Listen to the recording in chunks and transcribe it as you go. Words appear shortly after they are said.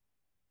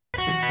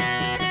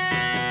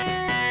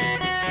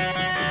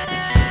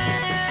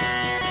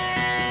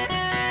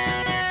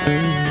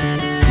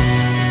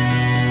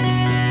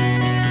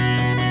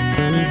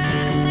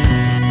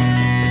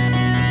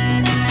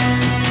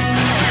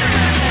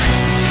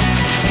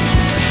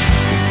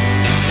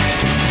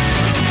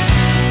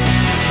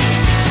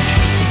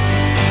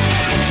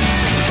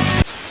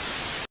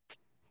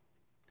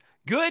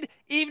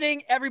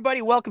morning,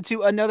 everybody. Welcome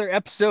to another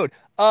episode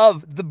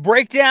of The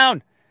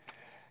Breakdown.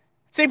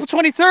 It's April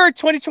 23rd,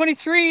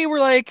 2023. We're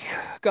like,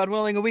 God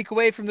willing, a week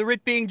away from the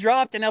writ being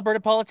dropped and Alberta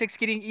politics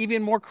getting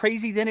even more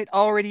crazy than it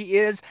already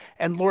is.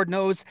 And Lord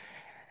knows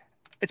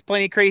it's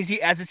plenty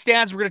crazy as it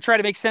stands. We're going to try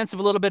to make sense of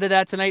a little bit of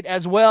that tonight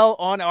as well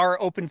on our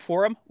open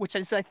forum, which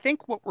is, I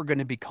think, what we're going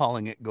to be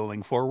calling it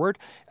going forward.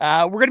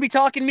 We're going to be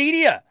talking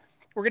media.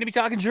 We're going to be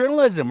talking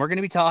journalism. We're going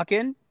to be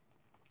talking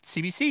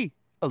CBC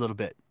a little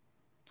bit.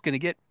 It's going to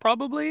get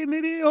probably,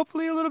 maybe,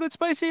 hopefully a little bit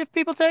spicy if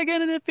people tag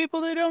in, and if people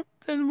they don't,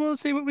 then we'll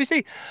see what we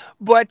see.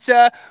 But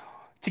to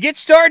get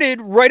started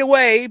right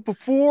away,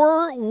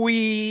 before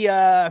we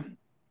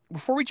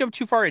jump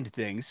too far into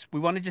things,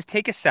 we want to just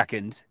take a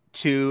second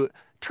to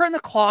turn the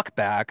clock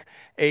back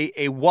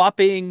a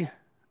whopping,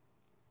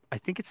 I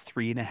think it's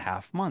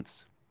 3.5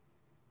 months.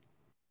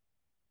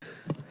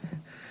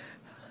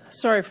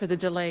 Sorry for the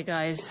delay,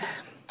 guys.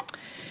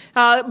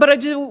 But I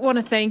do want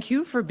to thank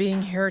you for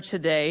being here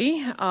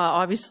today.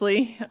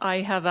 Obviously,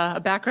 I have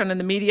a background in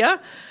the media,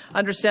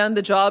 understand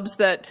the jobs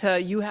that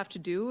you have to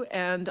do,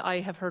 and I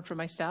have heard from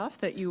my staff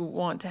that you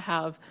want to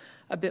have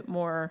a bit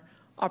more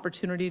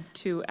opportunity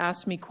to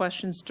ask me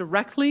questions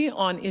directly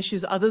on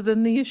issues other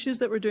than the issues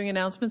that we're doing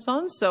announcements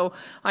on. So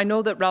I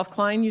know that Ralph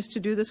Klein used to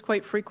do this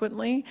quite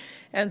frequently,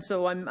 and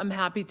so I'm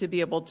happy to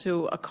be able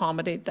to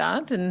accommodate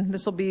that. And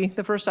this will be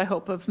the first, I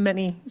hope, of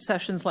many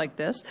sessions like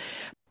this.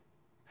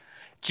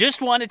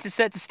 Just wanted to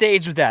set the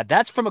stage with that.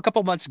 That's from a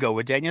couple months ago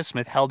when Danielle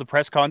Smith held a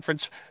press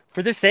conference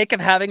for the sake of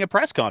having a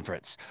press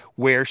conference,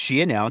 where she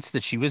announced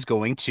that she was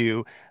going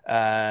to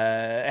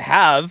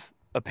have,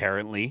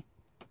 apparently,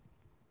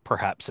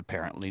 perhaps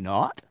apparently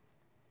not,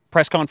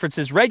 press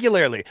conferences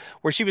regularly,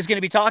 where she was going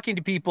to be talking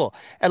to people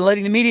and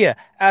letting the media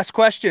ask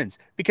questions,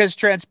 because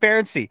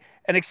transparency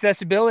and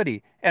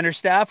accessibility, and her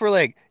staff were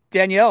like,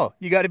 Danielle,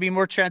 you got to be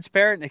more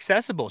transparent and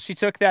accessible. She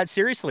took that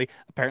seriously,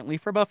 apparently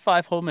for about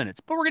 5 whole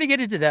minutes. But we're going to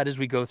get into that as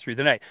we go through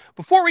the night.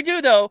 Before we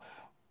do, though,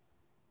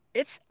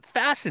 it's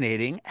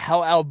fascinating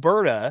how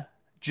Alberta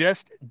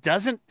just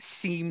doesn't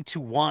seem to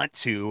want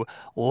to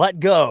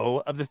let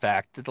go of the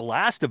fact that The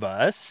Last of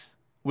Us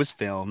was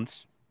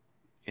filmed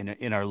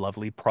in our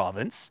lovely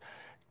province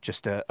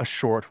just a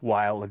short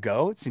while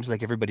ago. It seems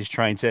like everybody's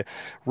trying to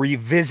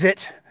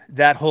revisit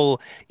that whole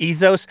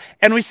ethos.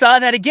 And we saw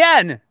that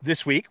again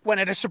this week when,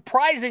 at a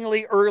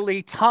surprisingly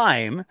early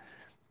time,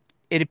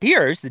 it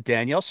appears that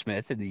Danielle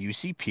Smith and the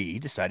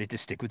UCP decided to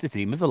stick with the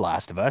theme of The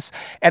Last of Us,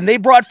 and they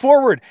brought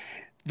forward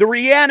the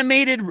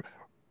reanimated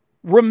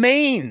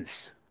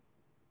remains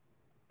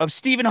of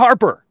Stephen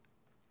Harper.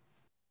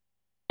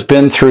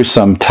 Been through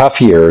some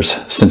tough years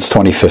since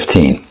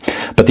 2015,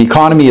 but the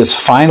economy is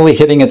finally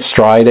hitting its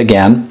stride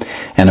again,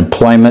 and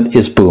employment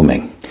is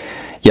booming.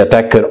 Yet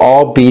that could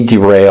all be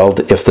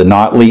derailed if the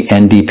Notley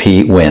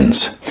NDP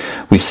wins.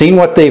 We've seen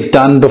what they've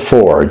done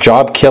before: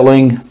 job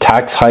killing,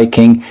 tax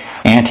hiking,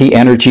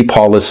 anti-energy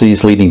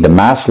policies leading to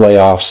mass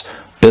layoffs,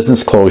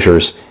 business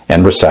closures,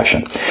 and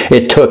recession.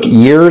 It took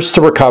years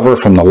to recover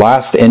from the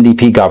last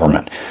NDP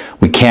government.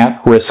 We can't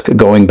risk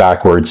going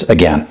backwards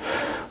again.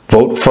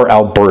 Vote for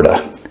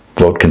Alberta.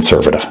 Vote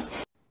Conservative.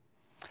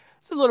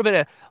 It's a little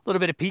bit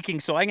of peeking,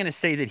 so I'm going to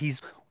say that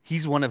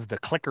he's one of the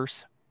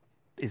clickers,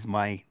 is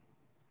my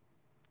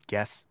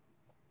guess.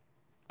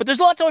 But there's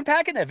a lot to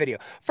unpack in that video.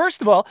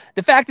 First of all,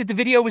 the fact that the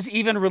video was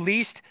even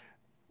released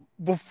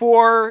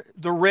before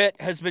the writ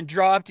has been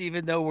dropped,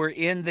 even though we're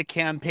in the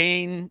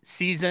campaign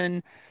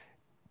season,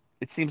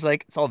 it seems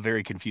like it's all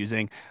very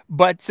confusing.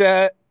 But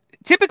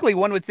typically,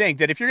 one would think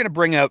that if you're going to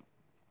bring up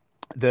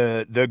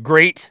the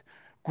great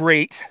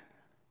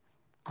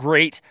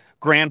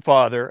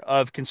grandfather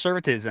of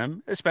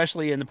conservatism,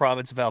 especially in the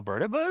province of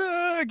Alberta, but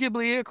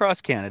arguably across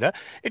Canada,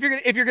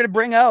 if you're gonna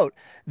bring out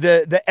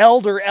the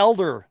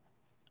elder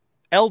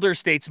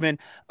statesman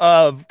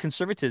of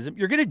conservatism,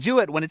 you're gonna do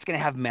it when it's gonna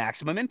have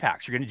maximum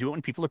impact. You're gonna do it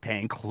when people are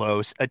paying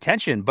close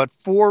attention. But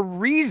for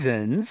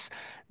reasons,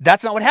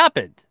 that's not what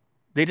happened.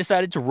 They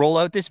decided to roll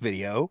out this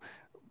video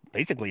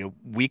basically a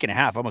week and a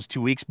half, almost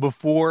 2 weeks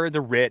before the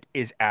writ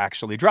is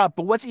actually dropped.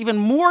 But what's even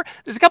more,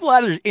 there's a couple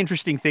other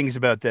interesting things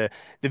about the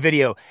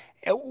video.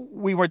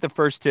 We weren't the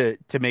first to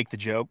make the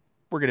joke.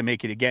 We're going to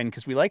make it again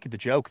because we like the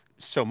joke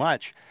so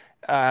much.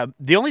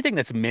 The only thing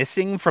that's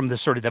missing from the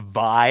sort of the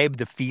vibe,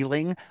 the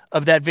feeling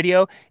of that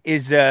video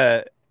is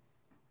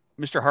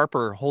Mr.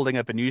 Harper holding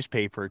up a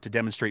newspaper to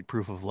demonstrate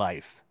proof of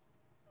life.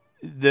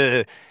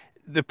 The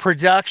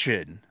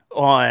production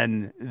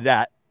on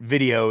that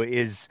video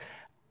is,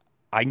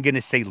 I'm going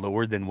to say,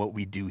 lower than what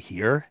we do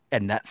here,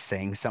 and that's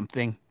saying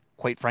something,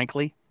 quite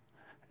frankly.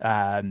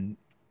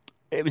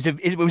 It was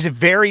a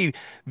very,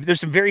 there's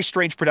some very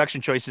strange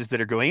production choices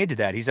that are going into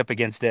that. He's up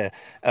against a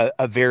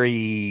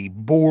very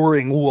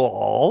boring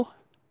wall.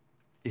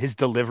 His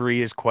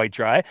delivery is quite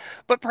dry.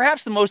 But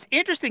perhaps the most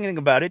interesting thing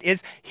about it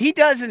is he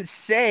doesn't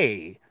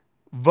say,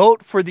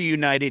 vote for the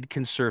United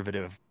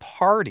Conservative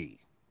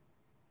Party.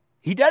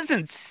 He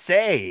doesn't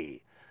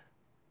say,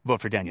 vote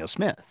for Danielle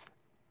Smith.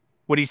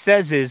 What he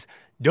says is,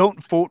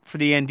 don't vote for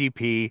the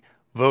NDP,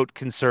 vote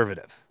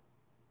Conservative.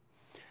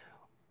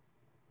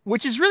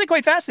 which is really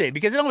quite fascinating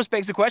because it almost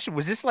begs the question,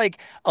 was this like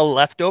a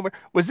leftover?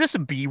 Was this a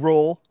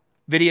B-roll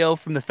video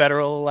from the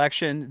federal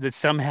election that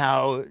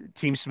somehow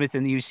Team Smith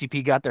and the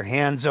UCP got their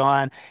hands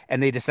on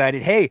and they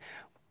decided, hey,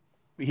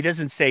 he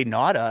doesn't say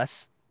not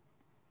us.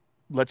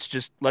 Let's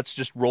just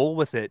roll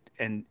with it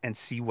and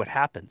see what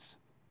happens.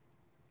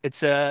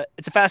 It's a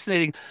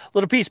fascinating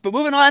little piece. But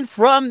moving on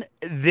from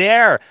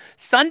there,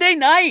 Sunday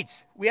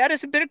night, we had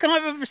us a bit of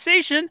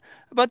conversation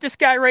about this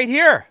guy right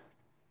here,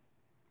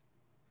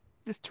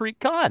 this Tariq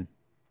Khan.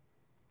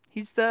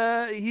 He's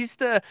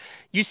the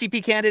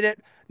UCP candidate,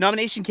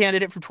 nomination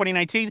candidate for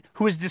 2019,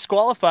 who was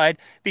disqualified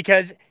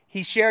because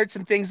he shared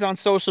some things on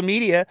social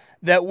media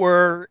that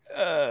were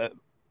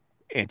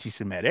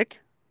anti-Semitic,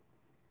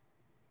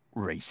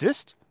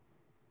 racist,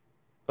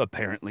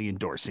 apparently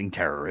endorsing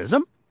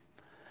terrorism.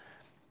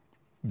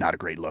 Not a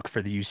great look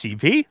for the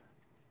UCP.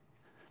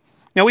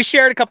 Now, we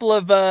shared a couple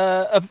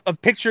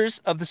of pictures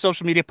of the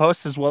social media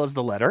posts as well as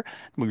the letter.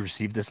 We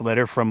received this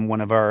letter from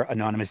one of our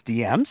anonymous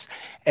DMs,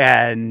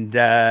 and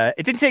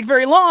it didn't take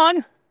very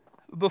long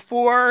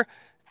before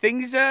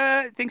things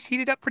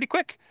heated up pretty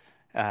quick.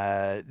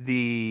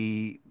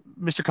 The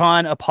Mr.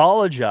 Khan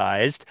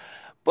apologized,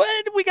 but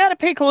we got to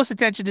pay close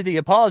attention to the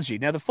apology.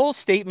 Now, the full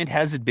statement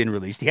hasn't been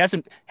released. He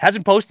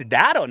hasn't posted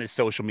that on his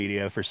social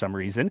media for some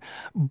reason,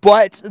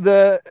 but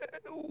the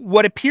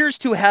what appears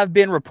to have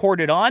been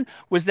reported on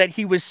was that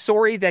he was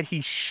sorry that he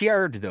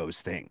shared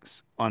those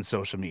things on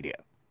social media.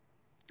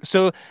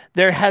 So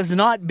there has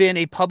not been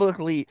a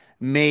publicly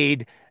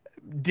made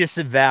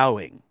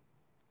disavowing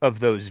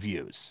of those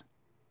views.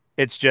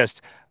 It's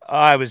just,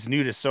 I was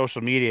new to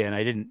social media and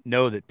I didn't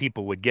know that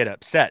people would get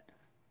upset.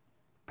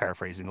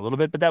 Paraphrasing a little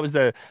bit, but that was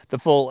the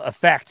full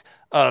effect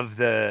of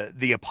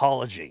the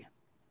apology.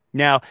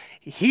 Now,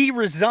 he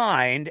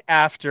resigned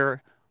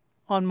after,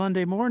 on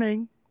Monday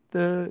morning,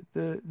 the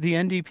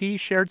NDP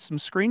shared some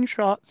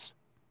screenshots.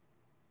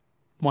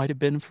 Might have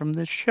been from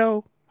this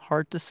show.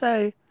 Hard to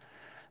say.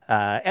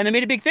 And they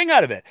made a big thing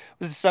out of it. It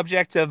was the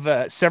subject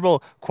of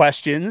several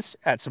questions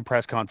at some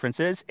press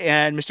conferences,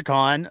 and Mr.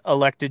 Khan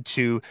elected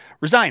to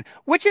resign,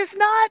 which is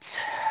not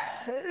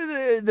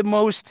the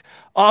most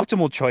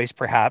optimal choice,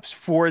 perhaps,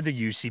 for the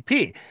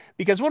UCP.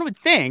 Because one would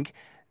think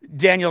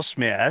Danielle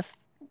Smith,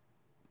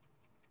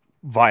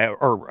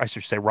 or I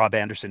should say Rob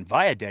Anderson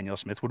via Danielle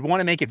Smith, would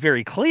want to make it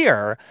very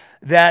clear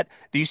that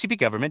the UCP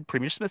government,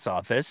 Premier Smith's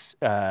office,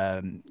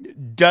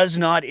 does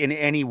not in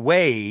any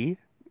way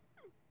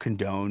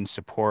condone,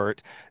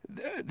 support.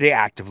 They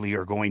actively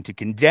are going to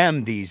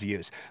condemn these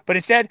views. But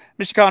instead,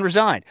 Mr. Khan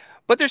resigned.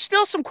 But there's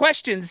still some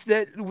questions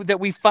that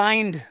we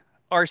find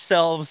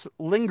ourselves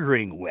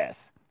lingering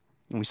with.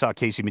 And we saw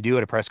Casey Madu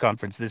at a press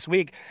conference this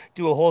week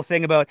do a whole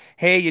thing about,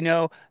 hey,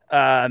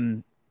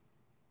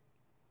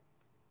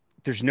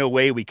 there's no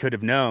way we could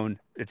have known.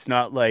 It's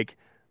not like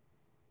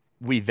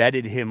we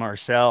vetted him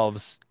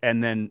ourselves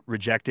and then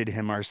rejected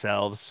him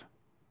ourselves.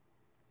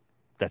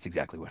 That's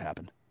exactly what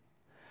happened.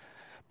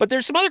 But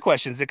there's some other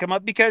questions that come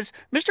up because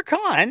Mr.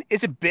 Khan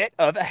is a bit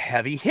of a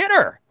heavy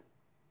hitter.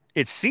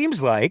 It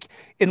seems like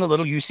in the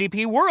little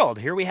UCP world.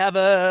 Here we have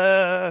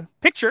a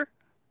picture.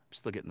 I'm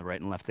still getting the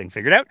right and left thing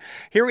figured out.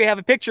 Here we have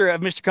a picture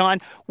of Mr. Khan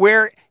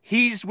where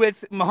he's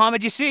with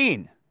Mohammed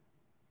Yassin.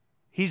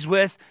 He's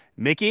with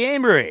Mickey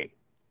Amory.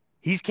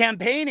 He's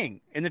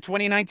campaigning in the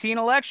 2019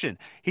 election.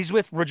 He's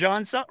with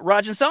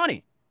Rajan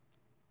Sani.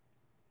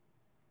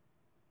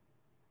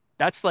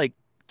 That's like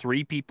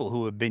 3 people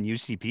who have been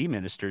UCP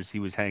ministers he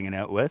was hanging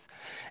out with.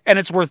 And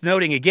it's worth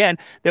noting again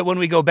that when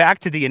we go back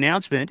to the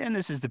announcement, and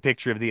this is the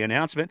picture of the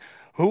announcement,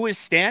 who is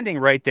standing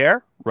right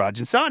there?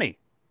 Rajan Sani.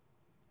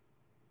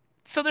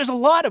 So there's a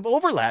lot of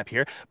overlap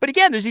here. But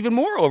again, there's even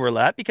more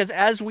overlap because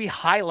as we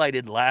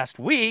highlighted last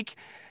week,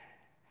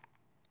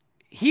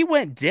 he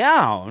went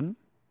down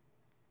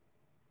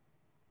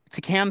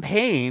to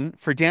campaign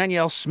for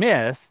Danielle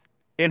Smith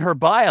in her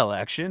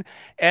by-election.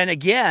 And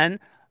again,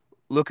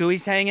 look who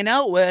he's hanging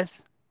out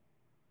with.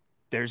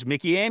 There's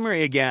Mickey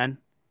Amory again.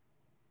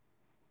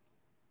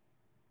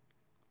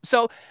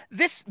 So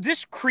this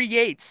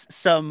creates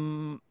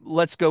some,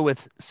 let's go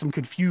with some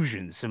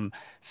confusion, some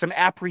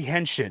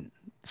apprehension,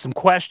 some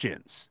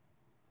questions.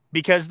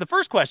 Because the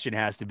first question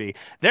has to be,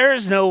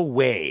 there's no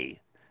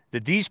way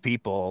that these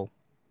people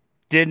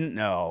didn't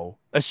know,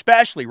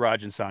 especially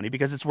Rajan Sani,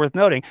 because it's worth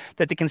noting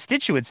that the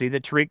constituency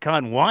that Tariq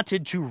Khan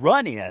wanted to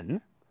run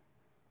in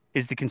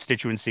is the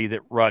constituency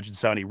that Rajan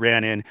Sani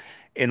ran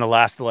in the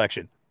last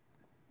election.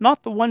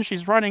 Not the one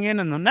she's running in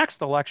the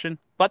next election,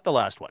 but the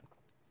last one.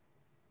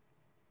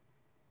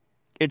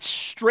 It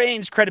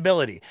strains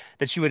credibility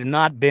that she would have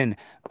not been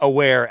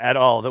aware at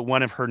all that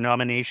one of her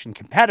nomination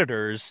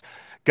competitors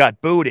got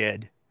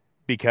booted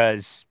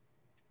because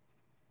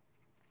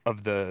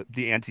of the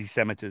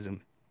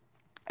anti-Semitism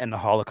and the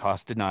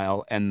Holocaust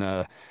denial and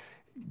the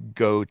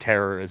go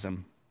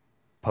terrorism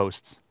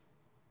posts.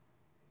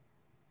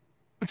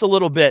 It's a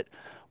little bit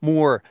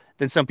more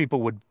than some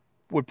people would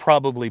would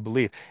probably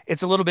believe.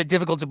 It's a little bit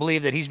difficult to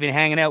believe that he's been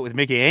hanging out with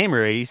Mickey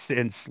Amory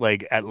since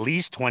like at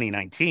least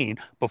 2019,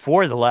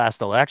 before the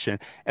last election,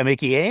 and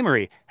Mickey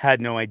Amory had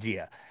no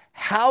idea.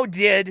 How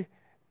did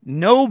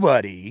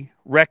nobody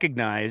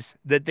recognize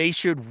that they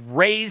should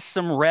raise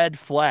some red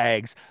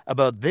flags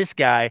about this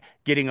guy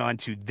getting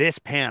onto this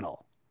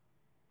panel?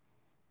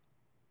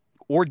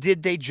 Or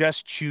did they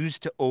just choose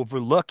to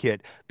overlook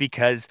it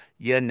because,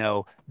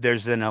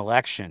 there's an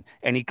election?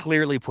 And he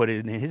clearly put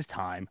it in his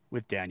time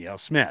with Danielle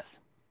Smith.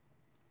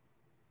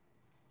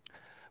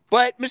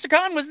 But Mr.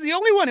 Khan was the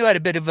only one who had a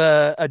bit of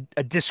a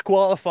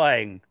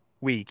disqualifying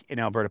week in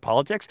Alberta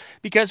politics,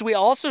 because we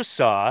also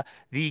saw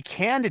the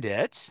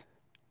candidate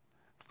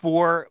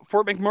for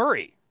Fort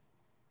McMurray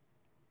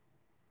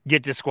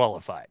get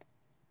disqualified.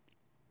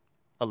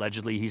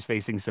 Allegedly, he's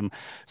facing some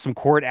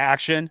court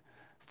action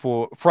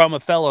from a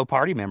fellow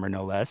party member,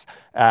 no less.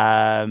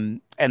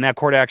 And that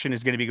court action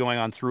is going to be going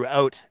on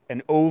throughout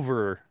and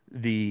over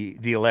the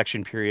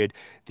election period.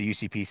 The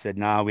UCP said,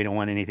 "No, we don't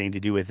want anything to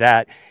do with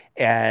that."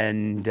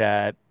 And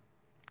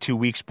 2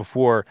 weeks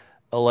before,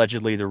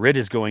 allegedly, the writ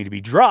is going to be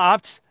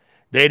dropped,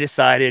 they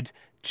decided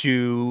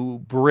to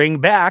bring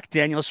back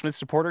Danielle Smith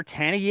supporter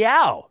Tanya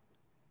Yao.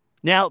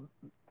 Now,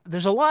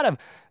 there's a lot of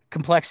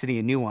complexity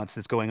and nuance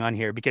that's going on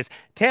here, because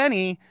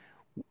Tanny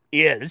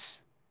is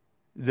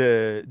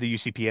the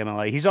UCP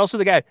MLA. He's also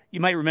the guy, you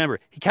might remember,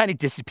 he kind of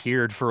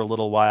disappeared for a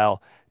little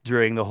while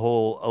during the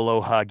whole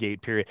Aloha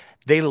Gate period.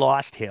 They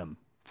lost him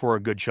for a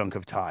good chunk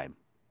of time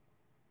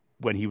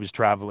when he was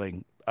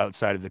traveling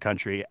outside of the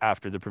country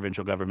after the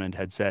provincial government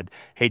had said,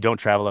 hey, don't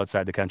travel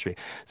outside the country.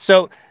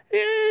 So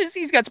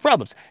he's got some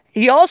problems.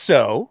 He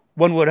also,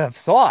 one would have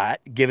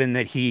thought, given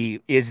that he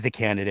is the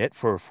candidate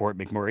for Fort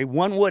McMurray,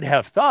 one would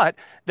have thought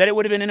that it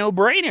would have been a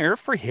no-brainer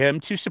for him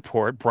to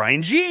support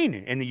Brian Jean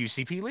in the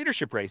UCP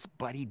leadership race,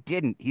 but he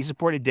didn't. He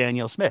supported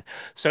Danielle Smith.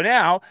 So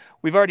now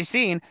we've already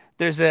seen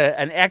there's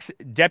an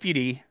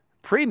ex-deputy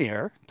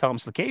Premier,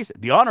 Thomas Lukasik,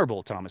 the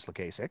Honorable Thomas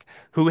Lukasik,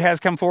 who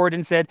has come forward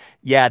and said,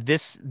 yeah,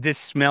 this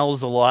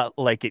smells a lot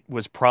like it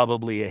was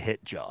probably a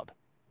hit job.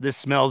 This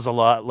smells a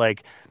lot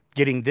like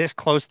getting this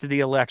close to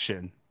the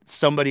election.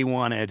 Somebody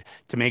wanted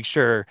to make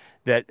sure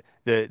that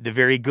the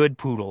very good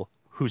poodle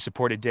who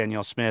supported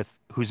Danielle Smith,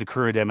 who's a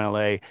current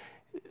MLA,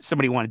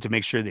 somebody wanted to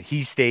make sure that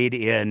he stayed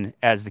in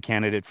as the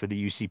candidate for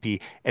the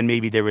UCP, and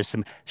maybe there was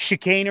some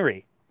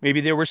chicanery.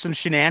 Maybe there were some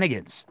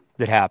shenanigans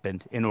that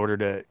happened in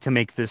order to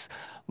make this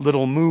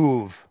little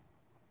move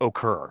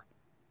occur.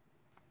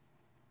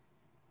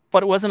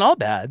 But it wasn't all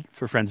bad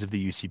for friends of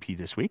the UCP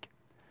this week.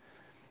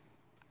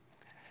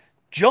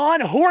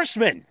 John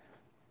Horseman,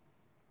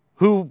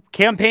 who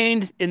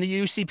campaigned in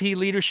the UCP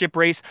leadership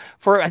race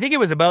for, I think it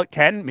was about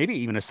 10, maybe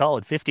even a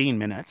solid 15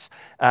 minutes.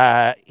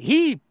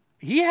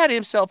 He had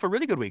himself a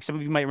really good week. Some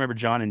of you might remember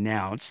John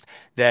announced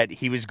that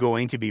he was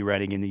going to be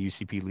running in the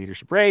UCP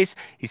leadership race.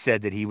 He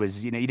said that he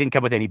was, he didn't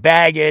come with any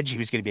baggage. He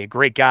was going to be a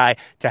great guy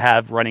to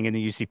have running in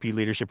the UCP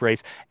leadership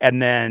race.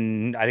 And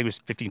then I think it was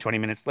 15, 20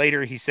 minutes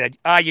later, he said,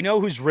 you know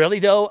who's really,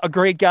 though, a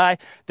great guy?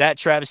 That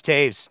Travis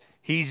Toews.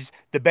 He's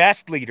the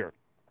best leader.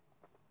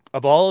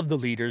 Of all of the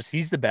leaders,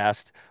 he's the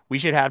best. We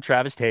should have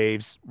Travis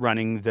Toews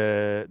running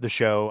the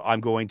show.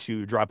 I'm going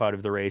to drop out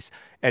of the race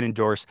and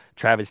endorse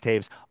Travis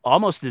Toews,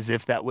 almost as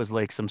if that was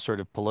like some sort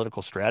of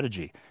political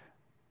strategy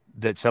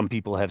that some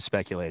people have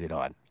speculated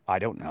on. I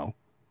don't know.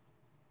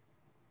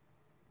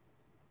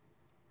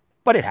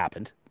 But it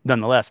happened,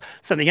 nonetheless.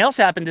 Something else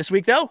happened this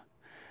week, though,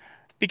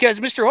 because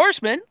Mr.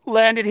 Horseman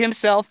landed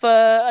himself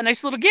a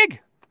nice little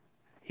gig.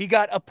 He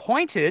got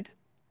appointed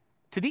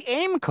to the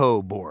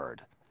AIMCO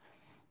board.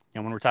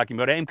 And when we're talking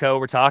about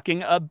AIMCO, we're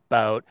talking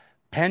about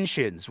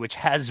pensions, which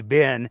has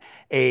been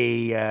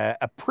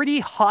a pretty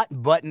hot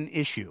button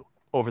issue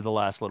over the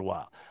last little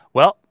while.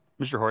 Well,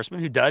 Mr. Horseman,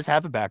 who does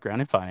have a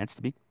background in finance,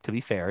 to be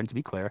fair and to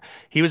be clear,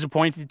 he was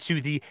appointed to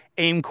the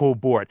AIMCO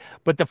board.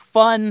 But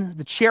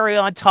the cherry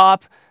on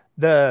top,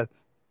 that's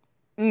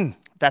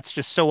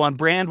just so on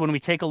brand. When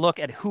we take a look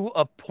at who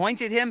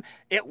appointed him,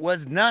 it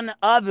was none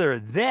other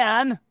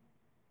than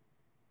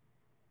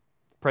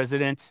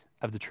President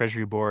of the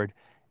Treasury Board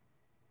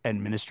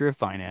and Minister of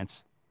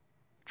Finance,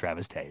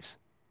 Travis Toews.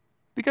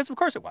 Because of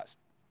course it was.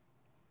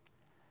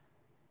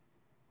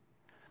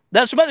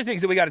 Now, some other things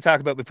that we got to talk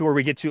about before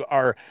we get to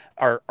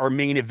our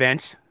main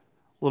event.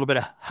 A little bit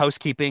of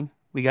housekeeping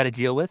we got to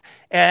deal with.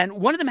 And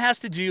one of them has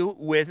to do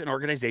with an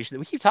organization that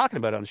we keep talking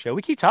about on the show.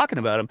 We keep talking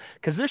about them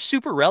because they're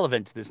super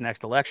relevant to this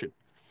next election.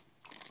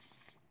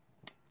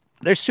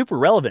 They're super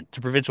relevant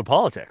to provincial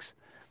politics.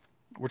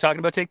 We're talking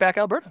about Take Back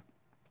Alberta.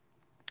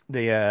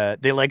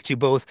 They like to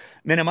both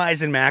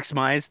minimize and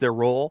maximize their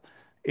role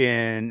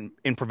in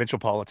provincial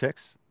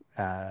politics.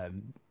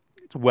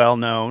 It's well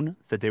known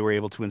that they were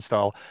able to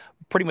install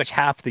pretty much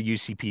half the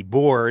UCP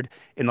board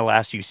in the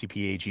last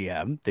UCP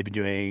AGM. They've been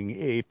doing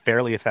a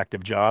fairly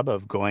effective job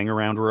of going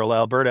around rural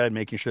Alberta and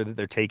making sure that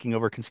they're taking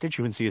over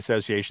constituency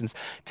associations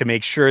to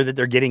make sure that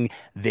they're getting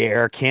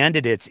their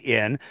candidates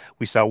in.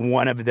 We saw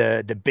one of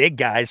the big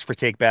guys for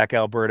Take Back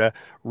Alberta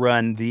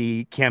run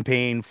the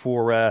campaign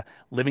for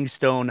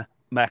Livingstone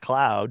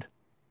MacLeod,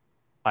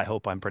 I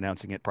hope I'm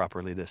pronouncing it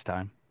properly this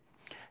time,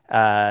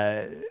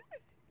 uh,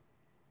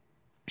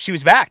 she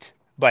was backed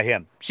by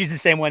him. She's the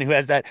same one who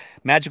has that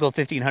magical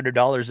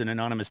 $1,500 in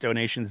anonymous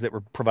donations that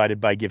were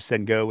provided by Give,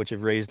 Send, Go, which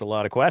have raised a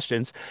lot of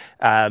questions.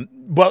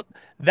 Well,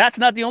 that's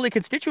not the only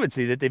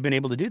constituency that they've been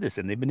able to do this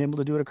in. They've been able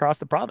to do it across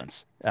the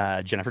province.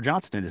 Jennifer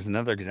Johnston is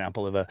another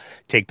example of a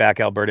Take Back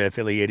Alberta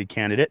affiliated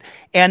candidate.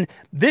 And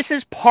this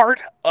is part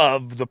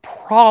of the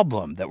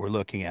problem that we're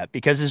looking at,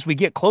 because as we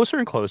get closer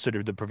and closer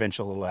to the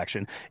provincial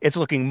election, it's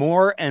looking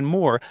more and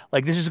more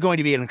like this is going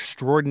to be an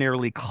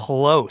extraordinarily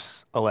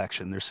close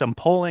election. There's some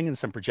polling and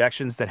some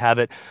projections that have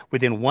it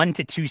within 1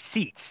 to 2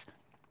 seats.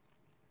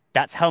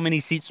 That's how many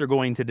seats are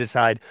going to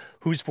decide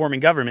who's forming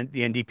government,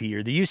 the NDP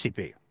or the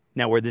UCP.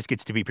 Now, where this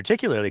gets to be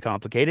particularly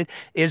complicated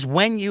is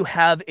when you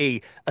have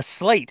a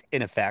slate,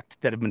 in effect,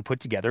 that have been put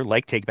together,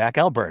 like Take Back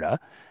Alberta.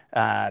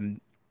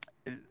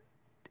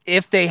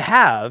 If they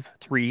have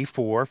 3,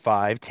 4,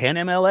 5, 10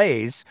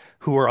 MLAs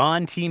who are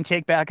on Team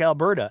Take Back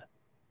Alberta,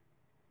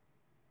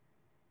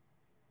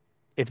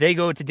 if they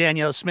go to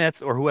Danielle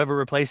Smith or whoever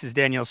replaces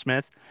Danielle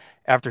Smith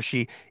after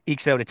she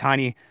ekes out a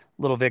tiny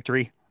little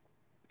victory,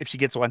 if she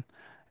gets one,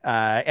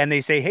 and they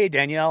say, "Hey,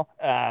 Danielle,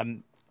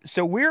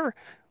 so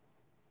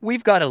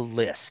we've got a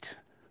list.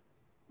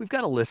 We've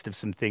got a list of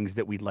some things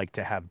that we'd like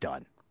to have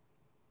done.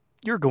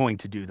 You're going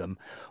to do them,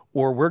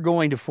 or we're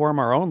going to form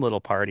our own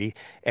little party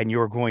and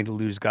you're going to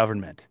lose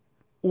government.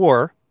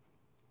 Or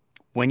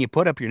when you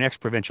put up your next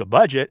provincial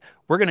budget,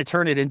 we're going to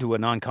turn it into a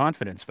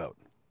non-confidence vote."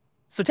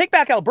 So Take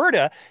Back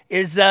Alberta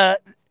is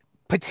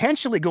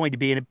potentially going to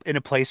be in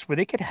a place where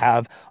they could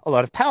have a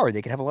lot of power.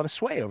 They could have a lot of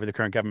sway over the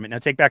current government. Now,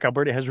 Take Back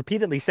Alberta has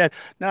repeatedly said,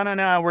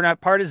 no, we're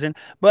not partisan.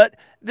 But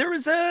there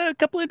was a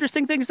couple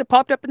interesting things that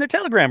popped up in their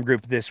Telegram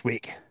group this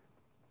week.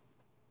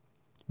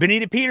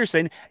 Benita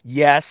Peterson,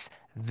 yes,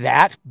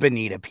 that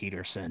Benita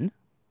Peterson,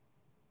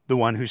 the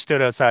one who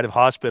stood outside of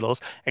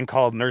hospitals and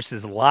called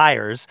nurses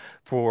liars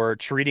for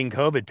treating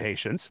COVID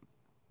patients.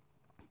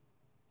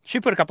 She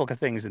put a couple of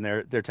things in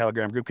their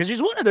Telegram group because she's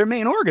one of their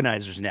main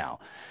organizers now.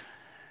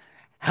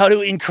 How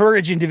to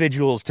encourage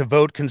individuals to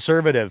vote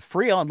Conservative.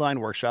 Free online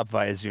workshop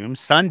via Zoom,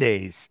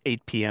 Sundays,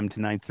 8 p.m. to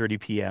 9:30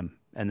 p.m.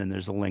 And then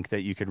there's a link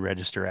that you can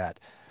register at.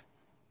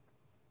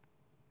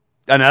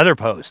 Another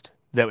post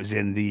that was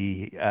in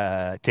the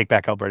Take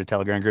Back Alberta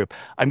Telegram group.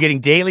 I'm getting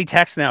daily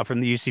texts now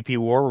from the UCP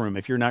War Room.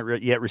 If you're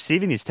not yet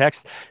receiving these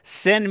texts,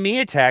 send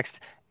me a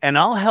text and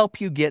I'll help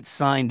you get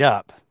signed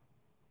up.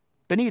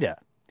 Benita,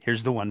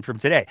 here's the one from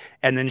today.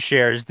 And then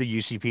shares the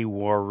UCP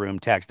War Room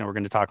text. Now, we're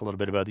going to talk a little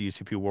bit about the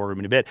UCP War Room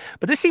in a bit.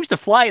 But this seems to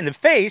fly in the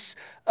face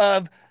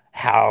of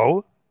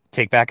how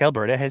Take Back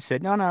Alberta has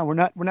said, no, we're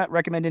not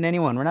recommending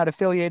anyone. We're not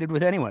affiliated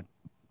with anyone.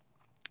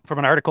 From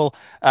an article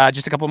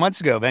just a couple of months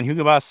ago, Van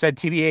Hugenbos said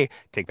TBA,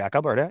 Take Back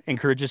Alberta,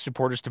 encourages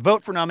supporters to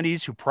vote for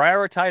nominees who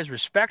prioritize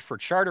respect for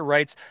charter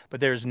rights, but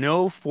there's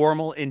no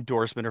formal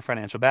endorsement or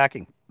financial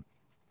backing.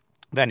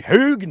 Van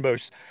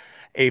Hugenbos,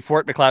 a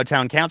Fort Macleod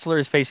town councillor,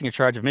 is facing a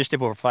charge of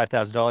mischief over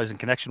 $5,000 in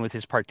connection with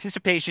his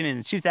participation in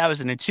the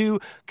 2002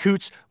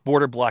 Coutts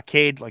border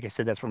blockade. Like I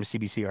said, that's from a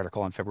CBC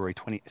article on February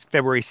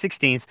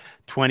 16th,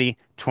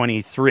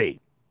 2023.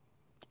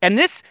 And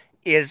this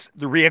is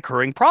the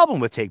reoccurring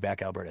problem with Take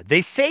Back Alberta. They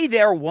say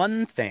they're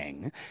one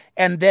thing,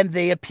 and then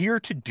they appear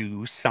to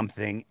do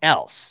something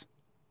else.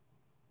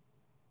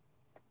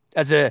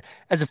 As a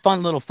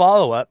fun little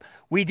follow-up,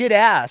 we did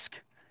ask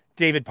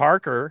David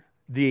Parker,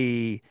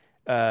 the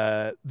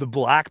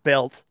black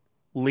belt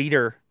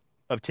leader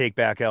of Take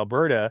Back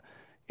Alberta,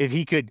 if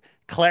he could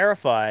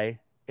clarify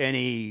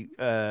any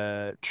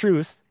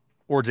truth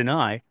or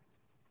deny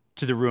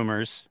to the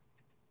rumors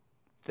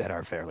that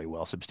are fairly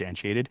well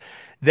substantiated,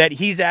 that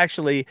he's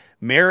actually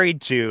married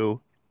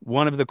to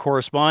one of the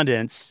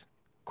correspondents,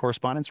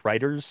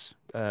 writers,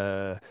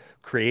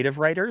 creative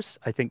writers,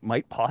 I think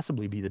might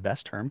possibly be the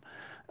best term.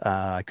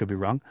 I could be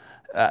wrong.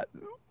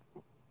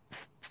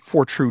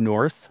 For True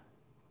North,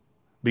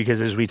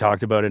 because as we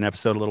talked about in an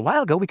episode a little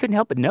while ago, we couldn't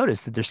help but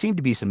notice that there seemed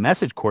to be some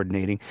message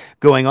coordinating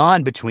going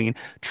on between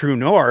True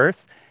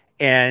North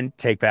and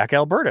Take Back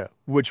Alberta,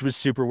 which was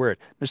super weird.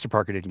 Mr.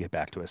 Parker didn't get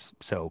back to us,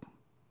 so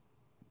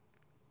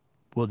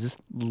we'll just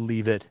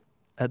leave it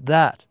at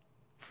that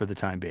for the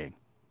time being.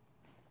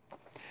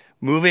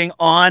 Moving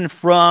on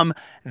from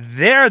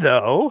there,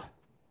 though,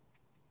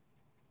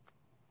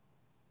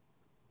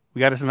 we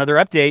got us another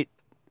update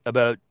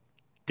about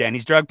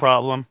Danny's drug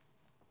problem.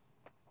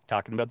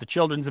 Talking about the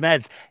children's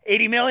meds.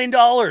 $80 million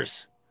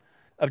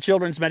of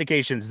children's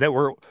medications that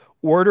were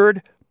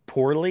ordered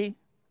poorly.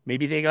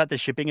 Maybe they got the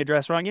shipping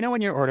address wrong. You know,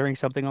 when you're ordering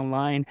something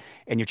online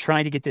and you're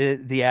trying to get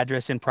the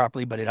address in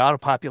properly, but it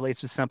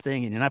auto-populates with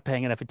something and you're not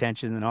paying enough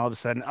attention, and all of a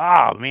sudden,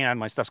 oh man,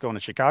 my stuff's going to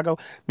Chicago.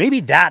 Maybe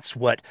that's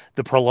what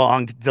the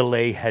prolonged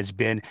delay has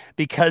been,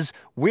 because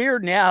we're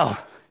now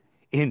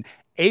in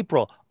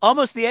April,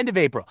 almost the end of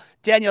April.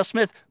 Danielle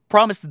Smith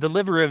promised the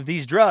delivery of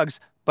these drugs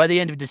by the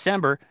end of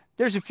December.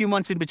 There's a few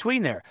months in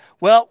between there.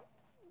 Well,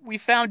 we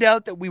found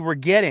out that we were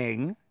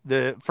getting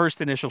the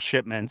first initial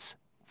shipments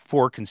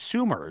for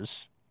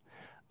consumers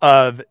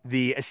of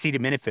the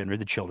acetaminophen or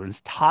the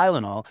children's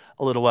Tylenol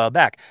a little while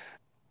back.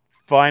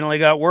 Finally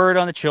got word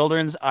on the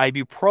children's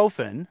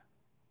ibuprofen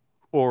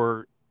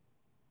or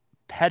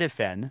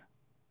Pedifen,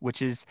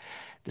 which is,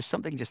 there's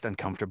something just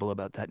uncomfortable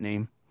about that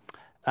name.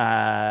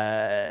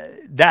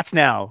 That's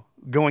now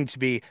going to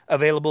be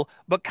available,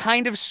 but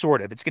kind of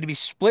sort of. It's going to be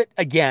split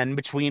again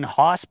between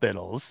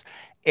hospitals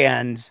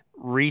and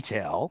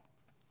retail,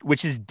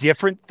 which is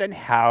different than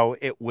how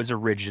it was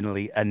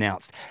originally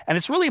announced. And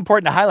it's really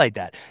important to highlight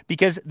that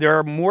because there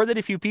are more than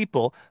a few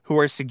people who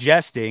are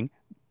suggesting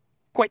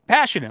quite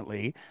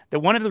passionately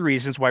that one of the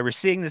reasons why we're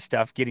seeing this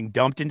stuff getting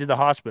dumped into the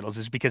hospitals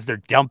is because they're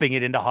dumping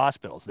it into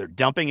hospitals. They're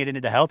dumping it into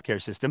the healthcare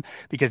system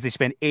because they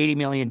spend $80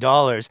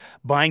 million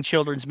buying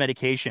children's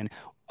medication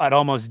at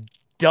almost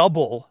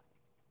double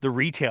the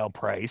retail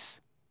price,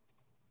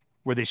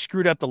 where they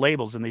screwed up the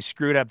labels and they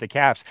screwed up the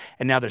caps.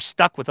 And now they're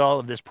stuck with all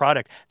of this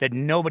product that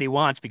nobody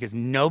wants because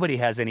nobody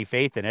has any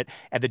faith in it.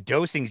 And the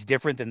dosing's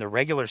different than the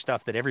regular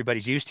stuff that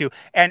everybody's used to.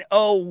 And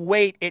oh,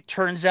 wait, it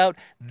turns out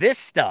this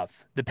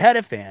stuff, the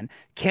Pedifen,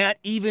 can't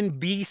even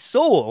be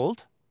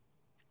sold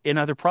in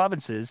other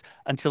provinces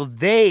until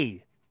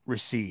they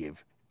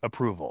receive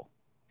approval.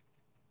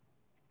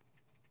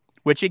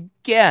 Which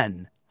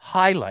again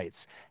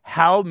highlights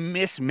how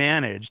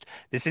mismanaged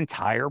this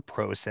entire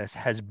process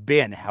has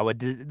been, how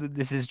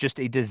this is just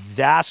a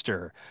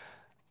disaster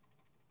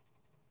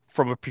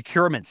from a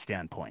procurement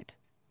standpoint.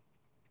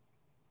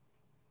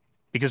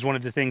 Because one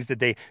of the things that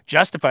they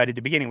justified at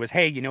the beginning was,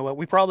 hey, you know what,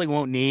 we probably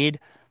won't need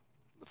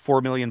 4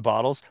 million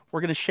bottles.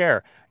 We're going to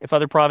share. If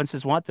other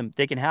provinces want them,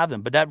 they can have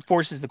them. But that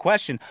forces the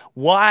question,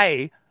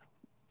 why?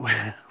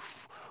 Why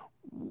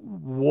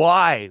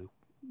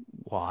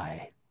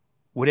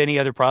would any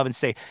other province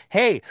say,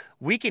 hey,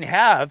 we can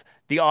have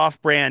the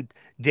off-brand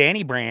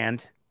Danny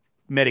brand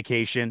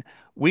medication.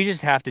 We just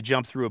have to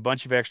jump through a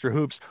bunch of extra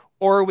hoops,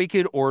 or we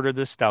could order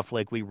the stuff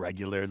like we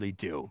regularly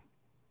do.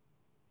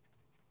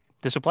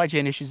 The supply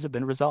chain issues have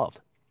been resolved.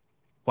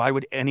 Why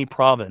would any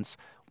province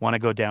want to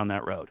go down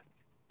that road?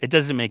 It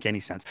doesn't make any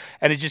sense.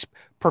 And it just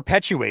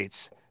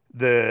perpetuates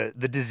the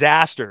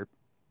disaster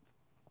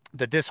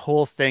that this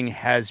whole thing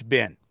has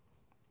been.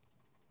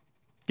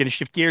 Going to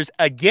shift gears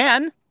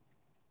again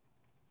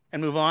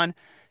and move on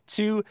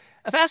to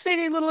a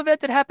fascinating little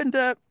event that happened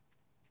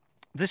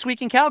this week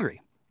in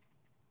Calgary.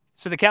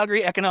 So the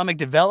Calgary Economic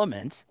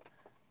Development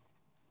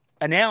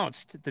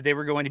announced that they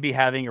were going to be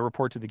having a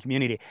report to the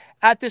community.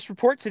 At this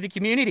report to the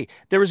community,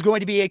 there was going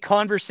to be a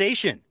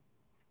conversation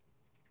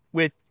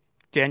with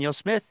Danielle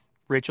Smith,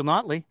 Rachel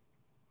Notley.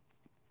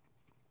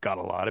 Got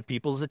a lot of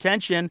people's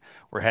attention.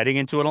 We're heading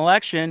into an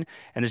election,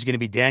 and there's going to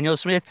be Danielle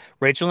Smith,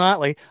 Rachel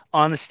Notley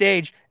on the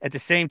stage at the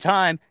same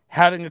time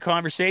having a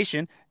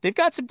conversation. They've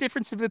got some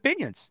difference of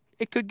opinions.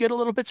 It could get a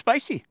little bit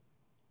spicy.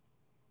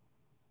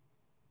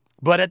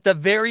 But at the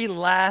very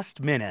last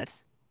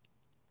minute,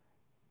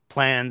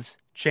 plans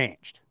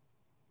changed.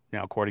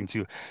 Now, according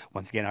to,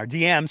 once again, our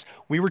DMs,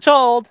 we were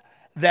told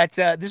that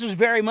this was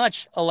very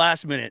much a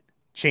last-minute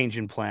change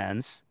in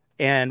plans.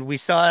 And we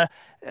saw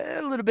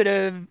a little bit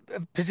of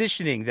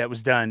positioning that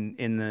was done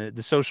in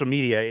the social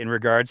media in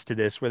regards to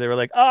this, where they were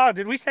like, oh,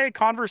 did we say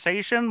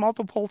conversation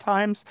multiple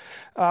times?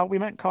 We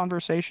meant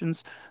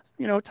conversations.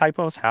 You know,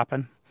 typos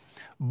happen.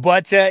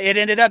 But it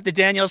ended up that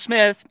Danielle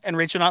Smith and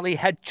Rachel Notley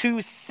had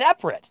two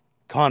separate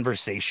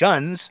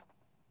conversations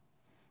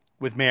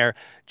with Mayor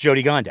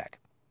Jyoti Gondek.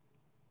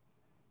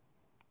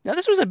 Now,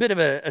 this was a bit of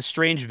a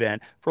strange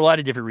event for a lot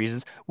of different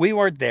reasons. We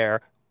weren't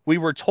there. We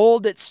were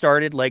told it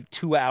started like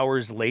 2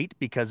 hours late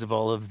because of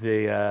all of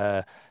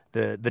the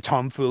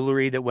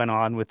tomfoolery that went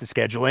on with the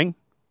scheduling.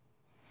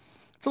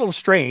 It's a little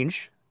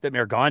strange that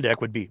Mayor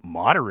Gondek would be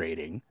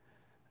moderating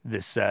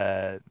this.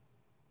 I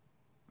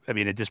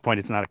mean, at this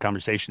point, it's not a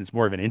conversation. It's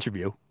more of an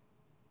interview.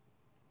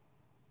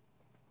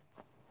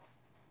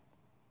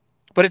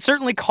 But it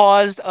certainly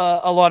caused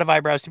a lot of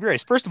eyebrows to be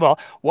raised. First of all,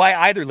 why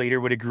either leader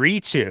would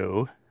agree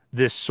to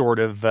this sort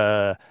of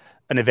an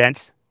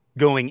event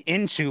going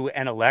into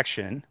an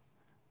election.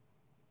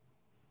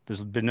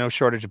 There's been no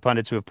shortage of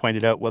pundits who have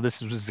pointed out, well,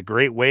 this was a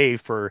great way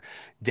for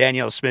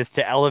Danielle Smith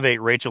to elevate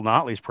Rachel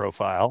Notley's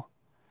profile.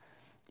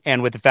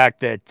 And with the fact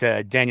that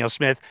Danielle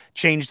Smith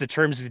changed the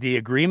terms of the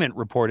agreement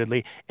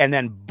reportedly and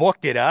then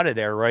booked it out of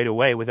there right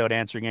away without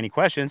answering any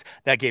questions,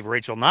 that gave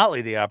Rachel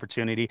Notley the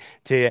opportunity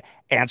to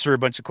answer a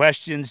bunch of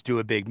questions, do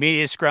a big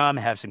media scrum,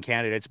 have some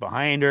candidates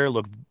behind her,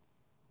 look.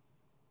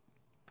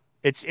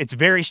 It's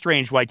very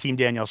strange why Team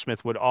Danielle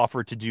Smith would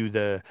offer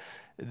to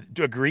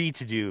agree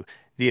to do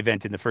the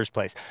event in the first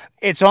place.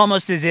 It's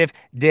almost as if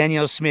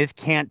Danielle Smith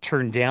can't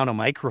turn down a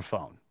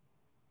microphone.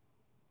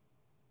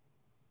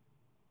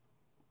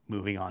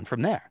 Moving on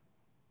from there.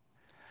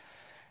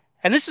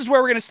 And this is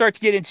where we're going to start to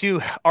get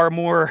into our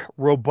more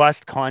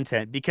robust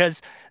content,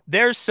 because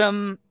there's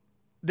some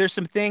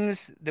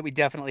things that we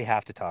definitely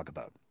have to talk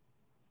about.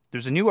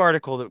 There's a new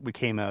article that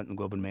came out in the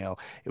Globe and Mail.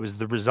 It was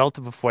the result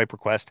of a FOIP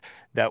request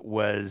that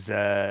was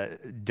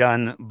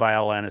done by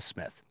Alana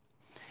Smith.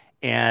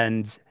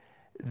 And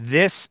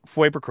this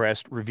FOIP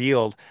request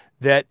revealed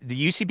that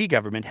the UCP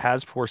government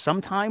has for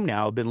some time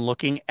now been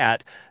looking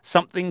at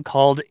something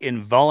called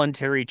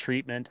involuntary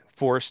treatment,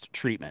 forced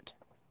treatment.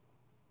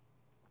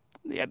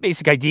 The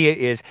basic idea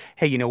is,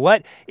 hey, you know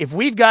what? If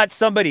we've got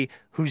somebody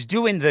who's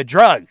doing the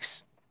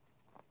drugs,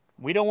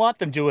 we don't want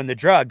them doing the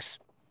drugs.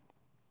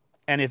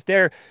 And if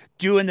they're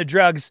doing the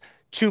drugs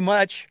too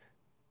much,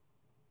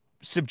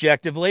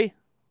 subjectively,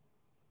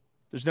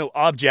 there's no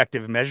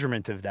objective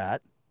measurement of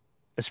that,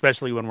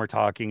 especially when we're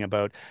talking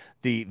about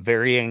the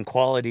varying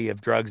quality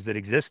of drugs that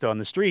exist on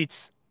the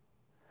streets.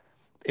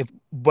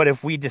 But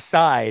if we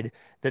decide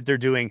that they're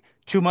doing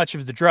too much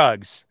of the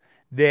drugs,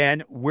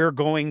 then we're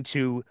going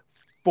to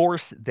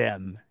force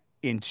them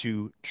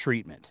into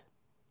treatment.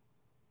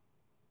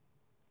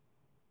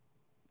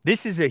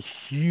 This is a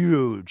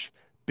huge,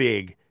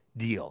 big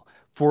deal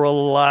for a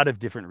lot of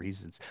different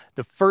reasons.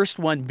 The first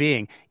one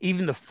being,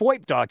 even the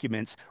FOIP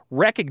documents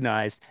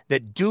recognized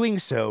that doing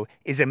so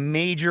is a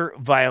major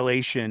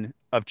violation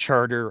of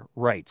charter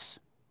rights.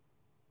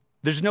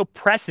 There's no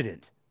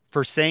precedent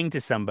for saying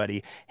to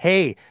somebody,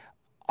 hey,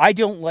 I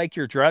don't like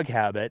your drug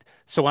habit,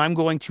 so I'm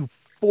going to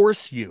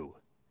force you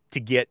to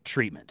get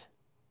treatment.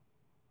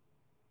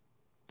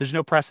 There's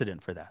no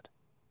precedent for that.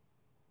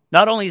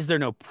 Not only is there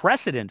no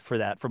precedent for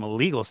that from a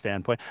legal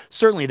standpoint,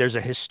 certainly there's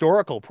a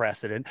historical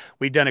precedent.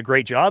 We've done a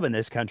great job in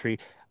this country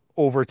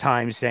over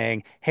time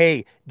saying,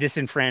 hey,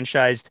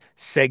 disenfranchised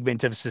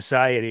segment of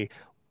society,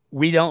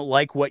 we don't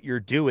like what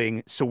you're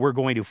doing, so we're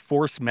going to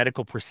force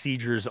medical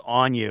procedures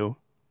on you.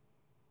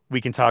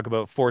 We can talk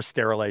about forced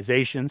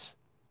sterilizations.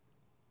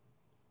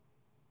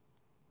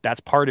 That's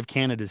part of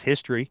Canada's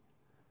history.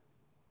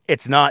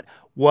 It's not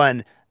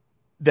one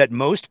that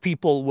most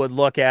people would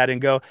look at and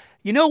go,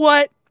 you know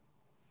what?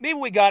 Maybe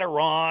we got it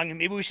wrong.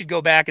 Maybe we should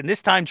go back and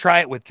this time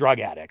try it with drug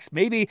addicts.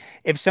 Maybe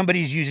if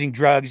somebody's using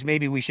drugs,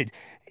 maybe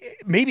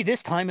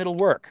this time it'll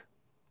work.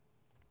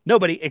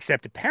 Nobody,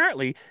 except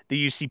apparently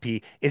the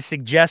UCP, is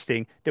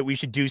suggesting that we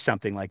should do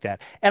something like that.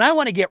 And I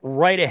want to get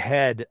right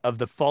ahead of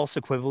the false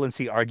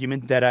equivalency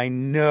argument that I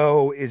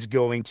know is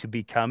going to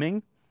be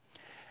coming.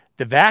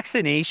 The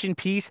vaccination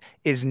piece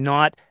is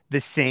not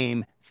the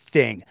same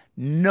thing.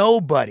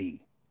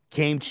 Nobody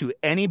came to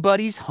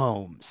anybody's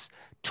homes,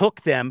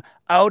 took them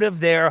out of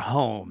their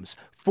homes,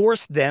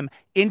 forced them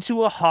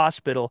into a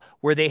hospital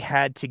where they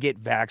had to get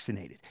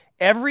vaccinated.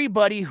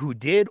 Everybody who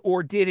did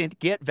or didn't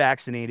get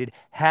vaccinated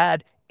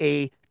had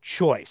a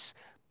choice.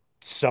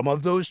 Some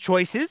of those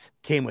choices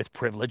came with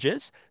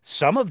privileges.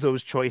 Some of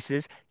those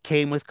choices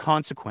came with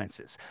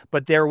consequences.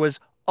 But there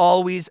was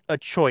always a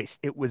choice.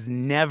 It was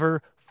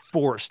never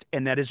forced.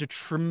 And that is a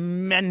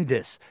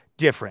tremendous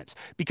difference.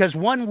 Because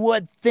one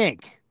would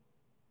think,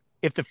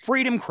 if the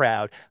Freedom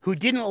crowd, who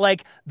didn't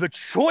like the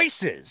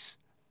choices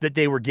that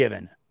they were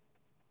given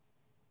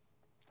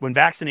when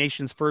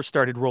vaccinations first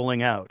started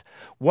rolling out,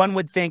 one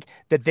would think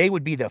that they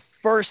would be the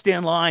first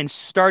in line,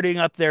 starting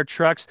up their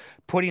trucks,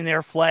 putting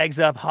their flags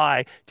up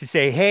high to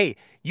say, hey,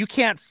 you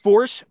can't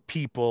force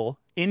people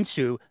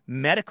into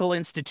medical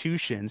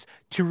institutions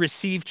to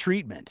receive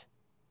treatment.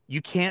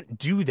 You can't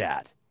do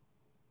that.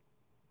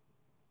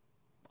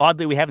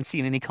 Oddly, we haven't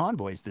seen any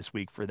convoys this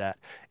week for that.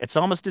 It's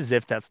almost as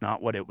if that's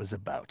not what it was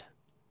about.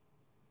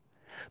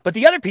 But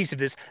the other piece of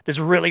this that's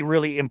really,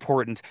 really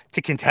important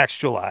to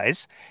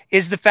contextualize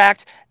is the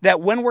fact that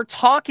when we're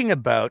talking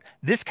about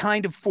this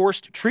kind of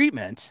forced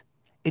treatment,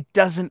 it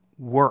doesn't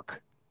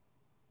work.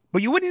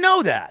 But you wouldn't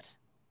know that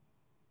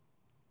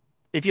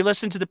if you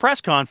listen to the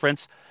press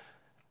conference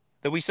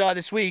that we saw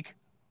this week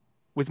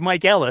with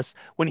Mike Ellis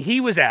when he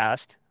was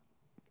asked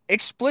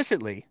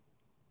explicitly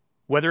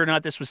whether or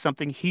not this was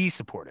something he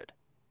supported.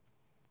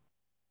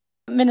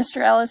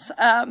 Minister Ellis,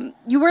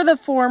 you were the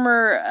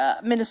former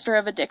Minister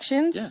of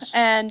Addictions, yes.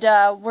 And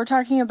we're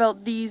talking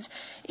about these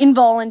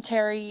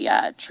involuntary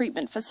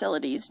treatment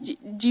facilities.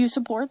 Do you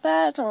support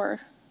that, or?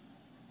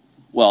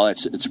 Well,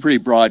 it's a pretty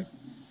broad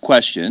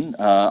question.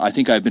 I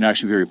think I've been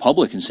actually very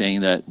public in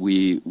saying that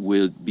we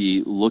would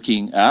be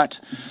looking at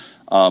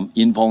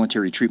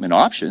involuntary treatment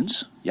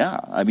options. Yeah,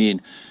 I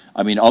mean,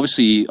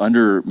 obviously,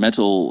 under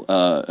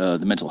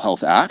the Mental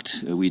Health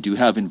Act, we do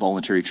have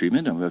involuntary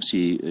treatment. And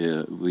obviously,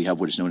 we have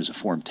what is known as a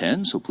Form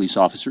 10. So police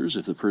officers,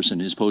 if the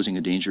person is posing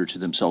a danger to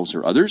themselves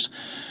or others,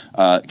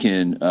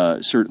 can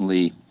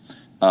certainly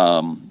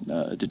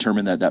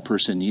determine that that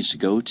person needs to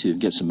go to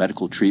get some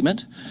medical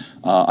treatment.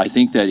 I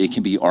think that it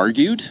can be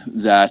argued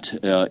that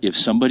if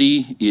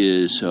somebody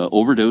is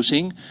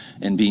overdosing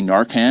and being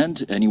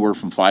Narcaned anywhere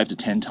from 5 to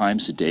 10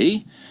 times a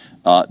day,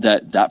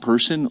 that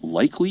person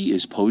likely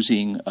is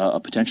posing a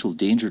potential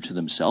danger to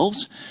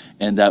themselves,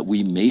 and that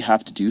we may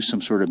have to do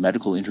some sort of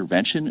medical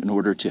intervention in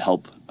order to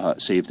help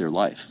save their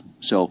life.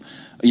 So,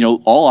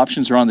 all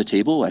options are on the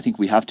table. I think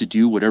we have to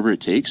do whatever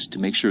it takes to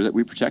make sure that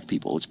we protect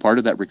people. It's part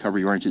of that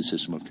recovery-oriented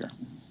system of care.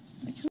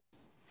 Thank you.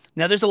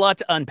 Now, there's a lot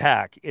to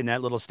unpack in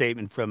that little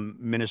statement from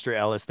Minister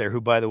Ellis there,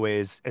 who, by the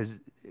way,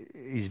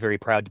 he's very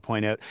proud to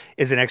point out,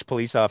 is an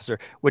ex-police officer,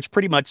 which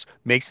pretty much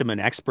makes him an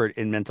expert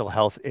in mental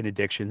health and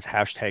addictions,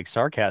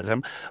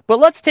 #sarcasm. But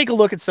let's take a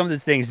look at some of the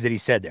things that he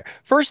said there.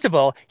 First of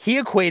all, he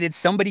equated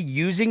somebody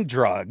using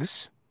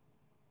drugs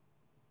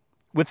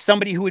with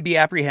somebody who would be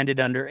apprehended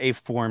under a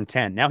Form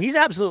 10. Now, he's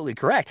absolutely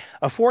correct.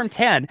 A Form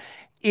 10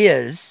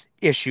 is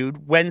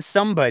issued when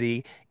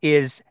somebody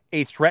is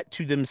a threat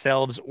to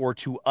themselves or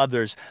to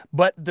others,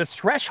 but the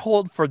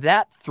threshold for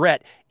that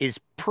threat is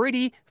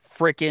pretty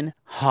freaking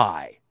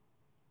high.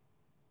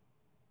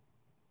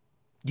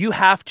 You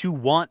have to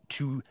want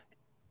to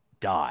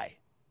die.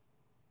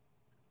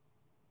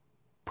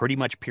 Pretty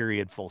much,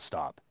 period, full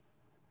stop.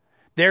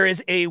 There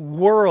is a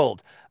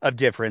world of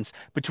difference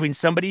between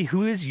somebody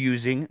who is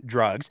using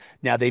drugs.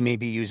 Now, they may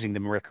be using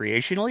them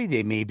recreationally.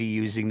 They may be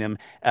using them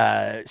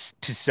to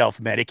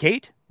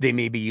self-medicate. They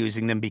may be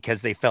using them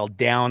because they fell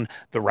down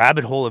the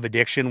rabbit hole of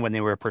addiction when they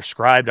were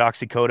prescribed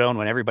oxycodone,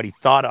 when everybody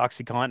thought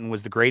OxyContin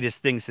was the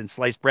greatest thing since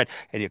sliced bread,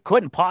 and you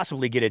couldn't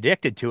possibly get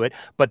addicted to it,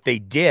 but they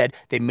did.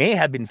 They may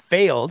have been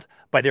failed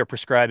by their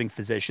prescribing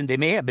physician. They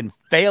may have been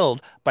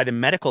failed by the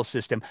medical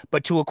system,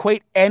 but to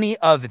equate any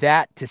of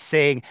that to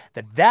saying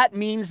that that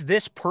means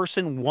this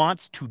person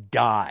wants to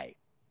die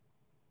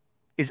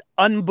is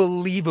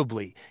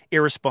unbelievably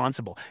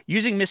irresponsible.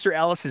 Using Mr.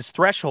 Ellis's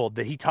threshold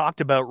that he talked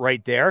about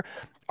right there,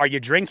 are you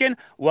drinking?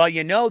 Well,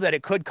 you know that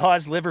it could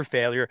cause liver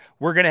failure.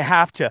 We're going to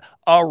have to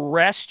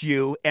arrest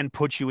you and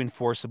put you in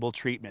forcible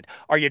treatment.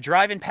 Are you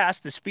driving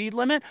past the speed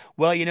limit?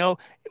 Well, you know,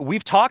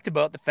 we've talked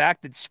about the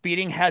fact that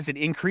speeding has an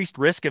increased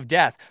risk of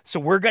death. So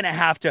we're going to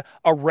have to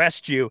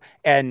arrest you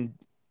and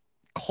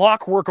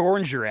clockwork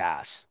orange your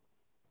ass.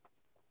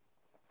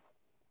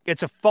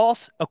 It's a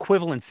false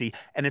equivalency,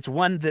 and it's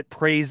one that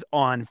preys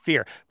on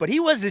fear. But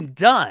he wasn't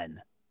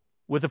done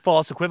with the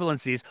false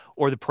equivalencies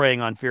or the preying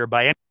on fear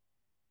by any.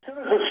 As soon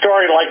as a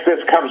story like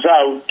this comes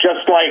out,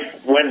 just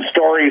like when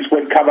stories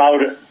would come out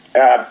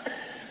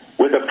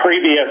with a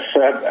previous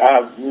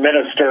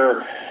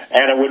minister,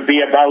 and it would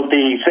be about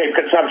the safe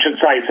consumption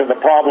sites and the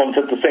problems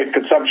at the safe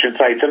consumption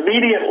sites,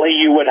 immediately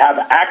you would have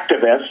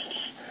activists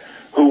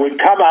who would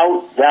come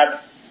out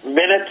that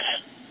minutes,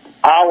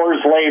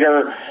 hours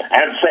later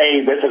and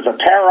say, this is a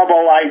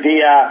terrible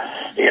idea,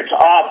 it's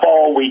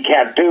awful, we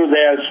can't do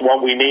this,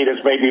 what we need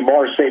is maybe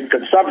more safe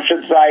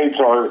consumption sites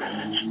or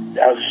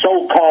a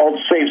so-called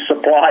safe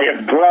supply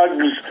of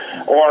drugs,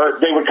 or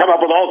they would come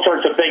up with all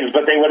sorts of things,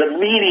 but they would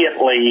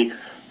immediately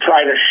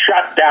try to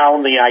shut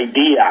down the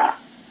idea.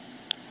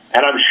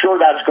 And I'm sure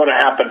that's going to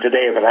happen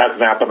today if it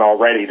hasn't happened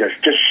already.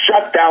 Just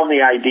shut down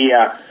the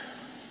idea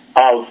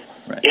of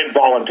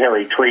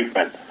involuntary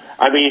treatment.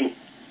 I mean,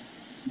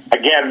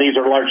 again, these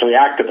are largely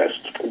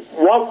activists.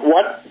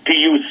 What do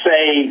you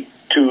say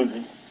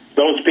to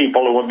those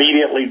people who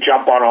immediately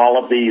jump on all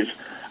of these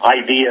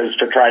ideas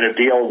to try to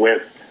deal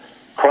with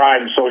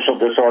crime, social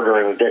disorder,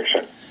 and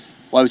addiction?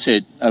 Well, I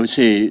say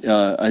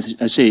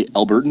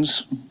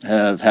Albertans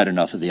have had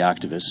enough of the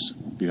activists, to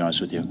be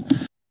honest with you.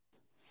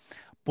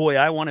 Boy,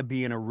 I want to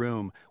be in a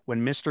room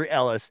when Mr.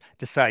 Ellis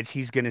decides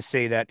he's going to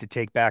say that to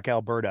take back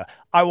Alberta.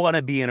 I want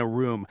to be in a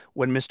room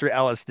when Mr.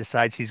 Ellis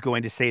decides he's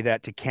going to say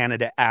that to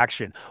Canada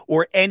Action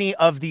or any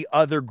of the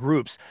other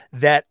groups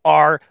that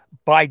are,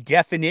 by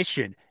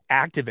definition,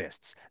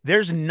 activists.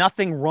 There's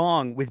nothing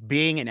wrong with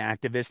being an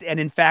activist, and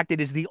in fact,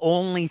 it is the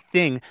only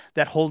thing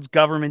that holds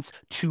governments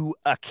to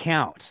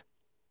account.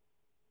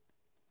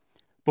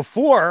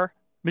 Before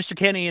Mr.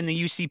 Kenney and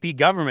the UCP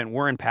government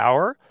were in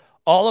power,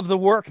 all of the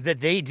work that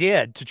they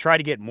did to try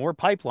to get more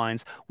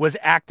pipelines was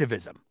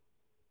activism.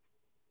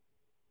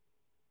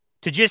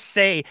 To just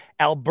say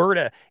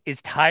Alberta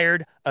is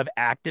tired of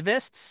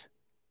activists,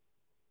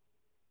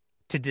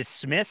 to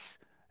dismiss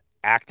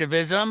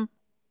activism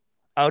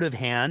out of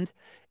hand,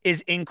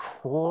 is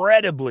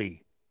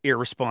incredibly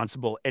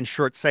irresponsible and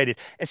short-sighted,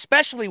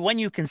 especially when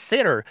you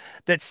consider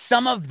that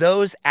some of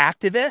those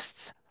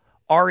activists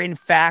are in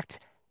fact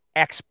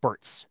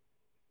experts.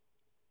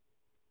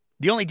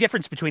 The only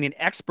difference between an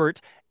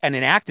expert and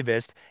an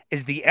activist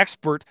is the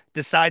expert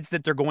decides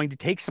that they're going to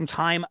take some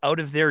time out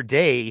of their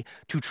day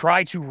to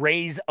try to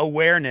raise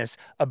awareness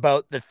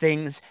about the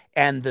things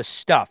and the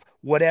stuff,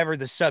 whatever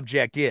the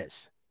subject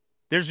is.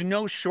 There's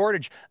no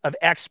shortage of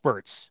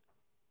experts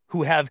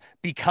who have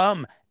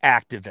become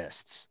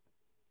activists.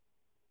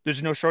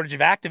 There's no shortage of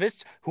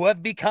activists who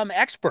have become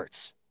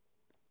experts.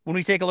 When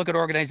we take a look at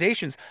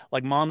organizations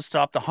like Moms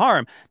Stop the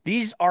Harm,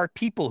 these are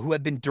people who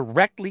have been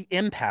directly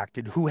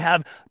impacted, who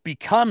have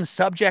become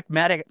subject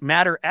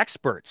matter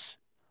experts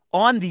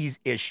on these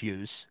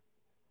issues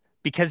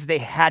because they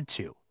had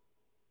to.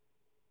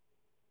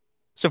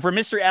 So for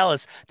Mr.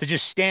 Ellis to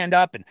just stand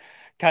up and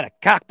kind of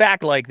cock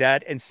back like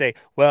that and say,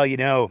 well, you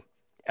know,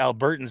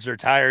 Albertans are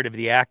tired of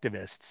the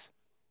activists,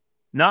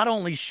 not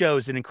only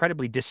shows an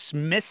incredibly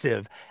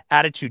dismissive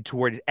attitude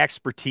toward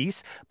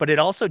expertise, but it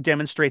also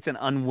demonstrates an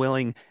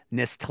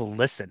unwillingness to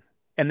listen.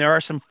 And there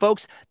are some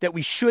folks that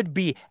we should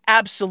be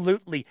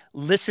absolutely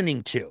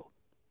listening to.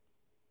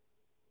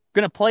 I'm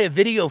going to play a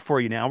video for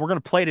you now. We're going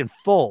to play it in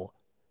full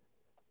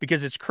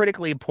because it's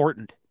critically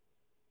important.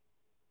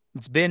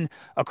 It's been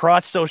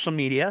across social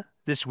media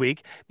this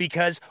week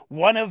because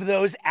one of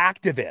those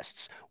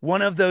activists,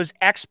 one of those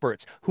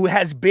experts who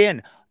has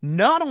been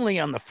not only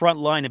on the front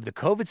line of the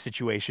COVID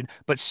situation,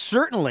 but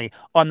certainly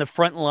on the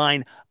front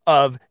line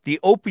of the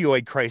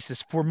opioid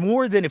crisis for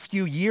more than a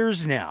few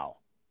years now,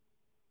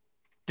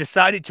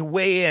 decided to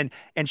weigh in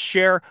and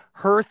share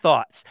her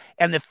thoughts.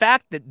 And the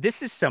fact that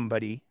this is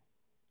somebody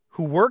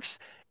who works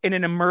in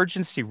an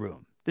emergency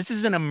room. This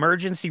is an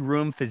emergency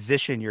room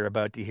physician you're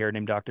about to hear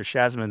named Dr.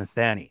 Shazma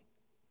Nathani.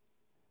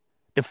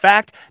 The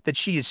fact that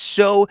she is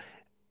so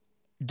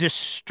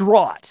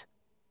distraught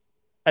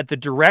at the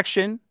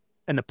direction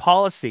and the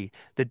policy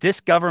that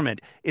this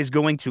government is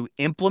going to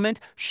implement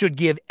should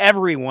give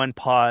everyone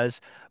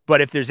pause.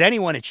 But if there's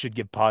anyone it should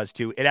give pause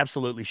to, it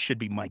absolutely should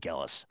be Mike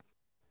Ellis.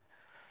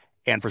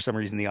 And for some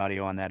reason, the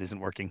audio on that isn't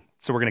working.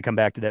 So we're going to come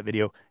back to that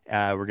video.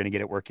 We're going to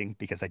get it working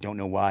because I don't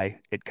know why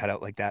it cut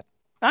out like that.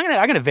 I'm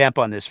gonna vamp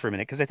on this for a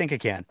minute because I think I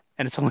can,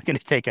 and it's only going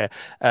to take a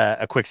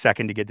quick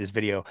second to get this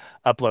video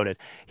uploaded.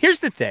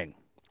 Here's the thing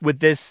with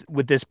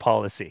this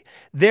policy: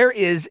 there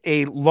is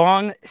a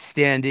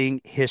long-standing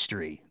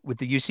history with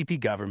the UCP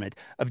government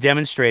of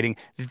demonstrating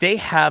that they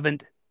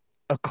haven't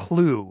a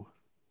clue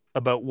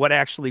about what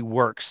actually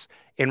works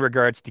in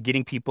regards to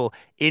getting people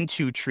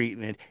into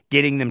treatment,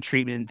 getting them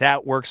treatment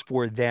that works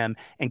for them,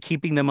 and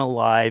keeping them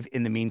alive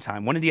in the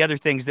meantime. One of the other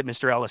things that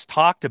Mr. Ellis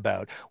talked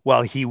about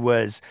while he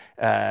was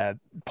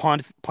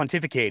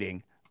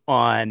pontificating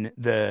on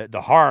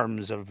the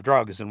harms of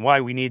drugs and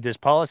why we need this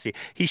policy,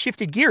 he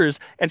shifted gears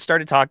and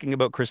started talking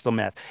about crystal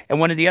meth.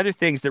 And one of the other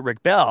things that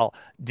Rick Bell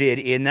did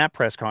in that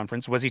press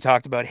conference was he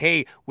talked about,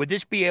 hey, would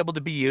this be able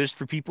to be used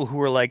for people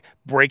who are like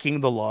breaking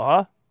the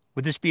law?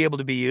 Would this be able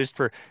to be used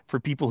for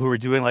people who are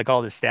doing like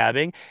all the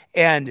stabbing?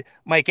 And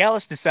Mike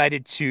Ellis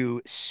decided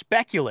to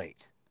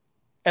speculate.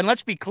 And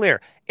let's be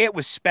clear, it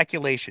was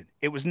speculation.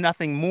 It was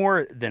nothing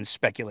more than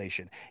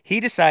speculation. He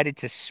decided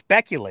to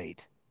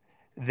speculate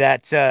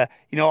that,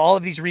 all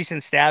of these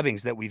recent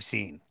stabbings that we've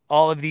seen,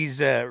 all of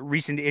these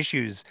recent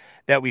issues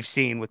that we've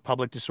seen with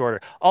public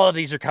disorder, all of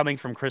these are coming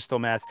from crystal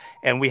meth,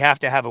 and we have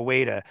to have a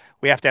way to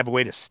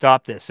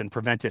stop this and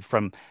prevent it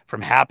from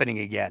happening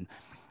again.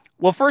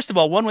 Well, first of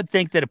all, one would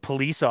think that a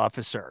police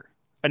officer,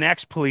 an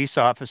ex-police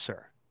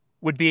officer,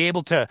 would be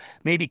able to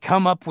maybe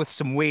come up with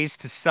some ways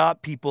to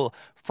stop people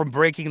from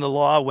breaking the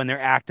law when they're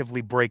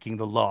actively breaking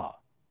the law.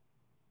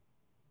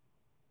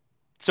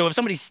 So if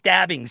somebody's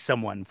stabbing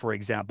someone, for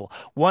example,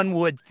 one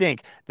would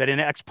think that an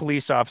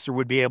ex-police officer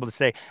would be able to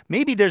say,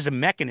 maybe there's a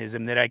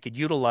mechanism that I could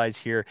utilize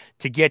here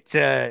to get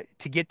the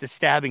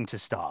stabbing to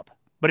stop.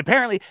 But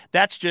apparently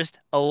that's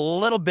just a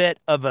little bit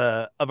of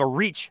a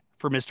reach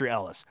for Mr.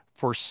 Ellis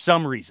for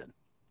some reason.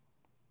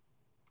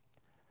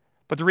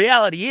 But the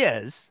reality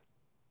is,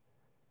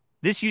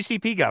 this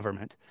UCP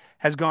government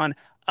has gone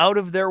out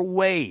of their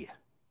way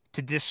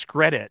to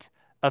discredit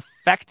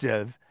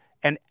effective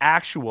and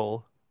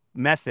actual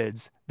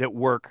methods that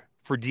work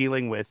for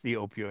dealing with the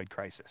opioid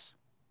crisis.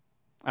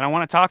 And I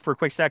want to talk for a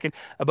quick second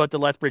about the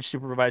Lethbridge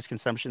Supervised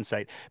Consumption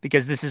Site,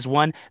 because this is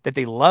one that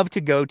they love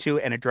to go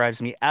to, and it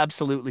drives me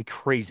absolutely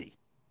crazy.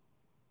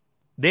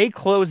 They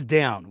closed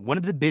down one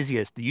of the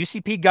busiest, the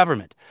UCP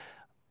government,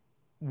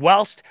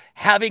 whilst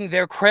having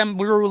their creme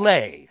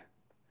brulee,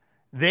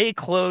 they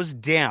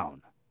closed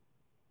down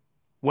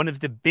one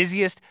of the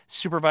busiest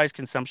supervised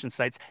consumption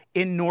sites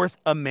in North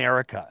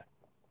America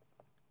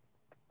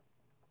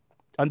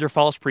under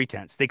false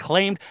pretense. They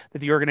claimed that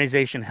the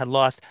organization had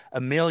lost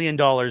 $1 million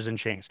in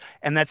change,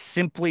 and that's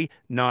simply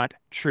not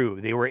true.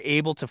 They were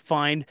able to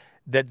find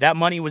that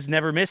money was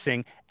never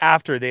missing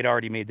after they'd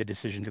already made the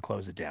decision to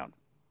close it down.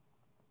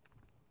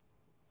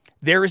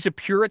 There is a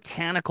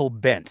puritanical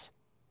bent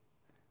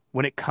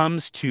when it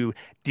comes to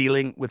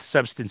dealing with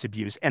substance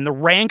abuse, and the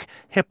rank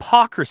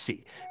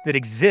hypocrisy that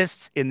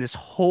exists in this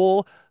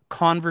whole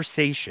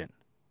conversation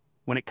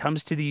when it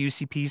comes to the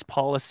UCP's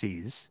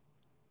policies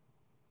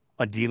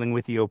on dealing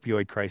with the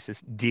opioid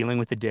crisis, dealing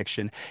with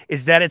addiction,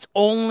 is that it's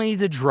only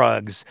the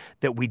drugs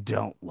that we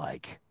don't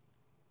like.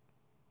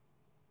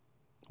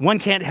 One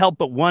can't help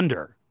but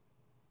wonder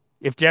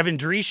if Devin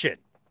Dreeshen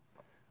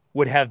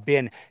would have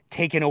been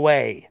taken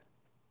away.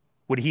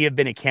 Would he have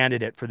been a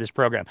candidate for this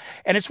program?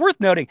 And it's worth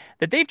noting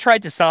that they've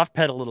tried to soft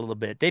pedal a little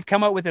bit. They've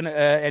come out with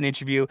an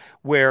interview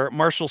where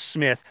Marshall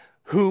Smith,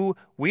 who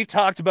we've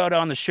talked about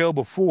on the show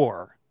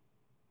before,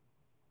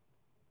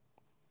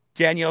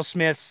 Danielle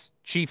Smith's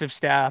chief of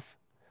staff,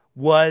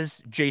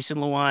 was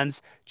Jason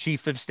Luan's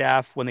chief of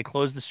staff when they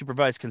closed the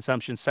supervised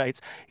consumption sites.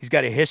 He's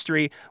got a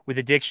history with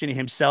addiction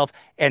himself,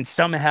 and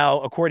somehow,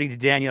 according to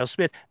Danielle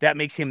Smith, that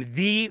makes him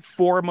the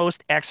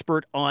foremost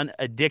expert on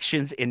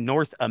addictions in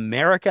North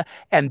America,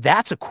 and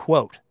that's a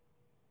quote.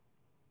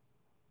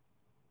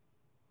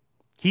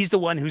 He's the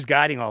one who's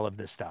guiding all of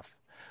this stuff.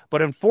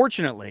 But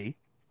unfortunately,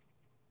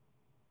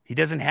 he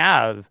doesn't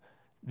have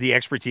the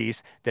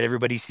expertise that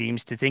everybody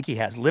seems to think he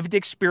has. Lived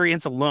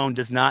experience alone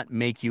does not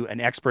make you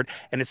an expert,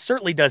 and it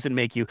certainly doesn't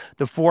make you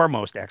the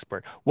foremost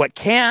expert. What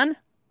can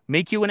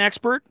make you an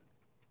expert?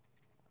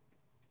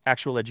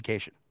 Actual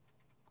education.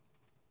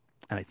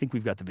 And I think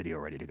we've got the video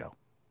ready to go.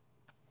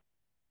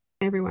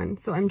 Everyone.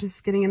 So I'm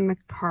just getting in the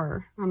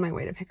car on my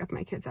way to pick up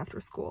my kids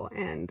after school.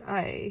 And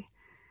I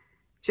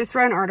just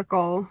read an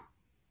article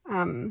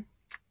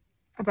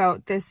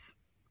about this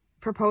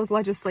proposed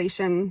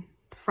legislation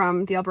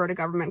from the Alberta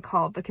government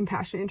called the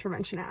Compassionate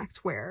Intervention Act,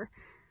 where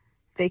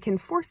they can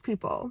force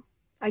people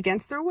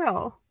against their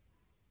will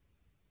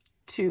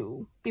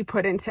to be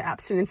put into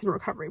abstinence and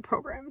recovery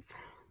programs.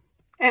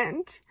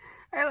 And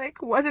I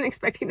wasn't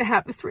expecting to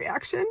have this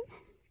reaction,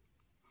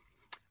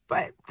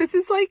 but this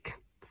is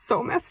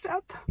so messed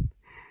up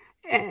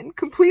and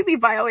completely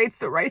violates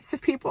the rights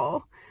of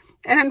people.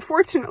 And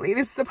unfortunately,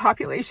 this is a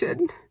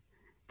population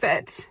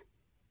that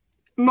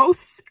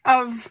most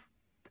of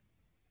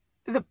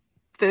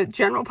the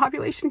general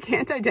population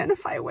can't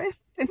identify with,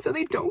 and so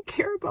they don't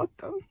care about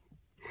them.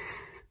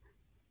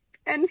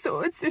 And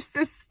so it's just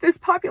this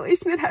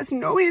population that has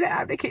nobody to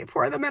advocate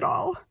for them at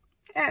all,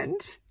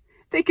 and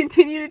they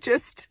continue to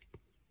just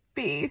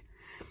be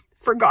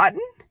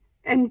forgotten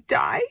and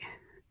die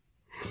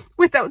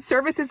without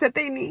services that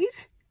they need,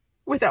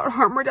 without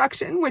harm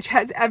reduction, which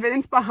has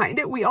evidence behind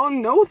it. We all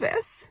know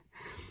this,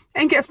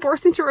 and get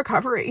forced into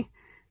recovery.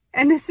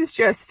 And this is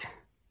just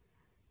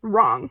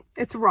wrong.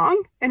 It's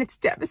wrong, and it's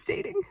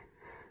devastating.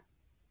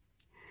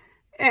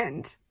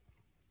 And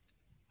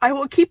I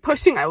will keep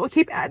pushing, I will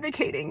keep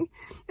advocating,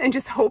 and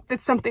just hope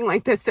that something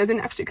like this doesn't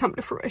actually come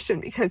to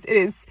fruition, because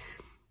it's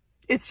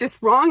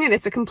just wrong, and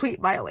it's a complete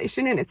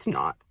violation, and it's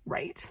not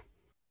right.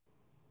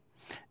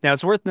 Now,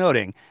 it's worth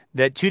noting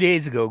that 2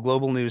 days ago,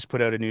 Global News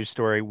put out a news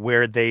story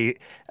where they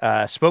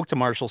spoke to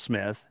Marshall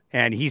Smith,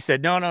 and he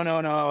said,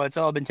 no, it's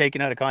all been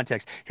taken out of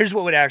context. Here's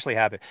what would actually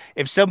happen.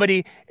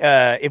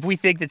 If we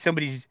think that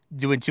somebody's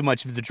doing too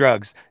much of the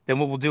drugs, then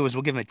what we'll do is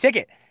we'll give them a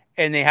ticket,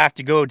 and they have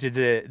to go to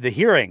the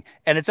hearing.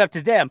 And it's up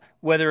to them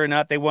whether or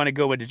not they want to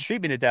go into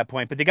treatment at that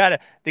point, but they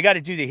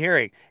gotta do the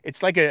hearing.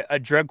 It's like a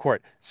drug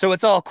court. So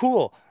it's all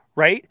cool,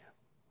 right?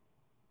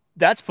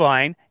 That's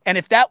fine. And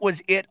if that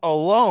was it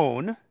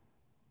alone,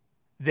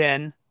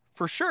 then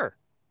for sure.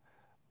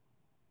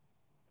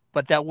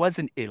 But that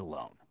wasn't it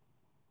alone.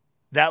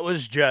 That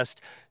was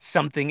just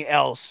something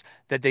else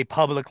that they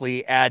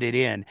publicly added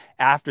in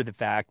after the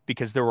fact,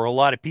 because there were a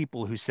lot of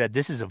people who said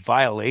this is a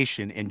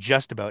violation in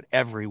just about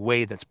every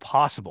way that's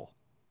possible.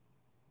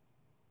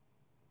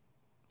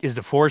 Is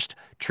the forced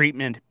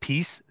treatment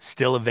piece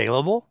still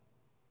available?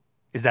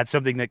 Is that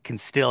something that can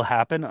still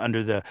happen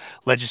under the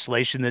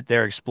legislation that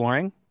they're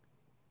exploring?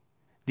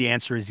 The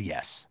answer is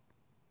yes.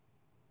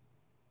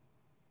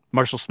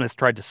 Marshall Smith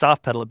tried to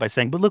soft pedal it by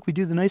saying, but look, we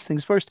do the nice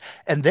things first,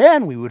 and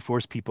then we would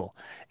force people.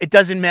 It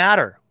doesn't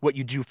matter what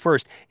you do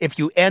first. If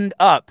you end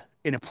up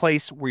in a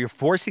place where you're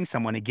forcing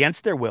someone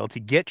against their will to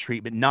get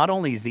treatment, not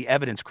only is the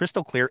evidence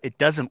crystal clear, it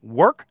doesn't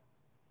work,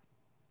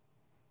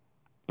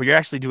 but you're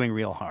actually doing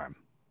real harm.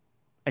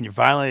 And you're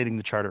violating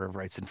the Charter of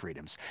Rights and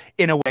Freedoms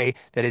in a way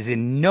that is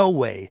in no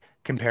way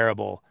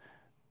comparable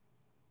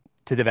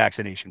to the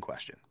vaccination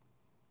question.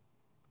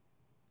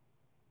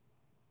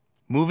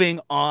 Moving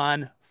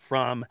on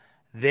from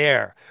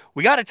there,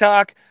 we got to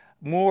talk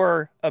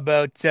more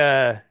about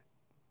Danielle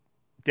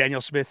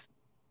Smith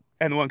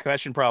and the one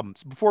question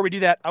problems. Before we do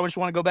that, I just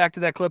want to go back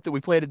to that clip that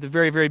we played at the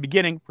very, very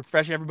beginning,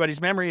 refresh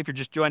everybody's memory. If you're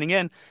just joining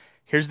in,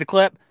 here's the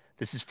clip.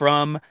 This is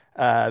from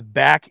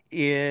back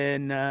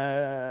in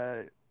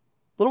a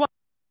little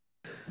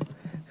while.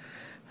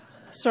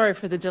 Sorry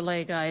for the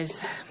delay,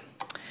 guys.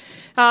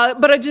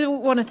 But I do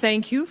want to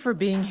thank you for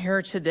being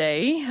here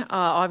today.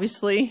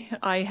 Obviously,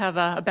 I have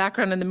a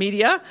background in the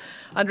media,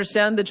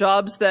 understand the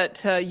jobs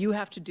that you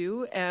have to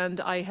do, and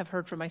I have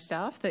heard from my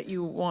staff that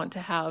you want to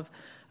have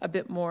a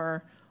bit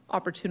more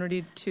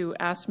opportunity to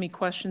ask me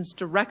questions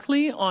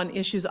directly on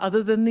issues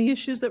other than the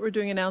issues that we're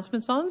doing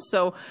announcements on.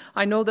 So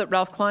I know that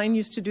Ralph Klein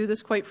used to do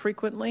this quite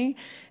frequently,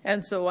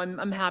 and so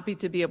I'm happy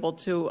to be able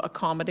to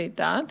accommodate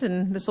that.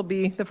 And this will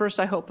be the first,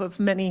 I hope, of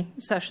many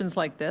sessions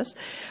like this.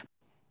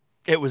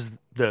 It was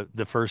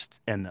the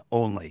first and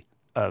only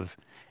of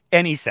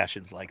any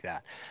sessions like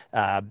that.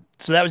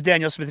 So that was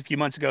Danielle Smith a few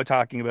months ago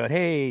talking about,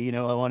 hey,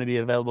 I want to be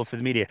available for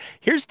the media.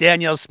 Here's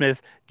Danielle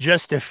Smith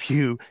just a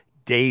few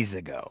days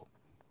ago.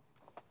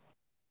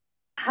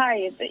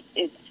 Hi,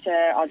 it's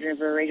Audrey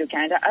for Radio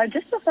Canada.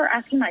 Just before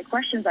asking my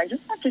questions, I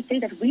just want to say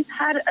that we've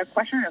had a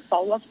question and a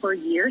follow-up for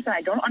years, and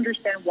I don't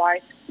understand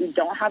why we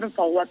don't have a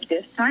follow-up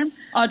this time.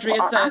 Audrey,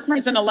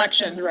 it's an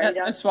election.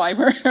 That's why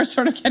we're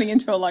sort of getting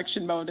into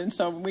election mode, and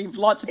so we've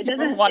lots of people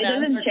who want to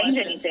answer questions.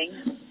 It doesn't change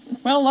anything.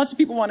 Well, lots of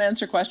people want to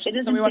answer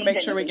questions, so we want to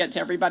make sure we get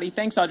to everybody.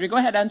 Thanks, Audrey. Go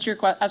ahead, ask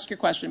your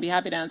question. Be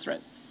happy to answer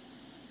it.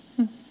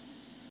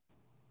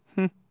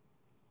 A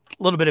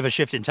little bit of a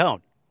shift in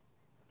tone.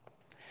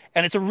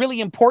 And it's a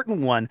really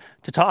important one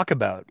to talk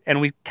about. And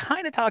we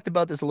kind of talked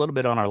about this a little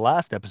bit on our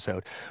last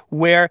episode,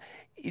 where,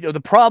 the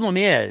problem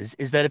is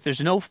that if there's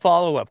no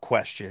follow-up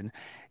question,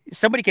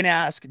 somebody can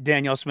ask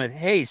Danielle Smith,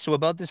 hey, so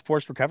about this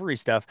forced recovery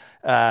stuff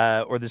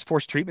or this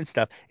forced treatment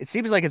stuff, it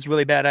seems like it's a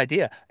really bad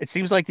idea. It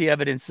seems like the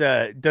evidence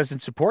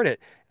doesn't support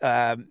it.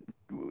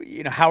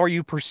 how are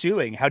you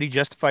pursuing? How do you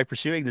justify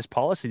pursuing this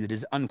policy that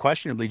is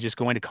unquestionably just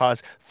going to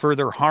cause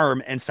further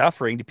harm and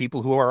suffering to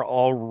people who are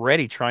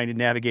already trying to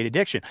navigate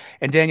addiction?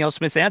 And Danielle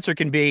Smith's answer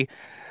can be,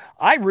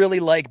 I really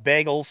like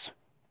bagels.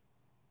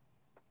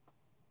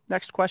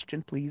 Next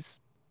question, please.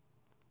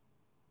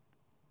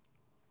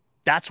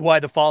 That's why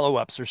the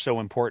follow-ups are so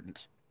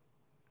important.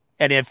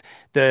 And if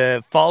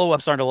the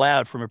follow-ups aren't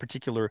allowed from a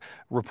particular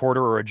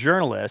reporter or a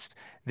journalist,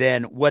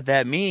 then what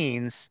that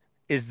means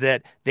is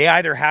that they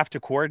either have to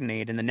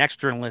coordinate and the next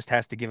journalist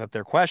has to give up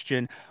their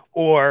question,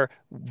 or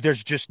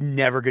there's just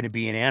never going to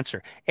be an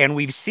answer. And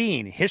we've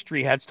seen,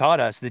 history has taught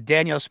us that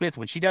Danielle Smith,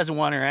 when she doesn't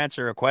want to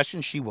answer a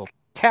question, she will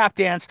tap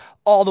dance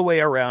all the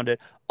way around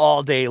it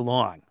all day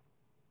long.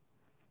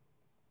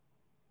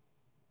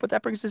 But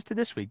that brings us to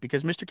this week,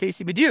 because Mr.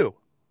 Casey Bedeau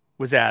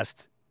was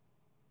asked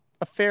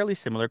a fairly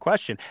similar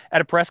question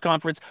at a press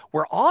conference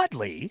where,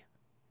 oddly,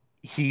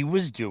 he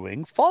was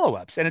doing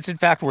follow-ups. And it's in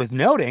fact worth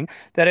noting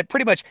that at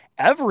pretty much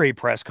every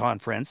press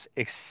conference,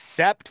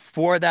 except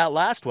for that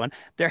last one,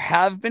 there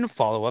have been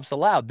follow-ups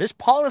allowed. This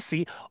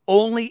policy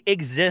only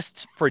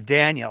exists for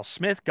Danielle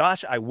Smith.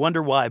 Gosh, I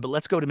wonder why, but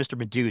let's go to Mr.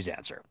 Bedeau's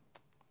answer.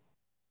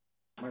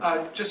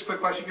 Just a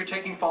quick question. You're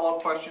taking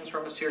follow-up questions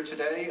from us here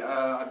today.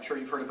 I'm sure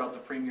you've heard about the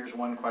Premier's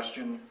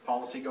one-question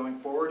policy going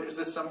forward. Is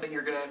this something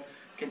you're going to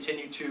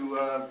continue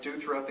to do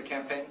throughout the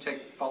campaign,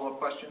 take follow-up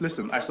questions?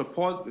 Listen, I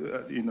support,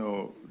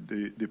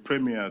 the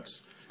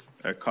Premier's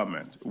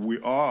comment. We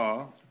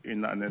are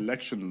in an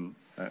election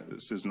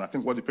season. I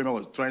think what the Premier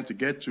was trying to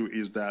get to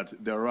is that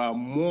there are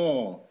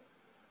more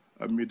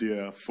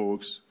media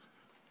folks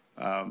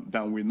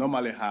than we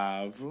normally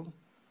have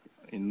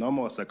in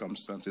normal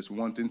circumstances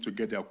wanting to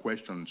get their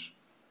questions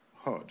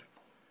heard.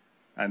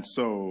 And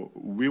so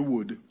we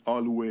would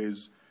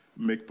always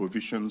make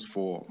provisions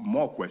for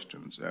more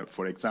questions.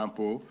 For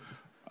example,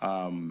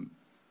 I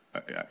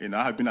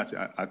have been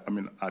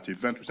at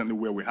events recently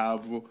where we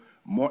have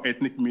more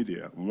ethnic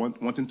media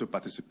wanting to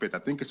participate. I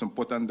think it's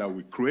important that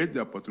we create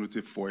the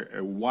opportunity for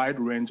a wide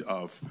range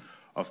of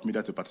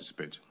media to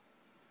participate.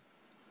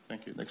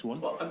 Thank you. Next one.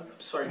 Well, I'm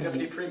sorry,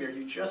 Deputy Premier,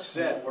 you just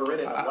said we're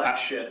in an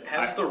election.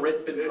 Has the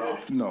writ been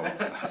dropped? No.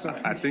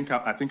 I think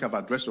I've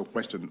addressed your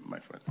question, my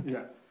friend.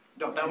 Yeah.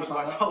 No, that was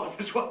my follow-up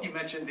as well. You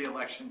mentioned the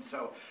election,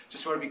 so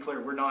just want to be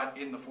clear, we're not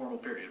in the formal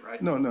period,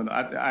 right? No.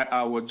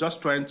 I was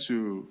just trying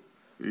to,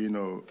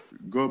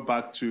 go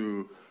back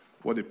to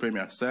what the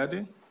Premier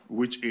said,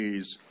 which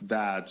is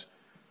that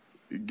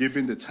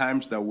given the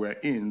times that we're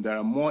in, there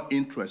are more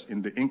interest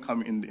in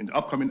the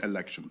upcoming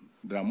election.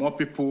 There are more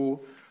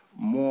people,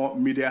 more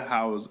media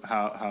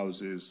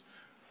houses,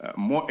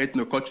 more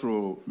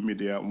ethnocultural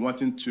media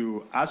wanting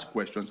to ask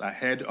questions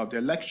ahead of the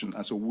election.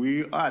 And so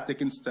we are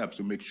taking steps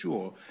to make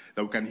sure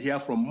that we can hear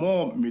from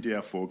more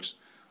media folks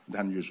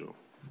than usual.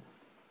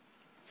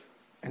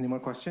 Any more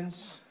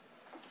questions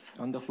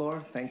on the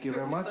floor? Thank you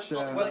very much.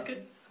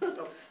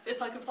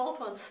 If I could follow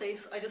up on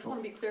SAFEs, I just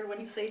want to be clear,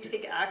 when you say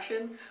take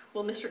action,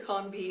 will Mr.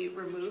 Khan be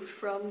removed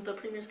from the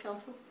Premier's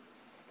Council?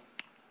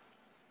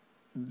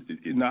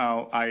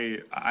 Now,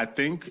 I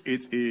think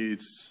it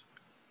is,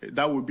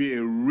 that would be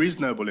a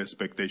reasonable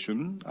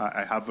expectation.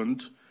 I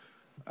haven't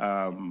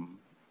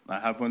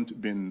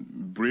been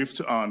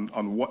briefed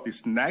on what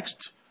is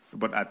next,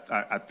 but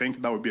I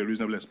think that would be a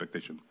reasonable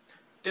expectation.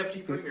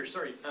 Deputy Premier,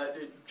 sorry,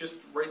 just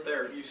right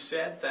there, you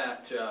said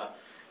that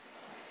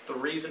the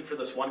reason for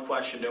this one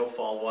question, no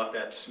follow-up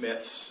at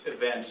Smith's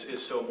events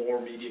is so more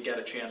media get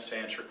a chance to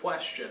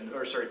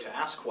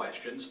ask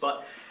questions,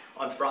 but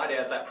on Friday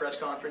at that press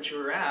conference you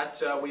were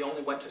at, we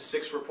only went to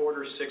 6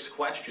 reporters, 6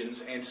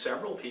 questions, and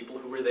several people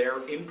who were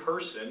there in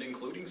person,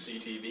 including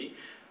CTV,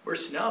 were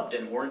snubbed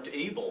and weren't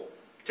able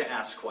to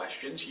ask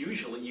questions.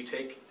 Usually you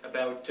take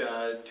about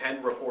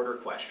 10 reporter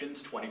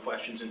questions, 20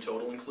 questions in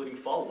total, including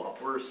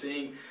follow-up. We're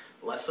seeing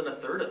less than a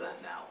third of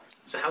that now.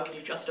 So how can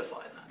you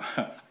justify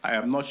that? I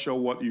am not sure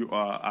what you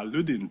are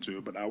alluding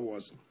to, but I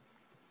was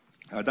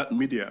at that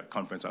media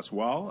conference as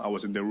well. I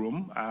was in the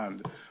room,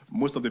 and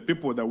most of the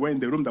people that were in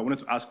the room that wanted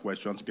to ask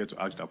questions get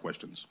to ask their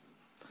questions.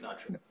 Not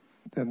true.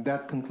 Then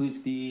that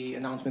concludes the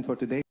announcement for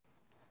today.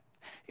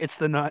 It's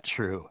the not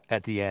true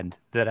at the end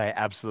that I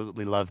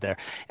absolutely love there.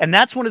 And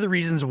that's one of the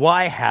reasons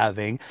why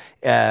having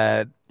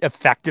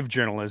effective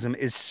journalism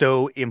is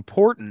so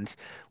important,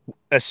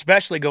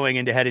 especially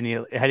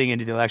heading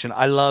into the election.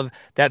 I love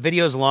that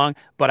video is long,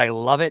 but I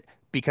love it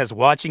because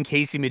watching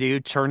Casey Bedeau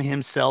turn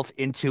himself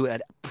into a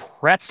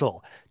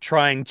pretzel,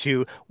 trying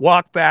to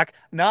walk back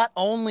not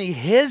only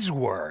his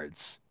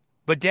words,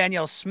 but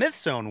Danielle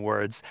Smith's own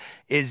words,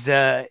 is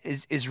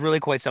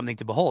really quite something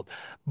to behold.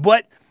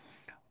 But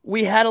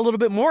we had a little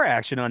bit more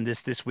action on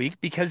this week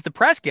because the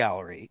press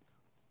gallery,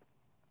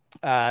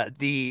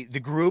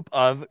 the group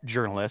of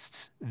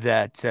journalists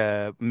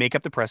that make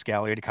up the press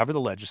gallery to cover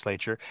the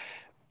legislature,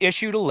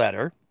 issued a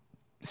letter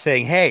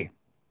saying, hey,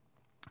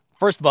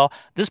 first of all,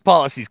 this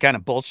policy is kind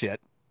of bullshit.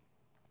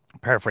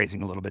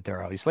 Paraphrasing a little bit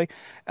there, obviously.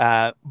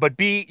 But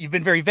B, you've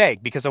been very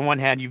vague because on one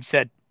hand, you've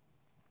said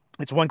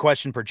It's one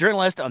question per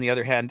journalist. On the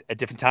other hand, at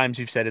different times,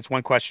 you've said it's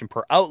one question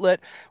per outlet.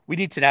 We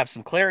need to have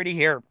some clarity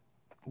here.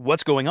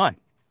 What's going on?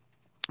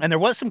 And there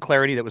was some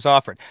clarity that was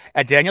offered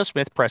at Danielle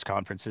Smith press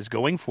conferences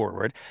going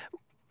forward,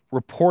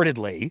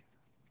 reportedly,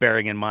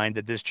 bearing in mind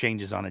that this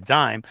changes on a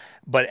dime,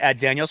 but at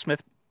Danielle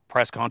Smith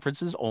press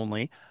conferences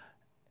only,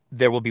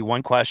 there will be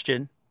one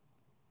question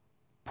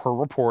per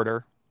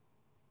reporter,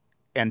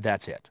 and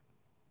that's it.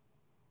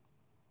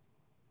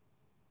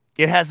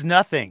 It has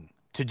nothing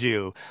to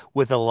do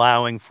with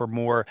allowing for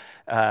more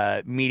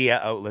media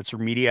outlets or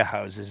media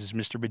houses, as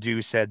Mr.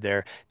 Badu said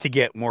there, to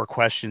get more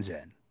questions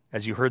in.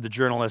 As you heard the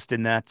journalist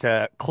in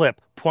that clip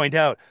point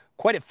out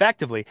quite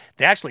effectively,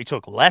 they actually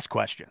took less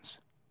questions.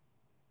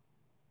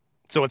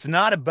 So it's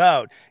not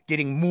about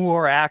getting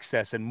more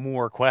access and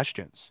more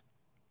questions.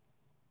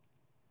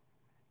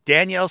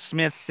 Danielle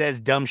Smith says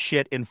dumb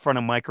shit in front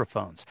of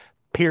microphones,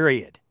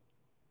 period.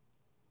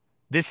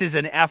 This is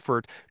an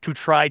effort to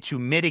try to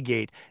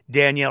mitigate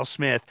Danielle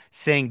Smith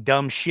saying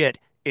dumb shit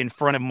in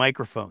front of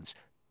microphones,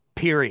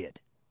 period.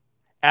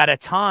 At a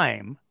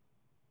time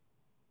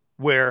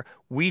where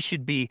we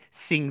should be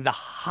seeing the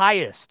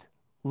highest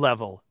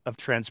level of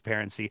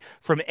transparency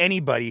from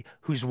anybody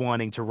who's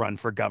wanting to run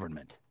for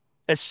government,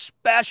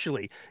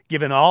 especially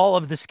given all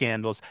of the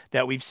scandals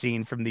that we've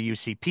seen from the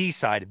UCP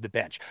side of the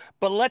bench.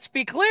 But let's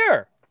be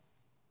clear,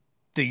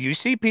 the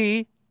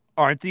UCP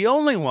aren't the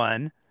only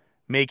one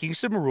making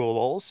some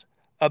rules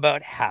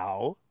about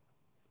how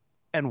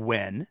and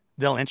when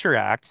they'll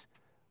interact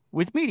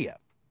with media.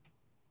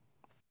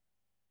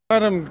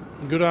 Madam,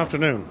 good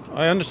afternoon.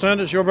 I understand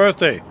it's your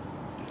birthday.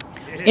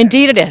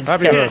 Indeed it is.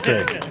 Happy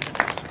birthday.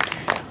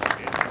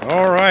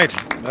 All right.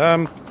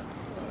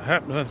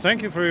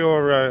 Thank you for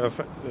your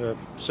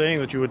saying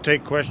that you would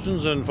take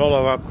questions and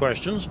follow-up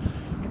questions.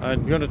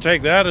 I'm going to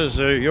take that as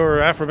your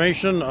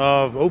affirmation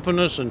of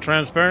openness and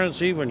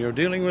transparency when you're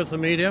dealing with the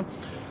media.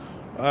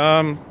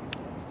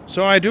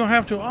 So I do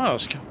have to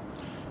ask,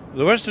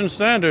 the Western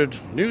Standard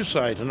news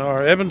site and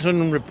our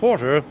Edmonton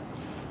reporter,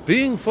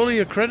 being fully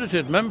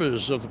accredited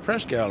members of the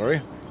press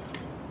gallery,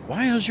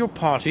 why has your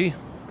party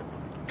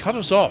cut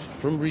us off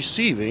from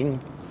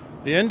receiving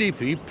the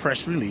NDP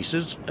press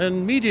releases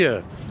and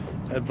media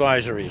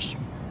advisories?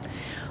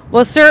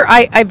 Well, sir,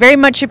 I very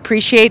much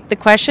appreciate the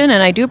question,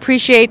 and I do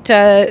appreciate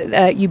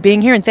you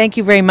being here, and thank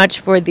you very much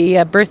for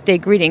the birthday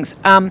greetings.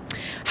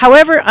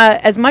 However,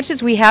 as much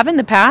as we have in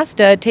the past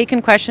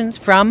taken questions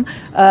from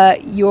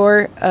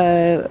your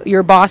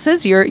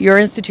bosses, your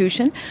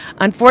institution,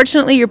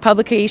 unfortunately, your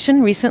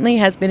publication recently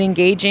has been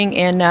engaging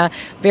in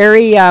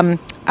very active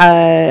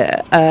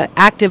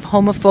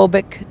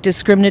homophobic,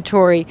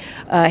 discriminatory,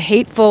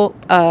 hateful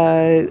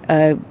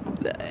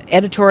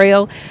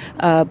editorial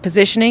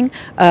positioning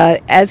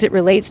as it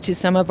relates to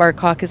some of our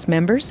caucus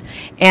members.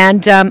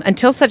 And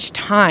until such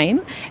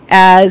time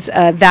as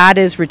that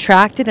is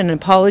retracted and an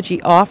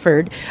apology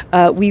offered,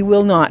 we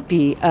will not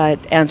be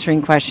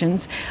answering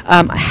questions.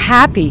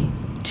 Happy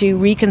to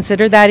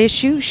reconsider that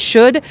issue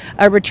should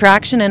a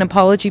retraction and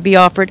apology be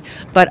offered.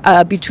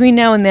 But between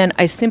now and then,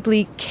 I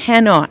simply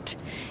cannot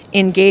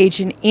engage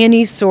in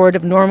any sort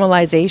of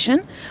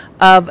normalization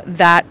of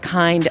that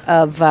kind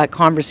of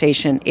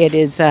conversation. It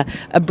is a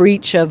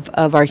breach of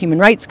our human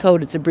rights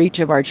code, it's a breach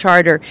of our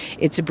charter,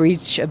 it's a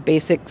breach of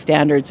basic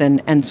standards,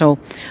 and so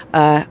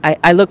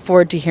I look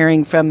forward to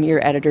hearing from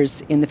your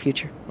editors in the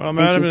future. Well,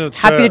 Madam,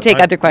 happy to take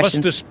other questions. I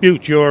must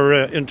dispute your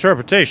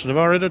interpretation of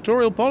our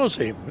editorial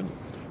policy.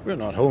 We're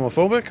not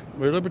homophobic,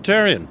 we're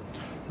libertarian.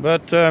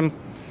 But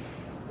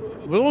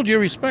with all due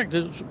respect,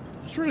 it's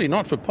really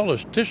not for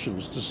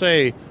politicians to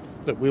say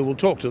that we will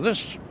talk to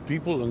this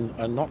people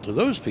and not to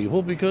those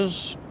people,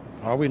 because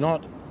are we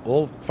not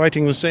all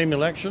fighting the same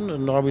election,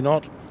 and are we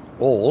not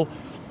all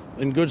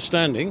in good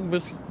standing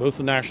with both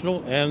the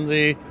national and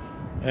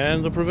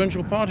the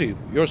provincial party?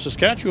 Your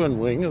Saskatchewan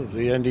wing of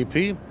the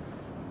NDP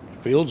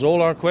fields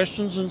all our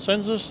questions and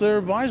sends us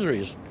their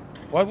advisories.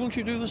 Why won't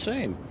you do the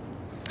same?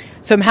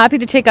 So I'm happy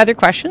to take other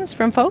questions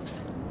from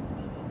folks.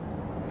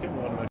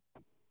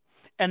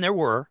 And there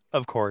were,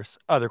 of course,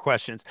 other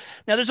questions.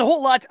 Now, there's a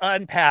whole lot to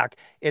unpack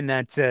in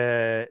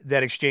that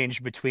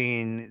exchange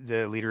between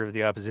the leader of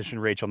the opposition,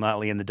 Rachel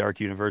Notley, and the Dark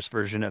Universe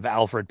version of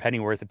Alfred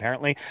Pennyworth,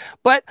 apparently.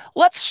 But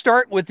let's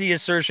start with the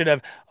assertion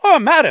of, oh,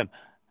 madam,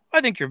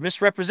 I think you're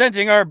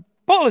misrepresenting our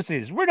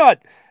policies. We're not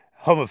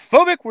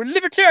homophobic, we're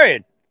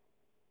libertarian.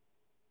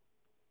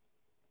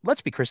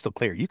 Let's be crystal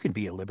clear. You can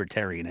be a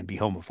libertarian and be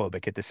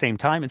homophobic at the same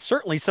time. And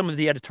certainly some of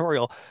the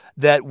editorial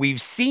that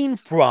we've seen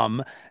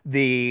from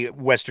the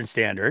Western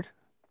Standard,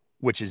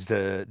 which is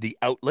the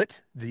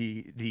outlet,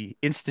 the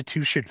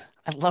institution.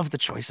 I love the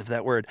choice of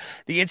that word.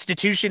 The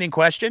institution in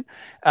question.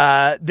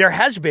 There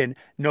has been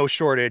no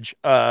shortage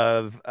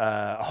of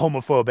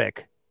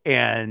homophobic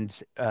and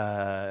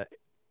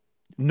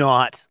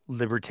not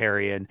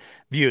libertarian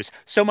views.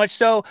 So much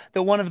so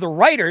that one of the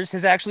writers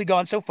has actually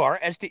gone so far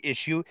as to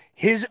issue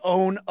his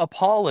own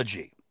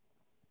apology.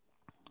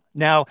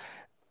 Now,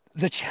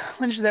 the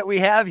challenge that we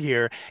have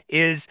here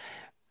is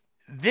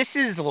this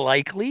is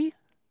likely,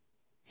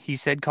 he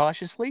said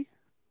cautiously,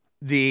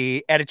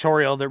 the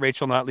editorial that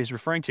Rachel Notley is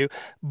referring to,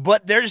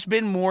 but there's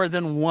been more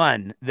than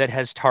one that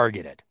has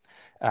targeted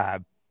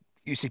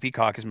UCP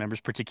caucus members,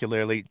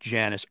 particularly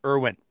Janice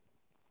Irwin.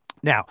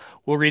 Now,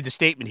 we'll read the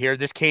statement here.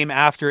 This came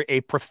after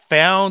a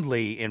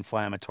profoundly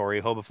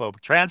inflammatory,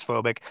 homophobic,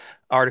 transphobic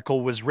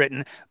article was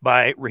written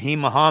by Raheem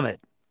Mohammed.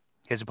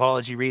 His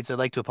apology reads, "I'd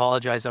like to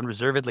apologize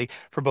unreservedly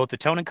for both the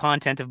tone and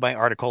content of my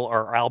article,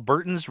 Are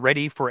Albertans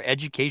Ready for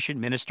Education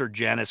Minister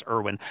Janice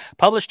Irwin,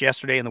 published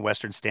yesterday in the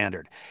Western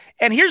Standard."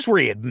 And here's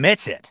where he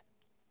admits it.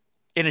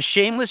 "In a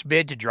shameless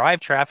bid to drive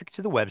traffic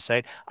to the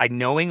website, I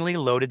knowingly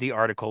loaded the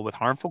article with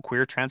harmful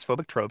queer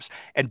transphobic tropes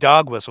and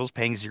dog whistles,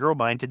 paying zero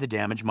mind to the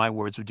damage my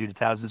words would do to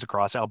thousands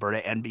across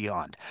Alberta and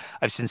beyond.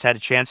 I've since had a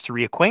chance to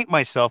reacquaint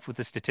myself with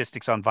the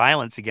statistics on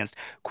violence against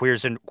queer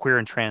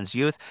and trans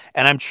youth,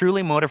 and I'm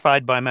truly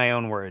mortified by my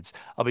own words.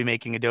 I'll be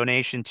making a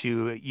donation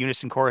to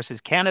Unison Choruses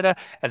Canada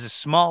as a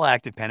small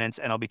act of penance,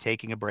 and I'll be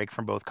taking a break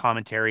from both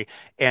commentary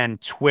and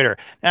Twitter."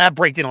 Now, that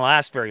break didn't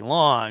last very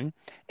long.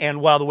 And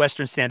while the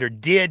Western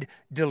Standard did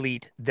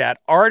delete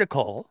that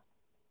article,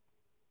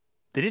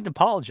 they didn't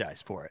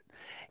apologize for it.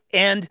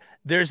 And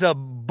there's a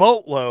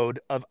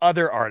boatload of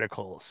other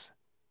articles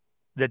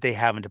that they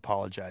haven't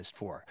apologized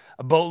for,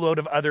 a boatload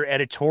of other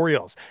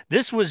editorials.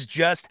 This was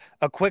just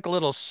a quick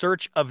little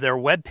search of their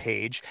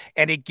webpage,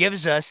 and it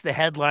gives us the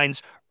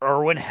headlines,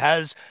 "Irwin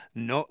has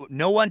no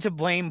one to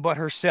blame but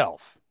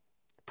herself.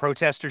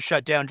 Protesters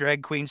shut down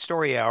drag queen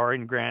story hour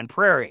in Grand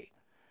Prairie.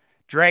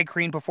 Drag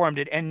queen performed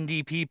at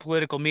NDP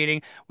political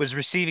meeting, was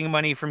receiving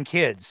money from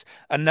kids.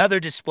 Another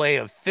display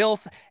of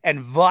filth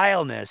and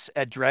vileness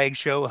at drag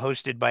show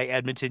hosted by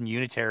Edmonton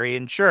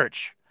Unitarian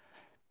Church."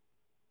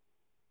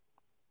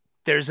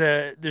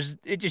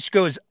 It just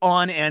goes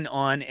on and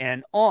on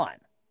and on.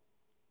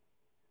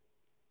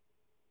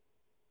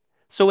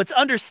 So it's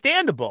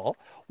understandable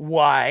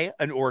why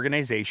an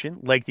organization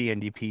like the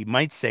NDP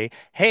might say,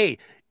 hey,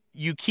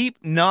 you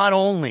keep not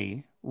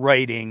only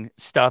writing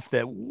stuff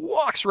that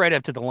walks right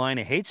up to the line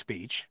of hate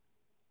speech,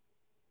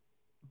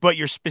 but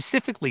you're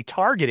specifically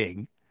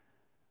targeting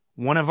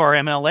one of our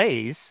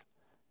MLAs,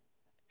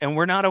 and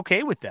we're not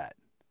okay with that.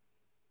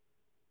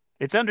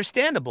 It's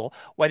understandable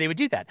why they would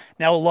do that.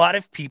 Now, a lot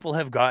of people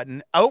have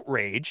gotten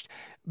outraged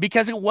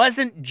because it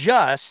wasn't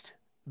just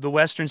the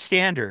Western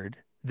Standard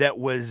that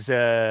was,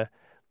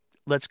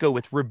 let's go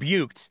with,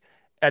 rebuked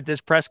at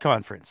this press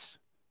conference.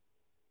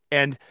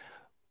 And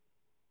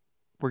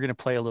we're going to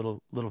play a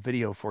little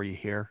video for you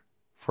here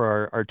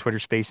for our Twitter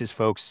Spaces,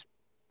 folks.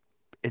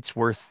 It's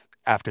worth,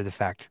 after the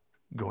fact,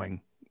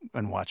 going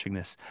and watching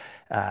this.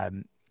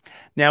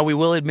 Now, we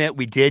will admit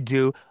we did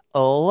do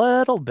a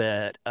little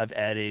bit of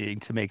editing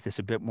to make this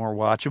a bit more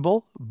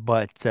watchable,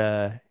 but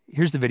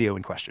here's the video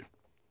in question.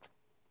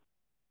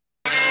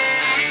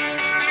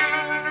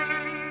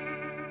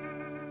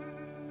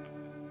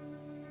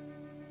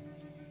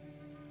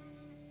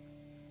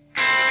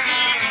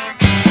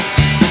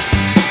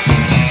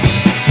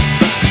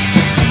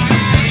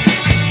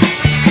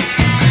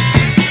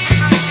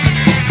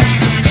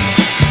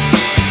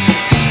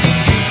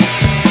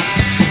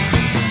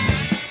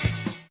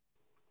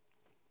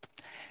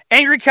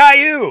 Angry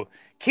Caillou,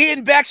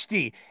 Cian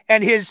Bexte,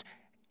 and his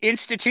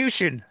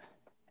institution,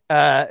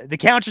 the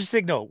Counter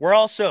Signal, were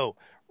also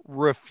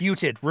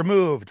refuted,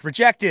 removed,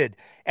 rejected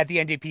at the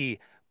NDP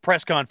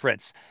press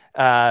conference.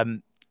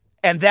 And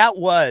that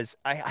was,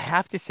 I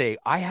have to say,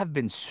 I have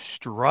been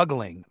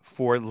struggling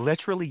for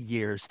literally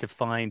years to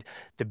find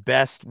the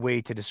best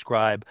way to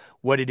describe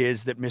what it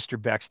is that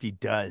Mr. Bexte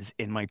does,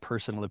 in my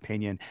personal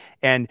opinion.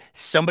 And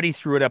somebody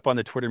threw it up on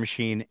the Twitter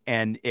machine,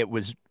 and it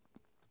was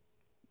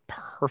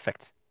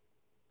perfect.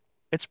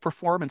 It's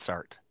performance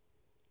art.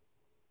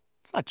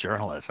 It's not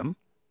journalism.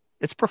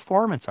 It's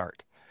performance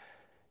art.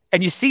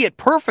 And you see it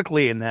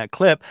perfectly in that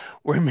clip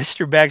where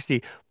Mr.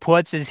 Bexte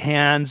puts his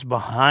hands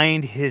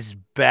behind his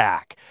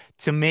back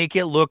to make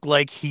it look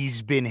like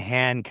he's been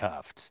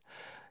handcuffed.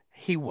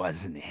 He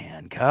wasn't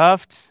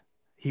handcuffed.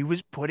 He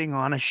was putting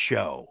on a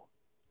show.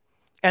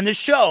 And the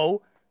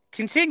show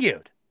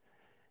continued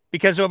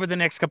because over the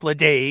next couple of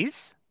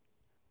days,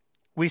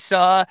 we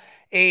saw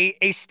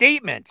a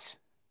statement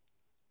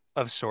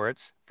of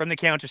sorts from the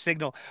Counter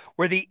Signal,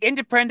 where the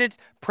Independent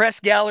Press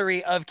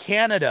Gallery of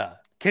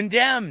Canada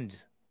condemned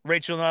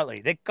Rachel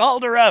Notley. They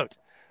called her out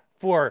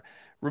for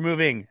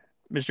removing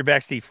Mr.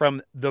 Bexte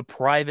from the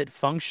private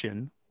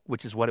function,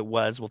 which is what it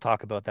was. We'll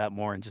talk about that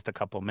more in just a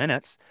couple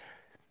minutes.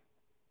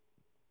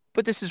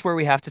 But this is where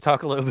we have to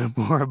talk a little bit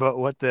more about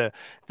what the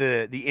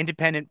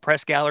Independent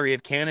Press Gallery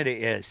of Canada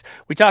is.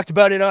 We talked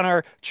about it on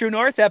our True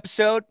North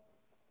episode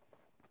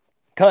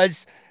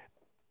because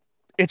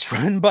it's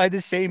run by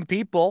the same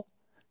people.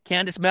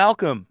 Candice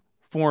Malcolm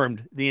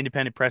formed the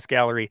Independent Press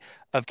Gallery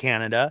of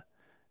Canada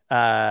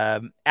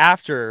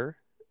after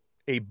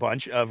a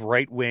bunch of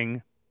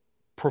right-wing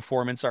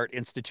performance art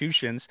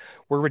institutions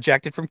were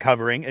rejected from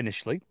covering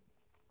initially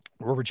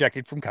were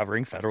rejected from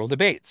covering federal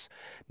debates.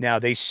 Now,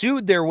 they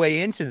sued their way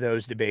into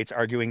those debates,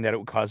 arguing that it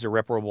would cause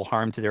irreparable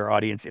harm to their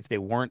audience if they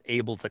weren't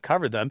able to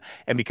cover them.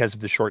 And because of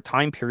the short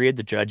time period,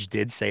 the judge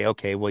did say,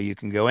 okay, well, you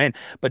can go in.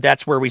 But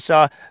that's where we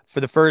saw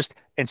for the first,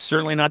 and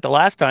certainly not the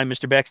last time,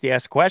 Mr. Bexley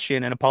asked a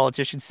question and a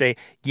politician say,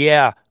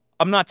 yeah,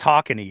 I'm not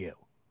talking to you.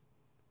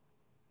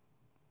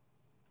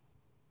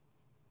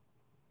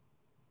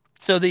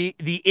 So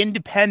the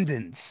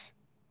independence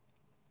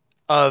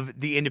of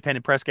the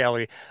Independent Press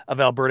Gallery of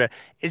Alberta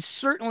is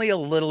certainly a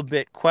little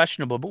bit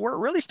questionable. But where it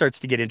really starts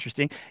to get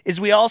interesting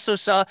is we also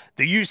saw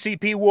the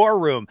UCP War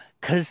Room,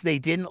 because they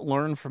didn't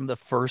learn from the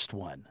first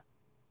one.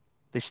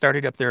 They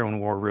started up their own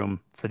war room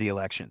for the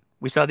election.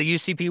 We saw the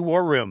UCP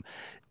War Room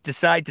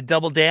decide to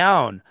double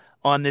down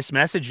on this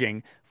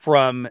messaging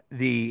from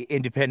the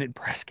Independent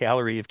Press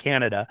Gallery of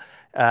Canada.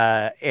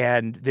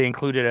 And they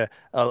included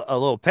a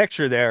little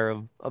picture there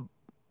of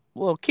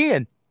little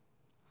Cian.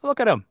 Look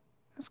at him.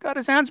 He's got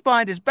his hands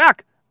behind his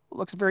back.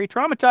 Looks very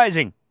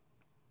traumatizing.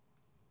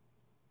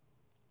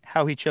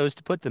 How he chose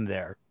to put them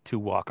there to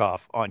walk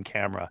off on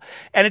camera.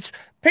 And it's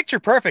picture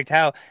perfect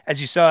how,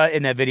 as you saw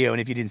in that video, and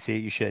if you didn't see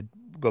it, you should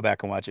go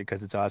back and watch it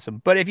because it's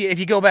awesome. But if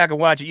you go back and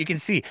watch it, you can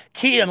see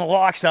Cian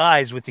locks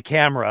eyes with the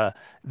camera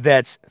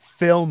that's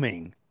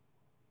filming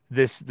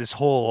this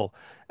whole,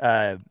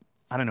 I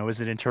don't know,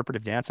 is it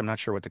interpretive dance? I'm not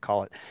sure what to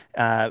call it.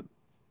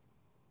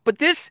 But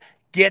this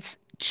gets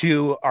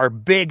to our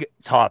big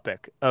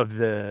topic of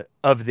the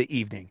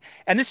evening.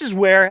 And this is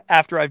where,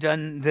 after I've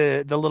done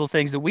the little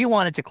things that we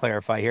wanted to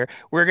clarify here,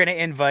 we're going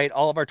to invite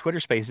all of our Twitter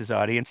Spaces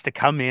audience to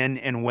come in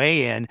and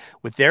weigh in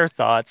with their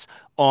thoughts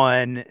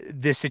on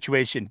this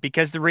situation.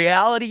 Because the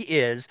reality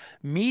is,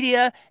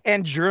 media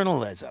and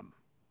journalism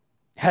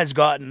has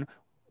gotten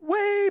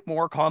way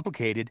more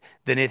complicated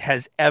than it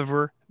has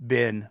ever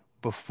been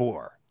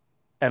before.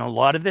 And a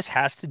lot of this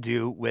has to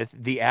do with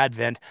the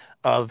advent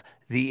of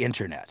the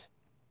internet.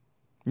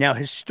 Now,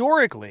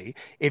 historically,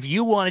 if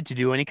you wanted to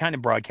do any kind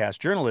of broadcast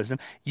journalism,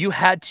 you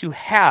had to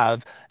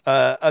have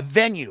a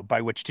venue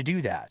by which to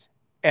do that.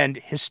 And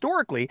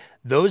historically,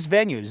 those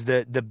venues,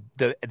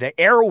 the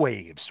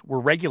airwaves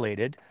were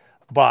regulated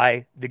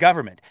by the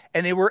government.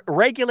 And they were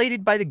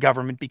regulated by the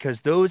government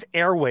because those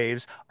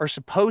airwaves are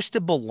supposed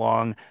to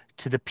belong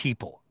to the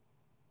people.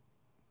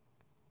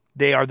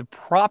 They are the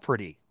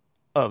property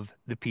of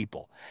the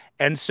people.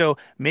 And so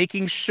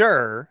making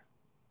sure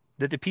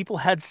that the people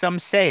had some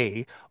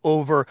say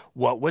over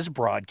what was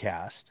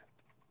broadcast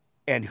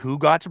and who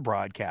got to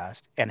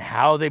broadcast and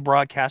how they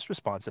broadcast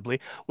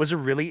responsibly was a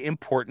really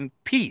important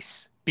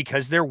piece,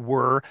 because there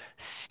were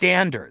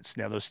standards.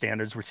 Now, those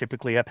standards were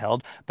typically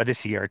upheld by the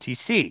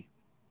CRTC.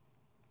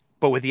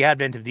 But with the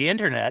advent of the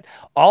internet,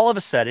 all of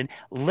a sudden,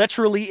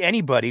 literally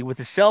anybody with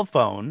a cell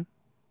phone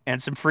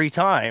and some free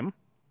time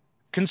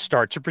can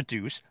start to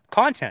produce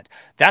content.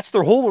 That's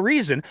the whole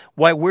reason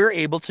why we're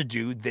able to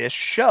do this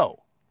show.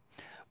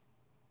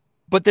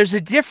 But there's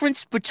a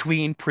difference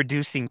between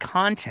producing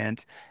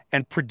content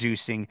and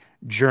producing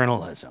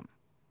journalism.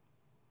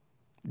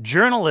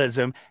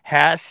 Journalism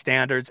has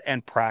standards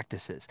and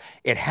practices.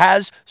 It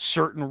has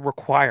certain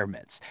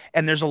requirements.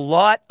 And there's a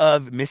lot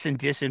of mis and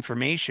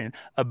disinformation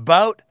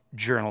about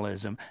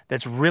journalism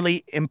that's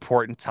really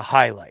important to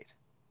highlight.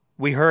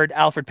 We heard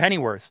Alfred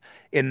Pennyworth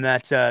in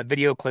that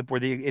video clip where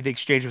the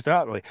exchange with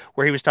Notley,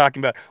 where he was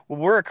talking about, well,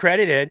 we're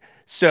accredited,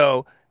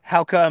 so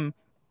how come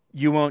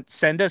you won't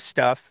send us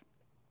stuff?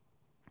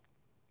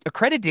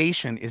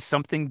 Accreditation is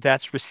something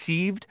that's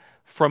received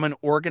from an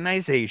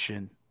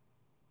organization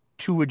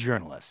to a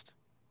journalist.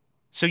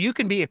 So you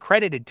can be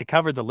accredited to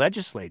cover the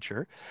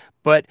legislature,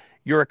 but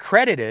you're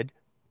accredited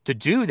to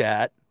do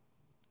that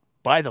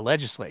by the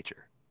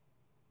legislature.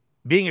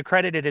 Being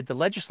accredited at the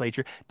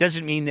legislature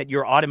doesn't mean that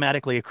you're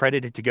automatically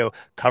accredited to go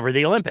cover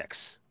the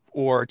Olympics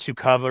or to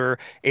cover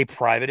a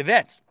private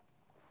event.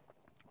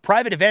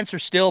 Private events are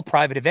still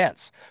private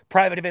events.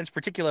 Private events,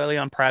 particularly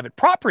on private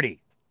property,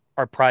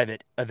 are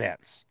private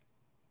events.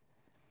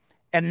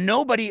 And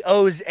nobody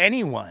owes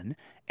anyone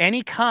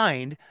any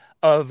kind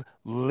of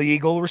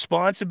legal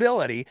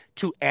responsibility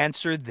to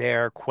answer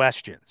their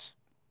questions.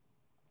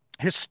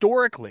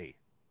 Historically,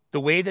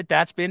 the way that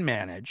that's been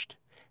managed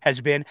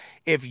has been,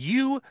 if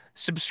you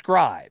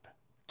subscribe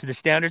to the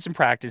standards and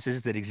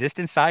practices that exist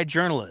inside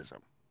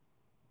journalism,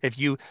 if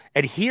you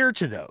adhere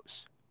to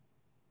those,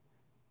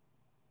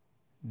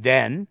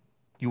 then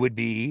you would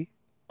be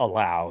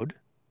allowed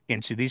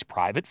into these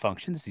private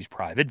functions, these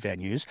private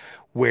venues,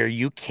 where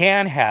you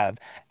can have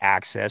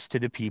access to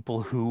the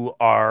people who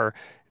are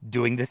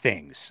doing the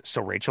things.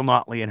 So Rachel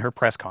Notley in her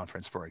press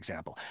conference, for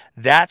example.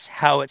 That's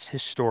how it's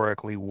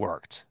historically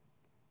worked.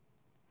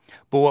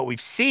 But what we've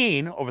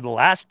seen over the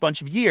last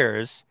bunch of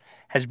years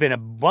has been a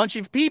bunch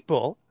of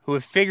people who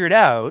have figured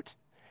out,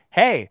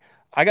 hey,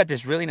 I got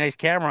this really nice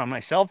camera on my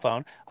cell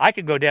phone. I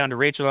could go down to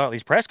Rachel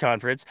Notley's press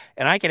conference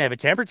and I can have a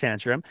temper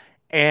tantrum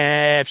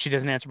if she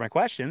doesn't answer my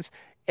questions.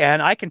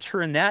 And I can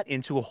turn that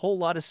into a whole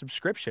lot of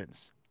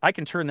subscriptions. I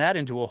can turn that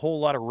into a whole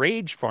lot of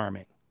rage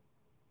farming.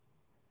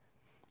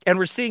 And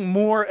we're seeing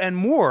more and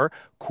more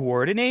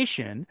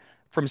coordination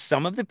from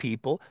some of the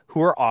people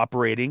who are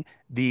operating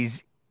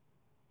these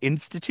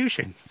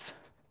institutions.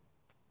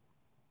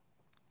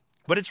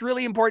 But it's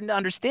really important to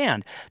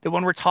understand that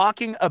when we're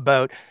talking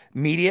about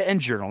media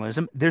and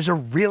journalism, there's a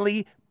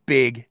really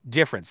big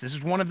difference. This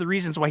is one of the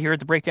reasons why here at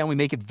The Breakdown we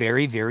make it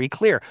very, very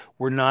clear.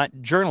 We're not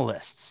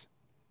journalists.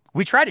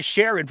 We try to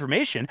share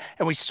information,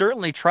 and we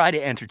certainly try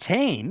to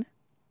entertain,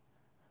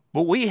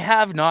 but we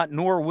have not,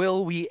 nor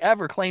will we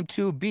ever claim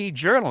to be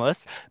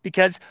journalists,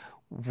 because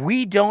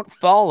we don't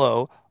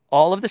follow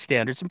all of the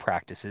standards and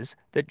practices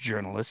that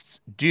journalists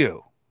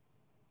do,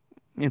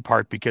 in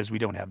part because we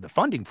don't have the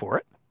funding for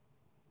it.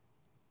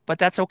 But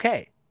that's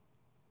okay.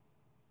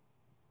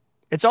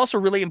 It's also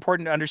really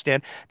important to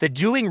understand that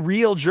doing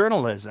real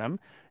journalism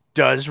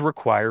does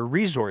require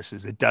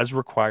resources. It does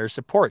require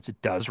supports.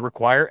 It does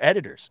require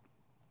editors.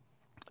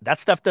 That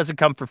stuff doesn't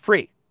come for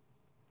free.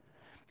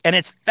 And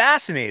it's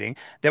fascinating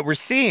that we're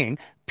seeing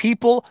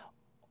people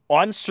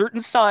on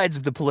certain sides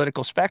of the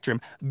political spectrum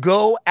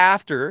go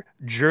after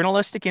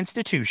journalistic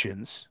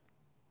institutions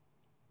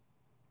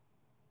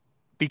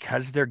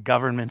because they're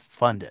government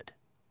funded.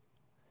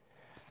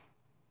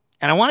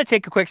 And I want to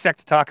take a quick sec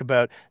to talk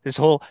about this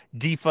whole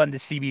defund the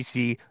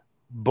CBC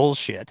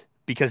bullshit,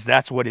 because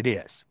that's what it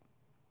is.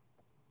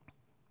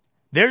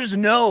 There's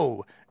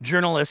no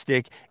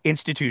journalistic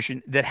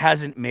institution that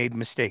hasn't made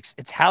mistakes.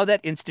 It's how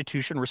that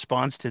institution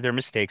responds to their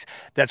mistakes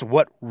that's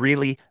what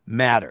really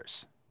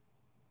matters.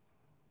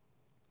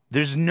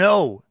 There's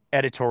no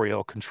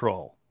editorial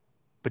control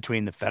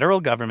between the federal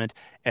government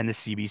and the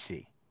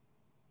CBC.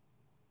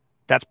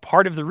 That's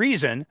part of the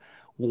reason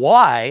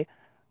why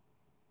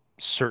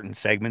certain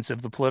segments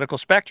of the political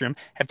spectrum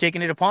have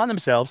taken it upon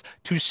themselves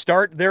to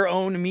start their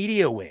own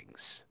media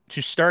wings,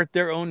 to start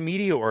their own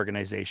media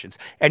organizations.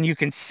 And you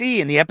can see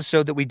in the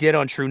episode that we did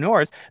on True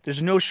North,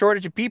 there's no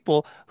shortage of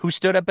people who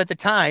stood up at the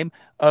time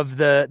of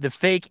the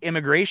fake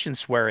immigration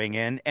swearing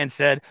in and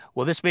said,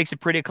 well, this makes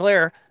it pretty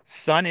clear.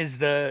 Sun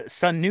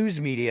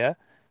News Media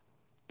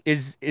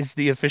is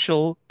the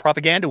official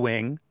propaganda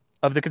wing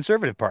of the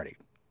Conservative Party.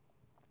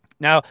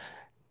 Now,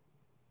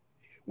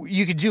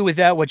 you could do with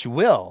that what you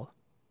will.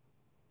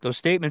 Those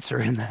statements are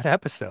in that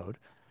episode.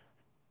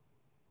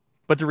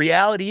 But the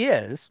reality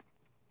is,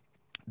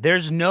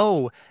 there's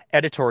no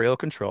editorial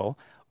control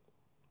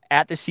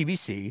at the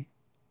CBC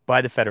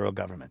by the federal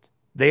government.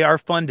 They are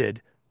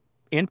funded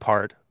in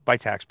part by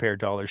taxpayer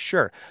dollars,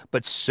 sure,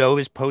 but so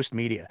is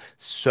Postmedia,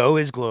 so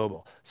is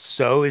Global,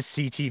 so is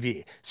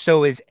CTV,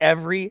 so is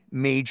every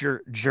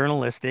major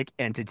journalistic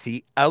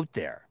entity out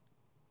there.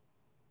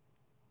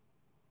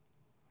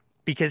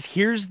 Because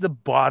here's the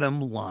bottom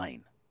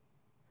line.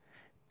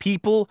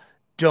 People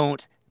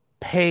don't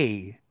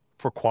pay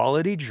for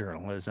quality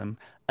journalism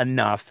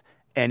enough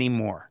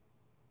anymore.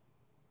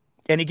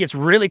 And it gets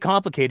really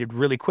complicated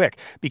really quick,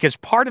 because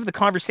part of the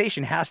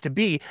conversation has to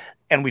be,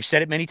 and we've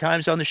said it many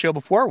times on the show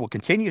before, we'll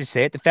continue to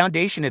say it, the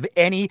foundation of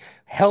any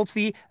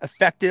healthy,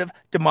 effective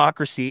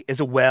democracy is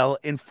a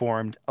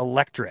well-informed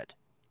electorate.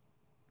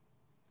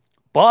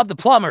 Bob the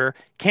plumber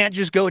can't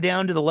just go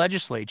down to the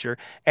legislature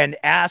and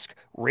ask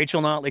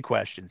Rachel Notley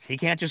questions. He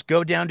can't just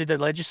go down to the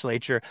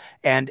legislature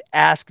and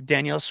ask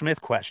Danielle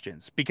Smith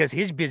questions, because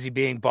he's busy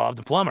being Bob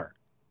the plumber.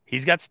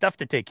 He's got stuff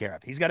to take care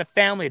of. He's got a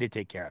family to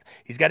take care of.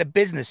 He's got a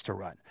business to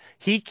run.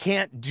 He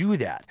can't do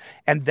that.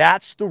 And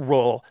that's the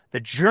role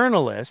that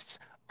journalists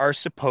are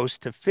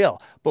supposed to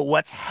fill. But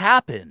what's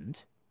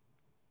happened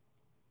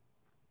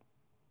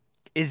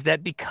is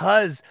that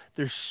because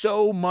there's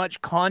so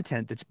much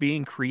content that's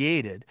being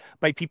created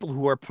by people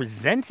who are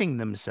presenting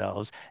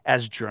themselves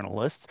as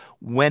journalists,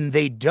 when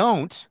they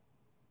don't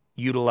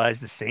utilize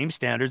the same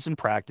standards and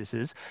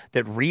practices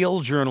that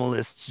real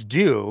journalists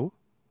do,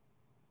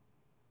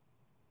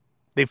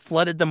 they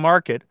flooded the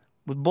market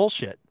with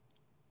bullshit.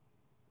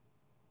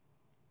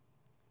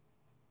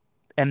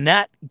 And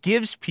that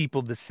gives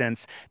people the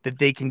sense that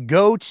they can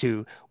go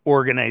to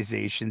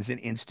organizations and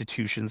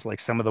institutions like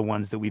some of the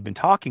ones that we've been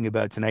talking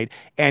about tonight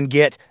and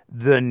get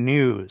the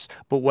news.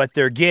 But what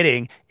they're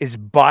getting is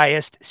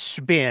biased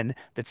spin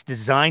that's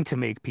designed to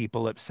make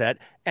people upset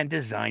and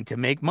designed to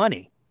make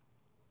money.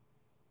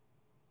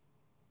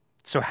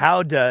 So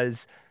how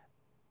does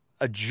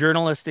a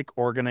journalistic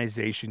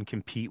organization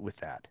compete with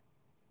that?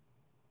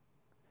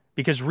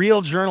 Because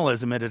real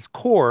journalism at its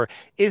core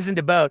isn't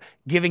about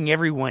giving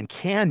everyone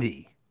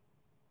candy.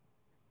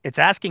 It's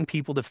asking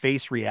people to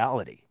face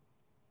reality.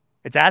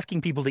 It's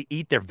asking people to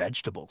eat their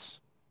vegetables.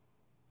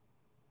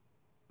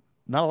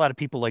 Not a lot of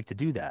people like to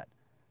do that.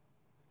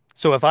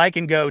 So if I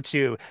can go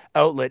to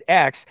outlet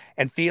X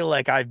and feel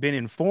like I've been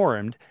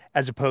informed,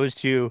 as opposed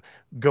to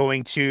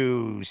going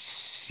to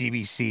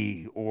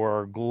CBC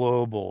or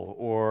Global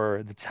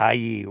or the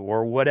Tyee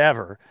or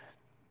whatever,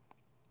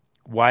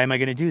 why am I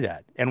going to do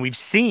that? And we've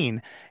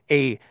seen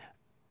a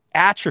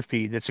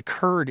atrophy that's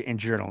occurred in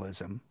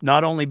journalism,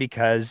 not only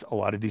because a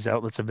lot of these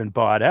outlets have been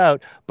bought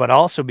out, but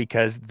also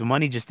because the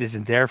money just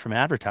isn't there from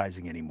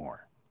advertising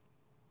anymore.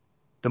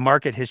 The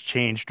market has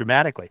changed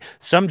dramatically.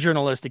 Some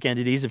journalistic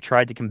entities have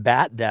tried to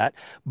combat that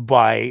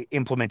by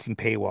implementing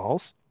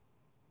paywalls.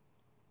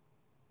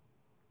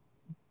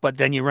 But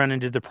then you run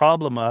into the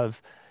problem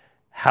of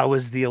how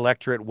is the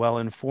electorate well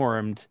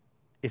informed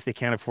if they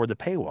can't afford the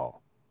paywall?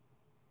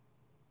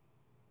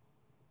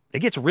 It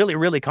gets really,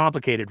 really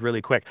complicated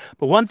really quick.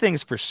 But one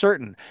thing's for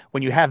certain,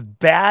 when you have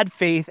bad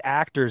faith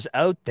actors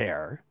out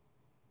there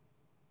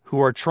who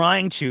are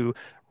trying to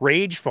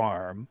rage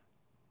farm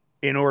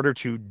in order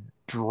to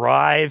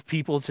drive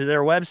people to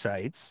their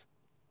websites,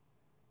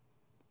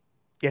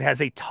 it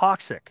has a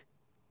toxic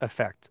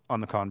effect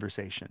on the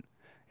conversation.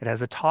 It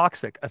has a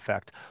toxic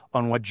effect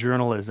on what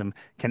journalism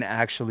can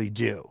actually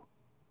do.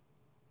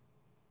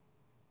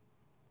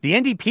 The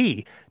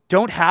NDP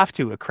don't have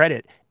to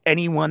accredit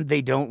anyone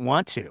they don't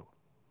want to.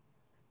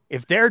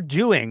 If they're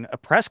doing a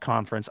press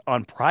conference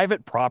on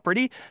private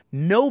property,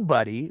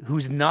 nobody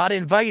who's not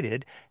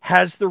invited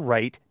has the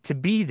right to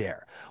be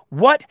there.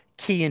 What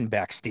Keean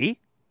Bexte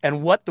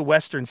and what the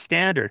Western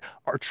Standard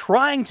are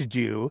trying to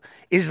do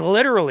is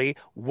literally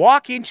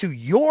walk into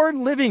your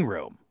living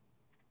room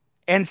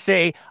and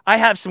say, I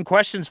have some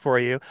questions for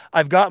you.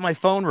 I've got my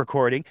phone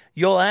recording.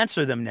 You'll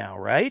answer them now,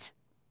 right?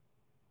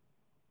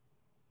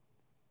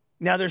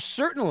 Now, there's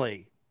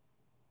certainly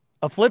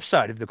a flip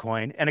side of the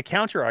coin and a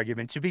counter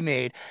argument to be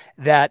made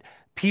that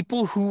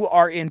people who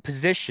are in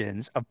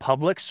positions of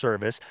public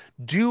service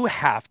do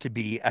have to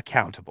be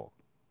accountable.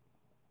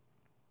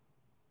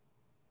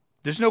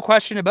 There's no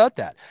question about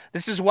that.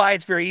 This is why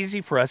it's very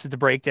easy for us at the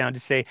breakdown to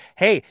say,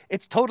 hey,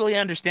 it's totally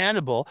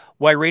understandable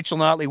why Rachel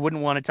Notley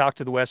wouldn't want to talk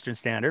to the Western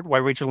Standard, why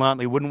Rachel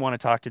Notley wouldn't want to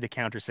talk to the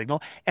Counter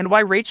Signal, and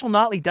why Rachel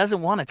Notley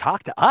doesn't want to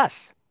talk to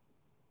us.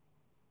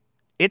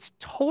 It's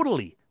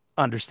totally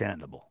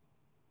understandable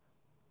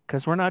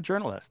because we're not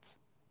journalists.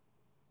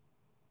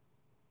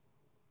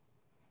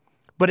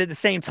 But at the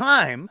same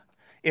time,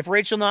 if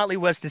Rachel Notley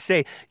was to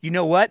say, you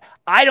know what,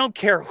 I don't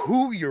care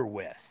who you're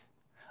with.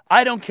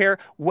 I don't care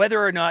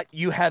whether or not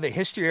you have a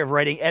history of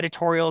writing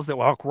editorials that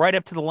walk right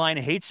up to the line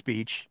of hate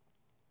speech.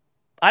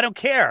 I don't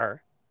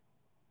care.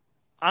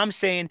 I'm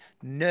saying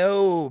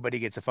nobody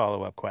gets a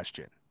follow-up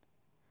question.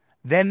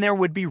 Then there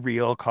would be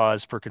real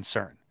cause for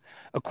concern.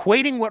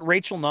 Equating what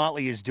Rachel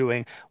Notley is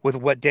doing with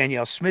what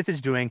Danielle Smith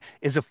is doing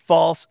is a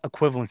false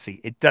equivalency.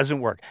 It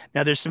doesn't work.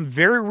 Now, there's some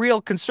very real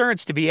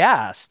concerns to be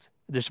asked.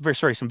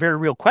 Some very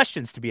real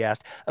questions to be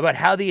asked about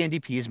how the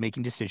NDP is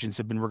making decisions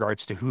in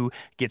regards to who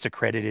gets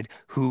accredited,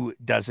 who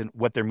doesn't,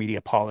 what their media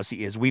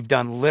policy is. We've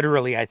done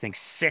literally, I think,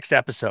 6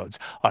 episodes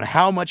on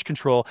how much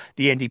control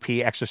the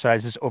NDP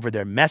exercises over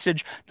their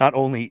message, not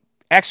only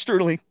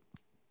externally,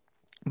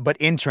 but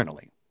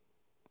internally.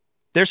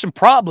 There's some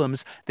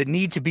problems that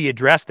need to be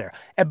addressed there.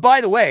 And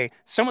by the way,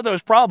 some of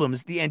those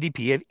problems the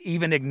NDP have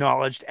even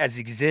acknowledged as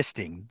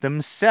existing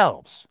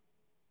themselves.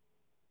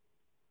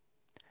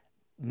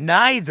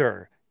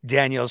 Neither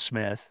Danielle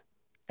Smith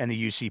and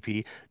the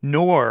UCP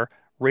nor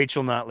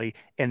Rachel Notley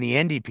and the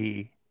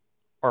NDP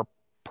are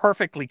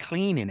perfectly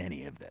clean in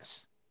any of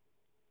this.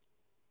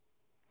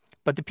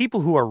 But the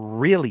people who are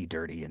really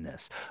dirty in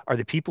this are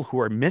the people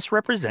who are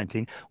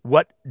misrepresenting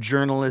what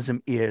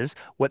journalism is,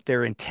 what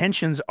their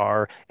intentions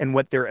are, and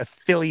what their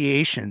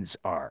affiliations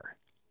are.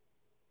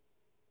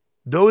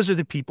 Those are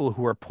the people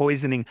who are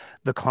poisoning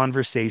the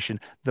conversation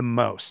the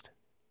most.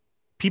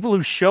 People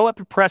who show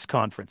up at press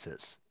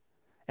conferences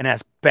and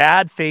ask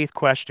bad faith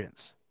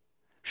questions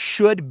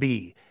should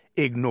be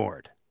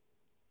ignored.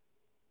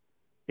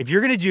 If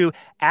you're going to do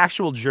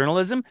actual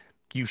journalism,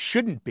 you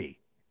shouldn't be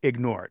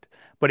ignored.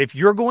 But if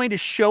you're going to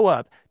show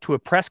up to a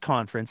press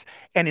conference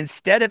and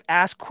instead of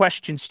ask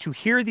questions to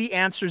hear the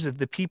answers of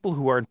the people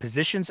who are in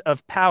positions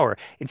of power,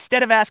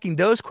 instead of asking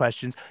those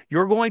questions,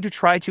 you're going to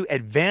try to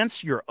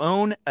advance your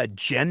own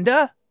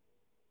agenda,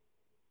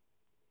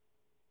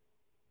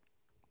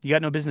 you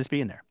got no business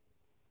being there.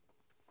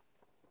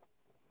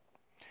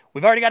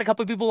 We've already got a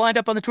couple of people lined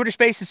up on the Twitter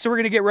Spaces, so we're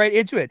going to get right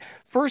into it.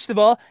 First of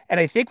all, and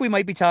I think we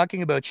might be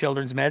talking about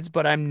children's meds,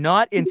 but I'm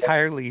not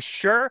entirely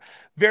sure.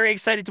 Very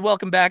excited to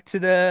welcome back to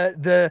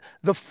the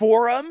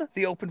forum,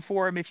 the open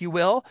forum, if you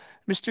will,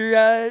 Mr.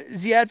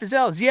 Ziad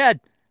Fazal.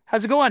 Ziad,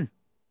 how's it going?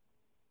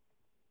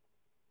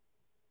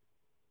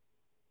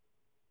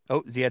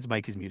 Oh, Ziad's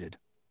mic is muted.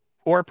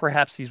 Or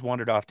perhaps he's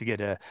wandered off to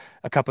get a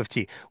cup of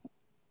tea.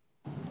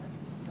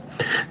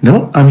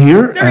 No, I'm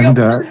here,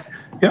 and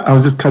yeah, I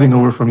was just cutting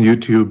over from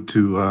YouTube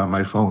to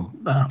my phone.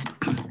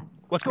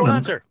 What's going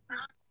on, sir?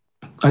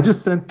 I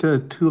just sent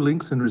 2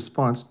 links in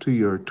response to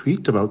your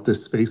tweet about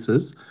this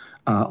Spaces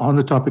on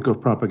the topic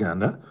of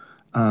propaganda,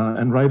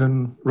 and right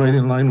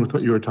in line with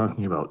what you were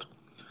talking about.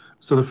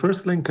 So the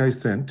first link I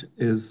sent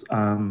is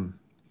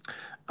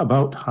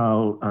about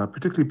how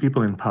particularly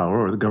people in power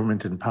or the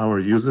government in power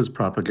uses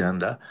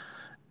propaganda.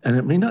 And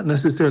it may not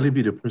necessarily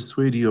be to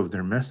persuade you of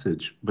their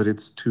message, but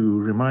it's to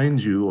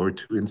remind you or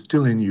to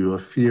instill in you a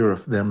fear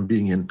of them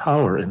being in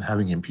power and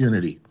having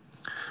impunity.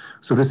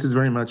 So this is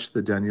very much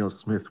the Danielle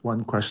Smith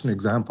one question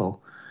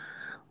example,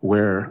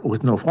 where,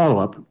 with no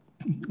follow-up,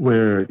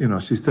 where, you know,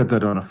 she said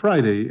that on a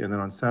Friday, and then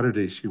on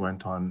Saturday she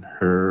went on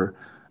her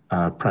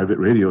private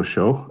radio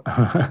show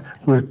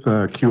with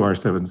QR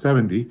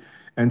 770,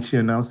 and she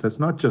announced that's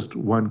not just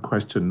one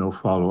question, no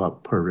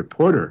follow-up per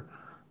reporter,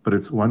 but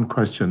it's one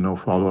question, no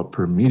follow-up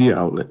per media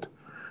outlet.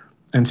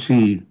 And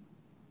she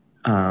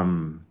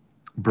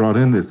brought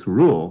in this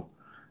rule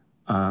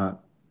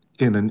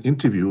in an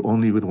interview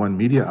only with one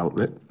media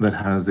outlet that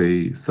has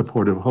a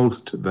supportive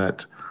host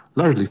that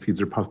largely feeds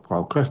her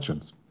puffball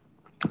questions,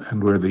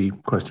 and where the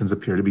questions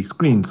appear to be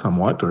screened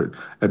somewhat, or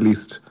at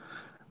least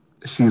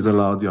she's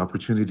allowed the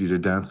opportunity to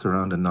dance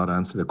around and not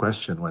answer the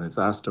question when it's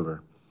asked of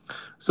her.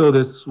 So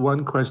this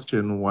one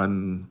question,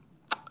 one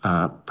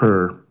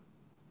per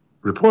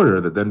reporter,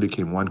 that then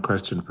became one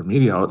question per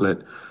media outlet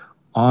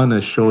on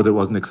a show that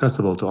wasn't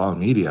accessible to all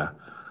media,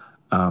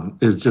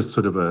 is just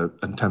sort of an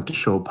attempt to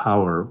show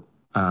power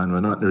and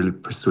will not really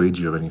persuade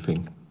you of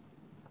anything.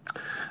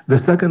 The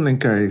second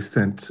link I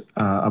sent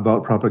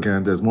about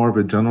propaganda is more of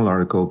a general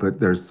article, but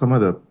there's some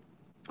of the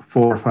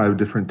 4 or 5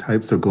 different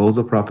types or goals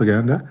of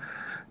propaganda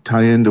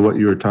tie into what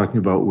you were talking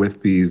about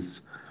with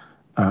these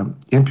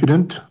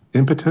impotent,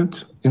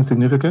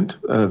 insignificant,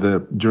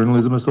 the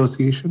Journalism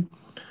Association,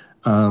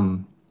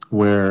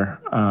 where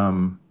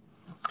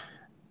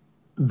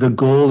the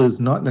goal is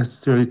not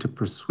necessarily to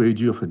persuade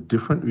you of a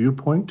different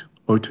viewpoint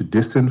or to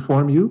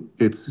disinform you,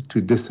 it's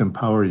to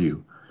disempower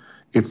you.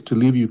 It's to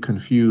leave you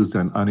confused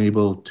and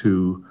unable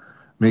to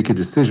make a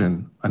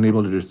decision,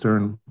 unable to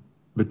discern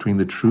between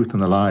the truth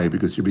and the lie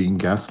because you're being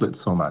gaslit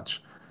so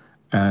much.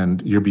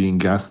 And you're being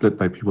gaslit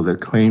by people that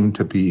claim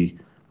to be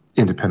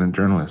independent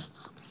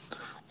journalists.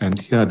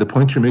 And yeah, the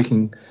point you're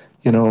making,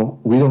 we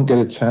don't get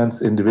a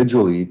chance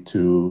individually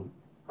to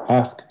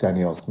ask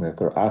Danielle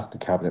Smith or ask the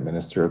cabinet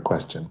minister a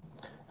question.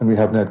 And we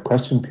haven't had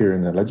question period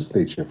in the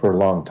legislature for a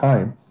long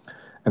time.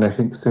 And I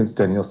think since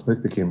Danielle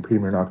Smith became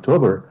premier in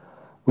October,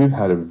 we've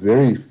had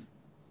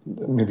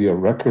maybe a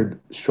record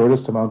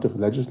shortest amount of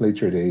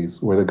legislature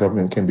days where the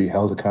government can be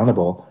held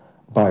accountable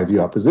by the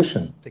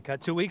opposition. They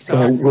cut 2 weeks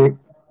off.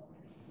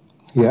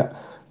 Yeah.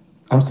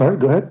 I'm sorry,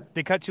 go ahead.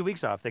 They cut 2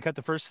 weeks off. They cut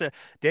the first.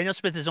 Danielle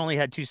Smith has only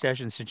had 2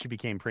 sessions since she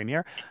became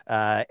premier,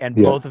 and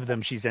both of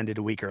them she's ended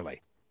a week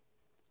early.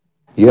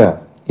 Yeah.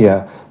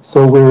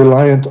 So we're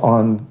reliant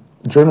on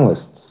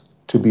journalists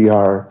to be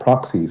our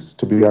proxies,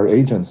 to be our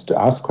agents, to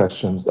ask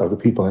questions of the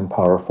people in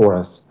power for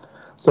us.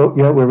 So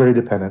yeah, we're very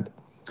dependent.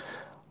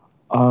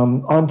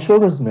 On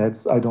children's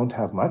meds, I don't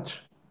have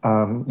much.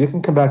 You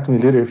can come back to me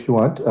later if you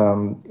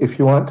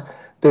want.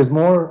 There's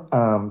more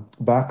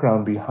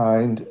background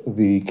behind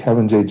the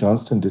Kevin J.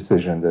 Johnston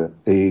decision, the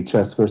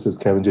AHS versus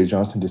Kevin J.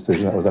 Johnston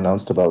decision that was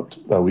announced about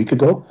a week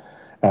ago,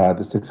 the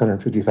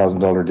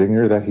 $650,000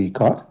 dinger that he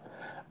caught.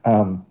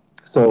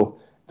 So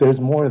there's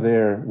more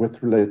there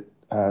with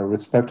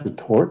respect to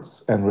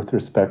torts and with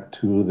respect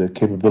to the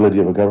capability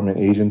of a government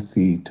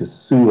agency to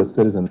sue a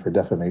citizen for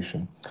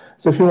defamation.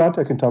 So if you want,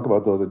 I can talk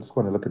about those. I just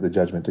want to look at the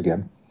judgment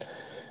again.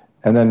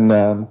 And then,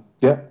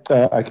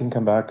 I can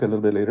come back a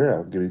little bit later.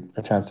 I'll give you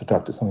a chance to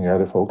talk to some of your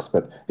other folks.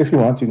 But if you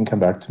want, you can come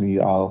back to me.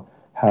 I'll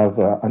have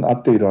an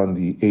update on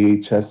the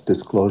AHS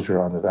disclosure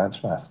on the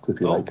Vance masks,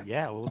 if you like.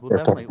 Yeah, we'll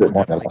definitely come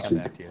back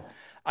to you.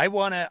 I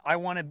want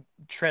to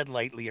tread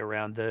lightly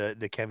around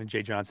the Kevin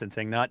J. Johnston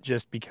thing, not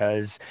just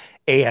because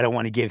A, I don't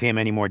want to give him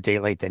any more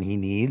daylight than he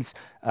needs,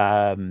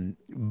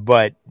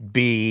 but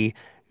B,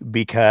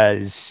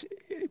 because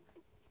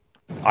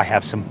I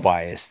have some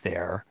bias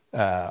there.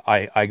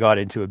 I got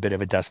into a bit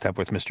of a dust up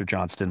with Mr.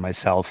 Johnston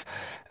myself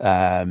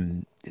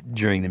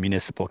during the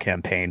municipal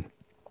campaign.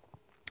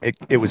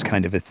 It was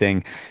kind of a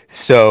thing.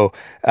 So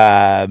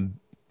I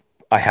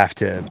have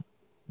to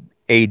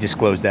A,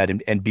 disclose that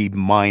and be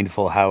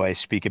mindful how I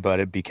speak about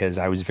it, because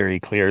I was very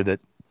clear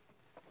that,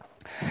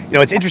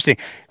 it's interesting.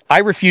 I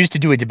refused to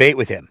do a debate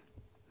with him.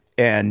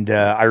 And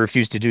I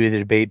refused to do the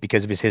debate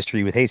because of his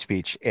history with hate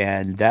speech.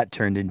 And that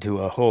turned into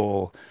a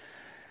whole...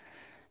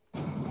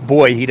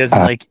 Boy, he doesn't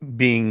like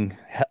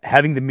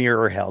having the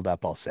mirror held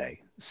up, I'll say.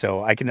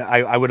 So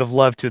I would have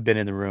loved to have been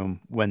in the room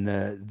when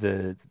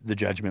the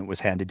judgment was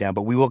handed down.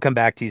 But we will come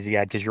back to you,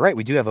 Ziad, because you're right.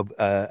 We do have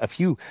a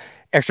few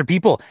extra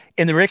people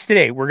in the Ricks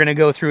today. We're going to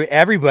go through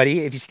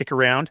everybody. If you stick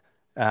around,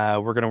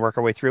 we're going to work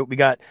our way through it. We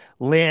got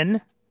Lynn,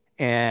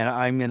 and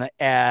I'm going to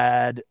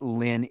add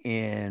Lynn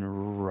in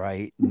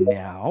right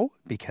now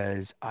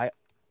because I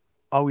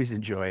always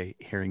enjoy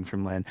hearing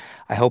from Lynn.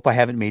 I hope I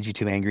haven't made you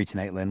too angry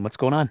tonight, Lynn. What's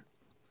going on?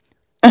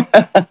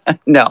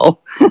 No,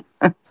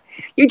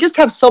 you just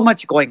have so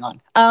much going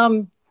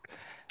on.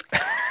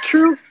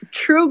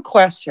 True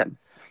question.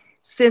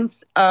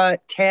 Since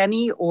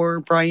Tanny or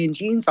Brian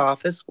Jean's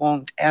office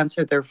won't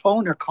answer their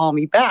phone or call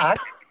me back,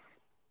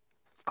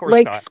 of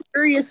course not.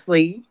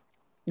 Seriously,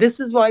 this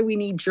is why we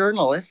need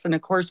journalists. And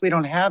of course, we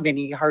don't have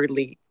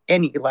hardly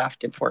any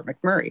left in Fort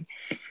McMurray.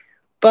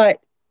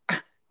 But,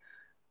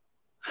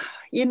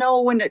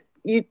 when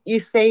you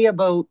say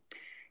about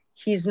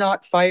he's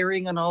not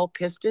firing on all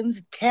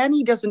pistons,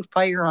 Tanny doesn't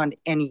fire on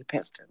any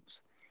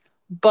pistons.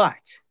 But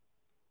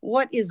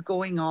what is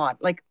going on?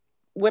 Like,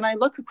 when I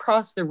look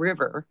across the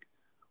river,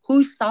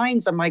 whose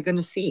signs am I going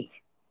to see?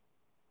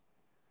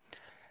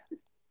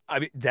 I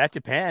mean, that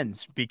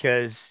depends,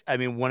 because,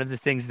 one of the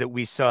things that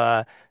we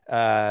saw,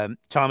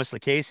 Thomas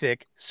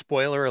Lukasik,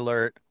 spoiler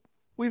alert,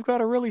 we've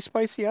got a really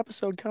spicy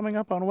episode coming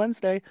up on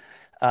Wednesday.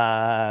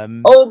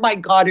 Oh my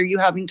God, are you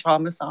having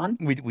Thomas on?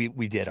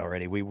 We did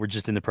already. We were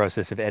just in the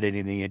process of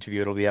editing the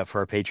interview. It'll be up for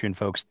our Patreon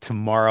folks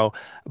tomorrow.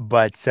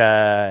 But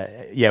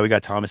yeah, we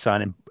got Thomas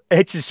on, and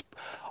it's just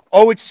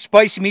it's a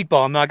spicy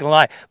meatball. I'm not gonna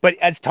lie. But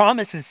as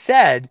Thomas has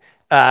said,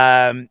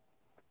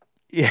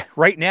 yeah,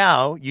 right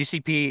now,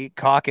 UCP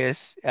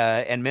caucus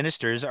and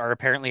ministers are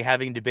apparently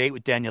having a debate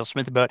with Danielle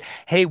Smith about,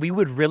 hey, we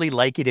would really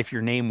like it if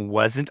your name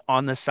wasn't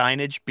on the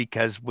signage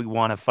because we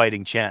want a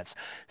fighting chance.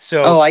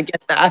 So, I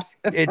get that.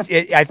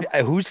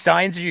 Whose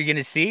signs are you going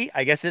to see?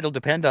 I guess it'll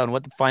depend on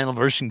what the final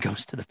version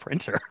goes to the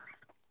printer.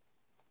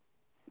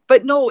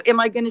 But no,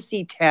 am I going to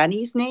see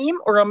Tanny's name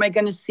or am I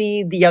going to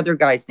see the other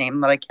guy's name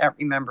that I can't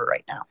remember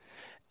right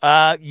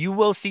now? You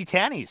will see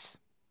Tanny's.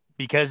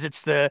 Because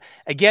it's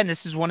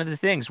this is one of the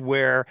things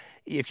where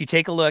if you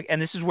take a look,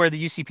 and this is where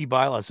the UCP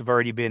bylaws have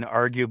already been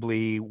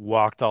arguably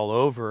walked all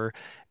over.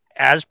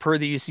 As per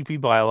the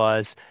UCP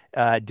bylaws,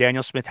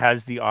 Danielle Smith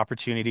has the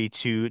opportunity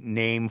to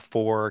name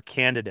 4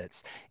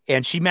 candidates.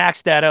 And she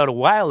maxed that out a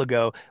while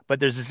ago, but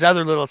there's this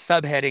other little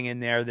subheading in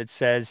there that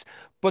says,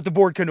 but the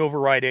board can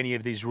override any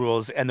of these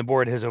rules. And the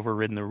board has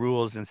overridden the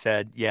rules and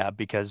said, yeah,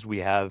 because we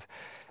have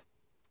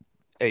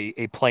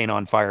a plane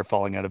on fire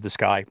falling out of the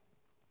sky.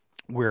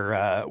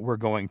 We're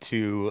going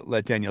to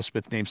let Danielle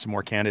Smith name some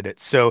more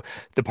candidates. So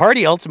the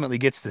party ultimately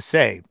gets to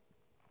say.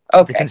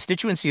 Okay. The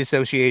constituency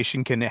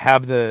association can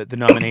have the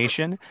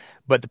nomination,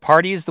 but the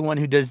party is the one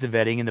who does the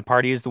vetting, and the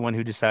party is the one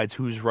who decides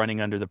who's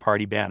running under the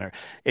party banner.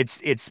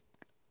 It's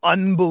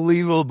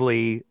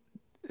unbelievably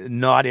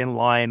not in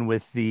line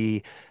with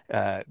the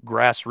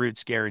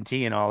grassroots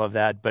guarantee and all of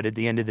that. But at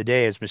the end of the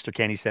day, as Mr.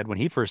 Kenney said when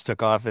he first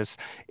took office,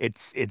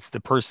 it's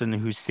the person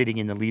who's sitting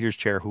in the leader's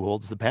chair who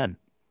holds the pen.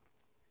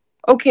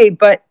 Okay,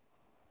 but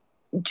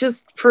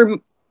just for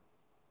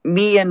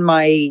me and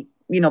my,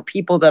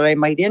 people that I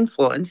might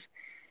influence,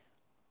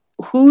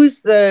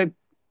 who's the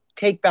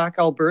Take Back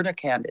Alberta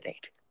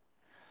candidate?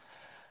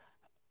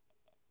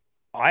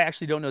 I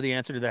actually don't know the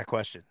answer to that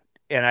question.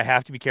 And I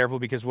have to be careful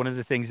because one of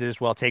the things is,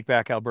 while Take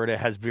Back Alberta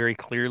has very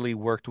clearly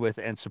worked with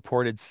and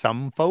supported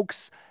some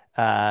folks,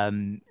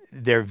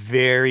 they're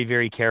very,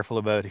 very careful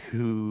about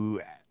who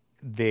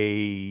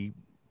they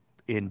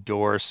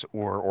endorse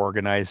or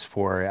organize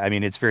for. I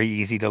mean, it's very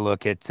easy to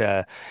look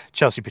at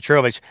Chelsea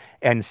Petrovich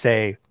and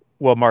say,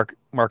 well,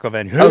 Marco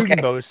Van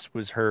Hugenbos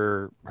was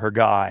her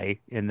guy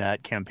in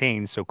that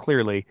campaign. So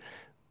clearly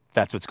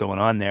that's what's going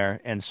on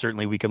there. And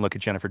certainly we can look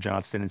at Jennifer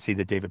Johnston and see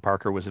that David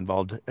Parker was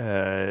involved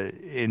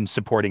in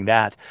supporting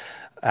that.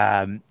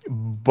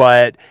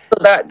 But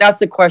so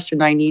that's a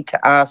question I need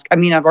to ask. I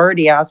mean, I've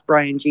already asked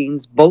Brian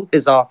Jeans both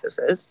his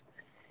offices,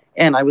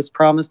 and I was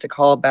promised to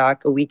call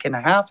back a week and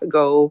a half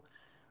ago.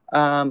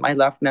 I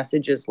left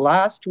messages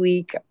last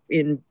week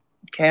in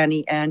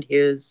Tanny and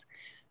his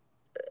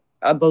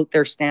about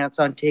their stance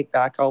on Take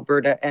Back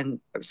Alberta, and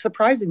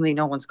surprisingly,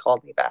 no one's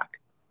called me back.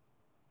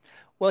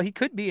 Well, he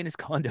could be in his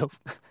condo.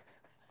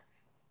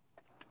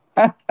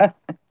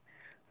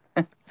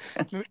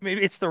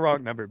 Maybe it's the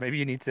wrong number. Maybe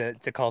you need to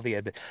call the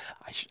admin.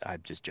 I'm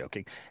just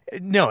joking.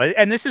 No,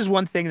 and this is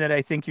one thing that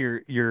I think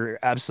you're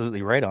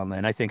absolutely right on,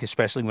 Lynn. I think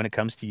especially when it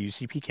comes to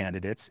UCP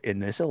candidates in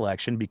this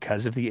election,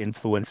 because of the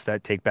influence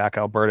that Take Back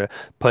Alberta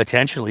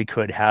potentially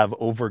could have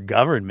over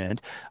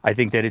government, I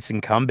think that it's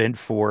incumbent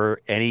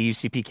for any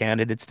UCP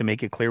candidates to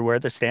make it clear where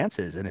the stance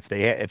is. And if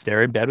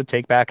they're in bed with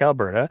Take Back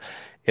Alberta,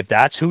 if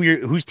that's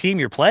whose team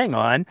you're playing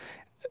on,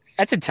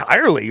 that's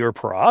entirely your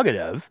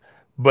prerogative.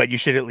 But you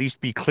should at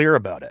least be clear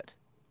about it.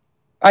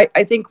 I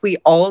think we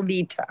all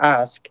need to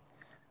ask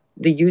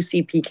the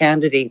UCP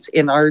candidates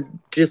in our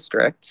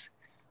districts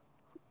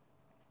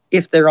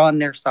if they're on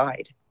their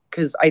side,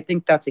 because I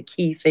think that's a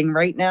key thing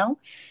right now.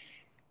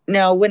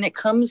 Now, when it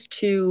comes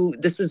to,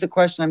 this is a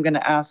question I'm going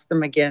to ask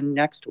them again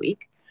next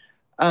week.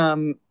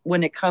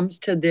 When it comes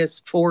to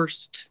this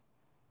forced,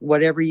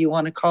 whatever you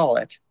want to call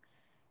it,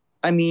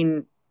 I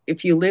mean,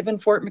 if you live in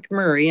Fort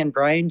McMurray and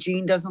Brian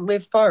Jean doesn't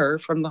live far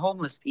from the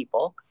homeless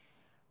people,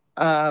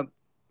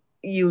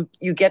 you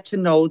get to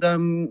know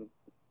them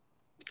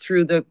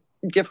through the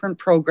different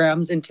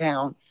programs in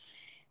town.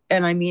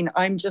 And I mean,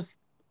 I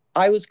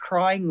was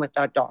crying with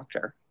that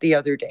doctor the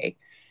other day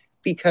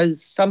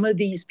because some of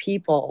these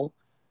people,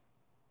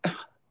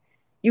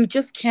 you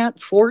just can't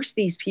force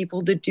these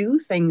people to do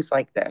things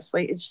like this.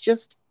 Like, it's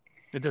just,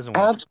 it doesn't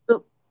work.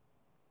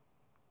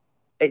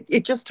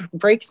 It just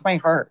breaks my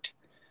heart.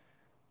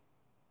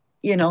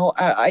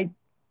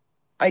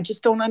 I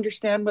just don't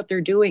understand what they're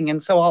doing. And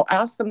so I'll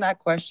ask them that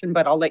question,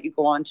 but I'll let you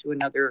go on to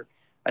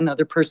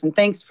another person.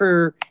 Thanks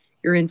for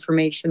your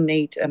information,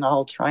 Nate. And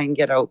I'll try and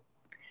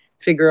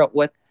figure out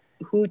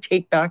who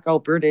Take Back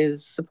Alberta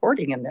is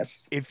supporting in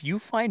this. If you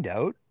find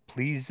out,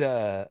 please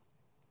let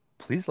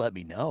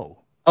me know.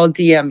 I'll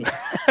DM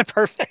you.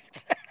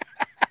 Perfect.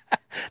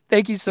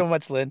 Thank you so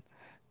much, Lynn.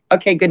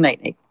 Okay. Good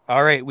night, Nate.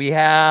 All right. We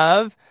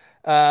have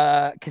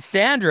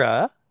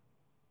Cassandra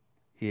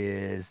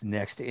is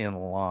next in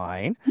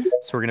line.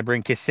 So we're going to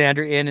bring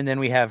Cassandra in, and then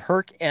we have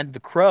Herc and the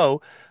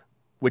Crow.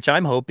 which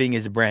I'm hoping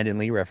is a Brandon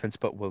Lee reference,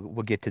 but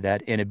we'll get to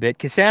that in a bit.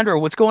 Cassandra,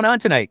 what's going on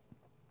tonight?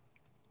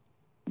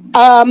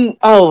 I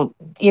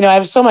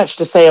have so much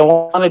to say. I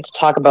wanted to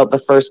talk about the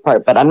first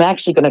part, but I'm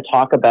actually going to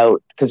talk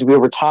about, because we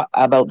were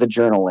about the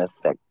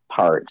journalistic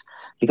part,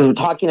 because we're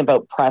talking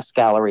about press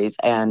galleries,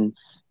 and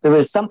there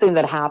was something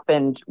that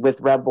happened with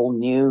Rebel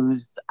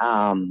News.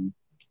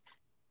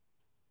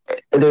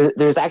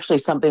 There's actually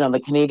something on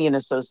the Canadian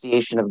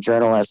Association of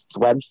Journalists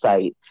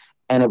website,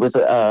 and it was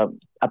a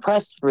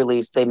press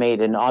release they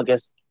made in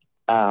August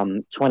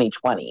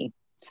 2020,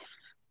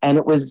 and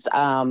it was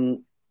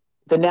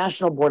the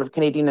National Board of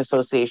Canadian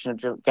Association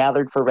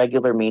gathered for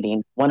regular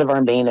meeting. One of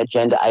our main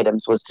agenda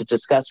items was to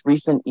discuss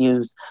recent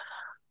news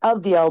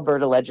of the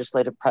Alberta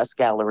Legislative Press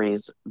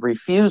Gallery's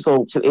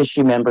refusal to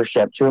issue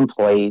membership to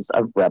employees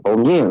of Rebel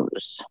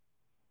News.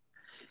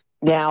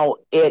 Now,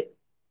 it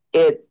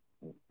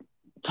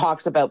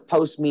talks about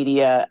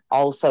Postmedia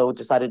also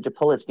decided to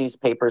pull its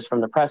newspapers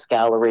from the press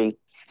gallery,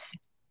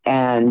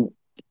 and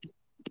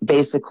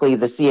basically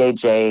the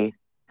CAJ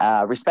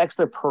respects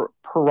their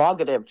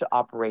prerogative to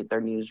operate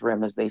their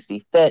newsroom as they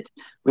see fit.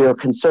 We are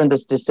concerned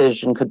this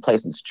decision could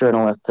place its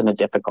journalists in a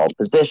difficult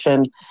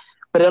position.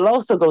 But it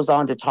also goes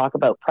on to talk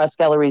about press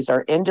galleries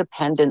are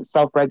independent,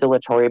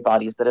 self-regulatory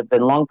bodies that have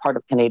been long part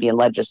of Canadian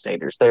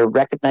legislators. They're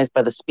recognized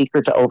by the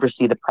Speaker to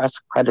oversee the press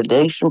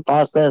accreditation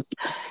process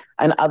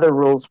and other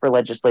rules for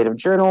legislative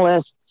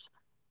journalists.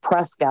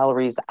 Press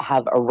galleries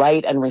have a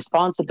right and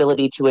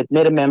responsibility to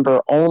admit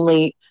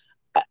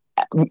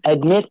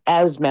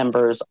as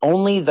members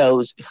only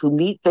those who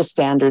meet the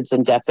standards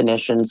and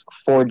definitions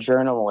for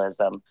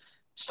journalism,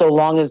 so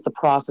long as the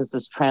process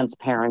is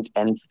transparent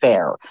and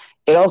fair.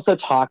 It also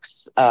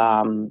talks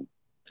about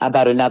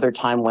another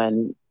time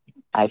when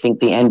I think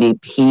the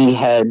NDP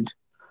had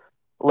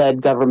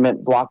led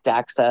government blocked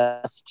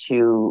access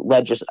to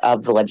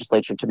the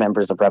legislature to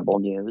members of Rebel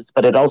News.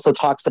 But it also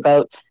talks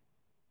about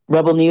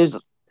Rebel News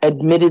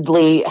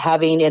admittedly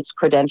having its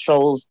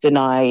credentials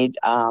denied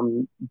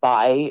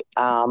by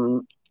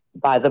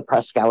the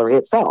press gallery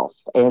itself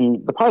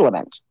in the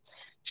Parliament.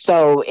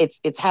 So it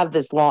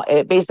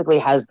basically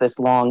has this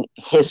long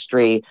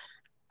history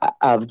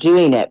of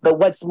doing it. But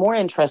what's more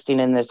interesting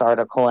in this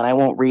article, and I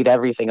won't read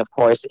everything, of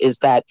course, is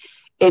that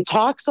it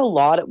talks a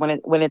lot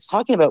when it's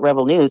talking about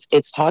Rebel News,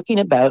 it's talking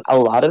about a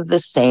lot of the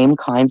same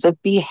kinds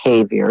of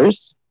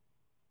behaviors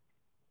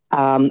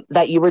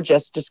that you were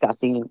just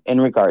discussing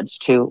in regards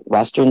to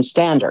Western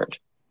Standard.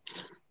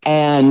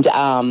 And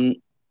so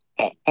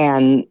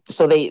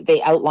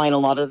they outline a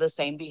lot of the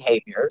same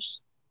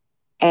behaviors.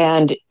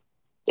 And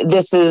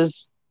this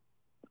is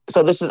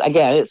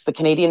again, it's the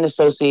Canadian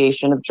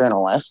Association of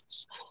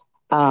Journalists.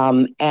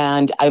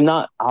 And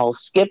I'll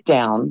skip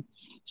down.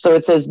 So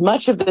it says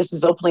much of this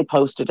is openly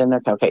posted in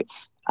their, okay.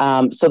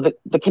 So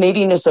the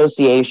Canadian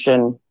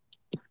Association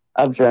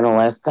of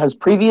Journalists has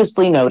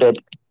previously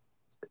noted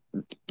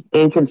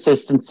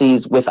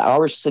inconsistencies with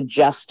our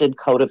suggested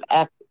code of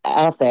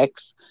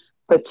ethics,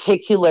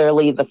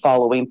 particularly the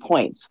following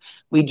points.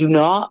 We do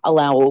not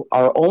allow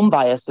our own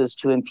biases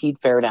to impede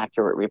fair and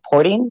accurate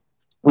reporting.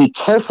 We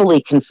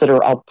carefully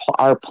consider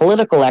our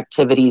political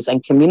activities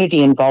and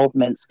community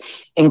involvements,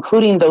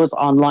 including those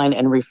online,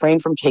 and refrain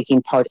from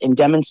taking part in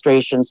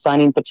demonstrations,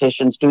 signing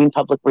petitions, doing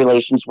public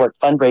relations work,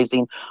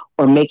 fundraising,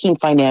 or making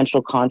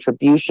financial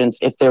contributions.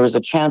 If there is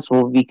a chance,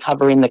 we'll be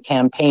covering the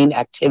campaign,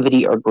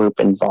 activity, or group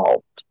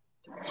involved.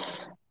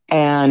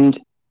 And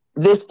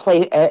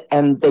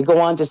and they go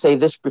on to say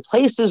this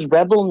replaces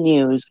Rebel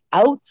News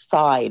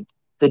outside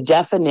the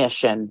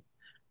definition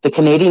the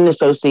Canadian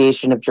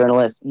Association of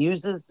Journalists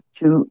uses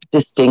to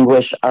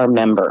distinguish our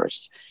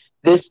members.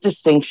 This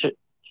distinction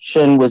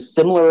was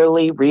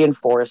similarly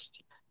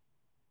reinforced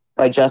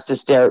by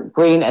Justice Derek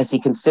Green as he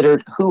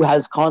considered who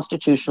has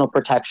constitutional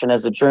protection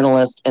as a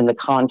journalist in the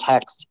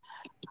context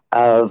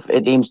of,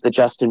 it names the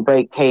Justin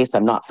Brake case.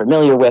 I'm not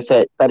familiar with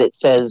it, but it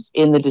says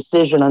in the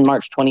decision on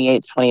March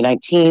 28,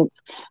 2019,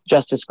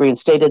 Justice Green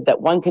stated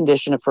that one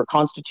condition for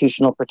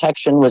constitutional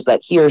protection was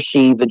that he or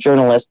she, the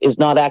journalist, is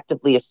not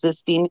actively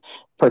assisting,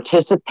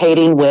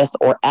 participating with,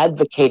 or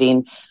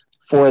advocating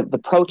for the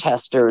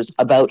protesters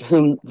about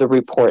whom the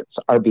reports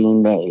are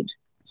being made.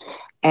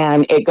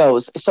 And it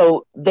goes,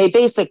 so they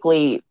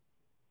basically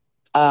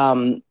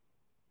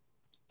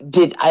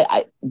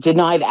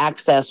denied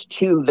access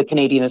to the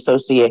Canadian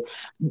Association.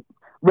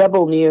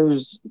 Rebel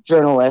News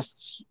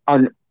journalists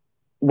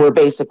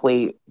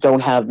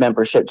don't have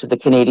membership to the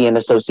Canadian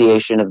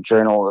Association of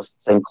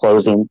Journalists in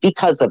closing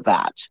because of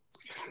that.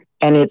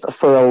 And it's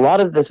for a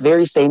lot of this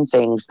very same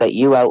things that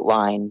you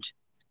outlined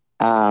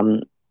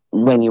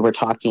when you were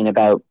talking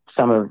about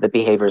some of the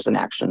behaviors and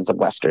actions of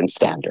Western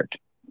Standard.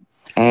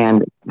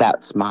 And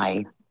that's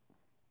my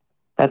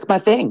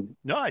thing.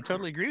 No, I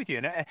totally agree with you.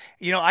 And I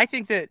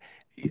think that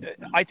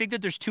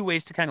there's two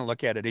ways to kind of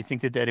look at it. I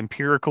think that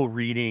empirical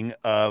reading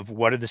of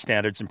what are the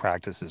standards and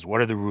practices,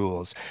 what are the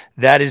rules,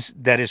 that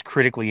is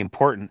critically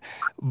important.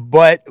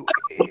 But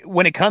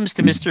when it comes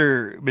to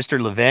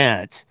Mr.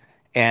 Levant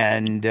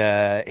and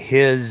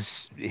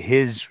his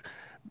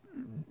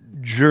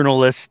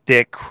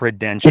journalistic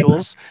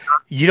credentials,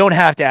 you don't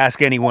have to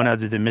ask anyone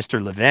other than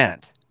Mr.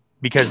 Levant.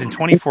 Because in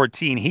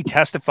 2014, he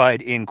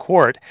testified in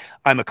court,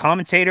 I'm a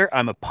commentator,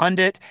 I'm a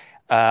pundit.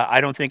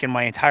 I don't think in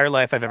my entire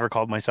life I've ever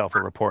called myself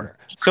a reporter.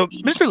 So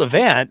Mr.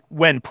 Levant,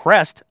 when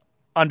pressed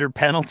under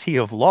penalty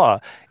of law,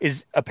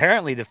 is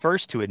apparently the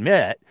first to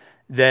admit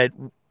that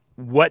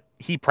what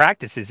he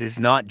practices is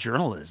not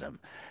journalism.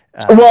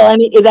 Well, and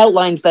it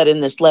outlines that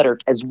in this letter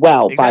as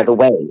well, by the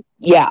way.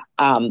 Yeah.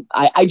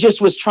 I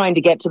just was trying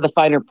to get to the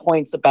finer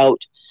points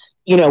about,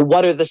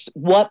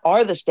 what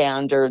are the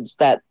standards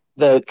that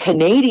the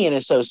Canadian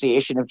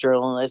Association of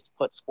Journalists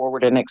puts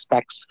forward and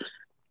expects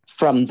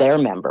from their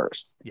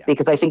members,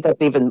 because I think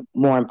that's even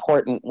more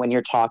important when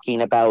you're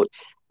talking about,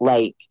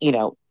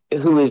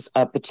 who is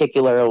a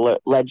particular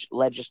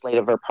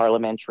legislative or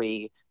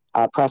parliamentary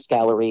press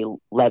gallery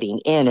letting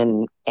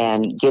in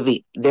and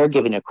giving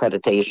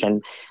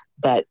accreditation.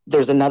 But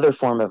there's another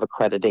form of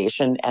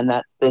accreditation, and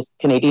that's this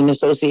Canadian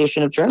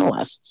Association of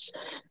Journalists,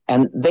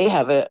 and they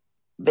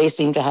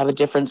seem to have a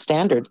different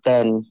standard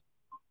than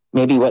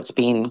maybe what's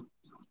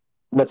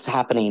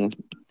happening.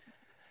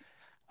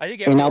 I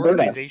think every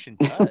organization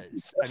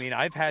does. I mean,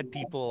 I've had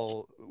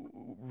people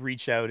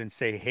reach out and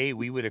say, hey,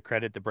 we would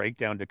accredit the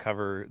Breakdown to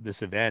cover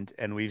this event.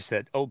 And we've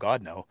said, oh,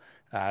 God, no.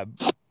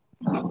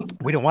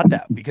 We don't want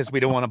that because we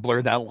don't want to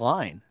blur that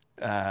line.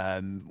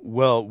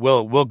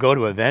 We'll go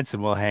to events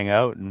and we'll hang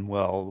out and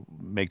we'll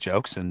make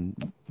jokes and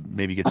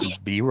maybe get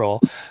some B-roll.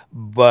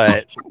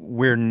 But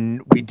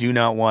we do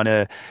not want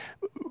to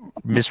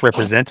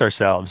misrepresent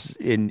ourselves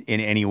in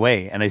any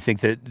way. And I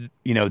think that,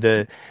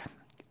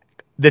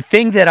 the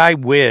thing that I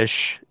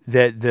wish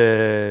that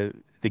the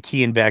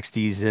Keean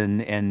Bextys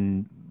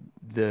and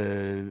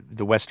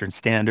the Western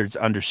Standards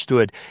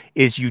understood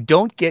is you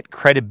don't get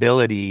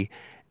credibility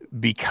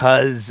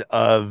because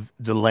of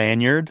the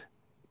lanyard.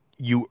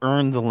 You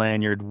earn the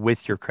lanyard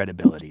with your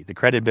credibility. The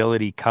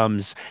credibility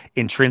comes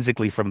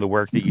intrinsically from the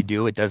work that you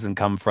do. It doesn't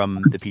come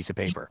from the piece of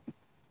paper.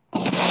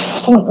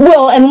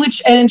 Well,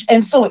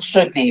 and so it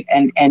should be,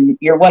 and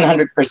you're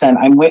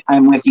 100%.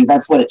 I'm with you.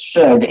 That's what it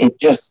should. It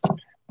just,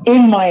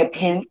 in my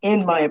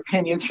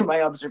opinion, through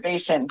my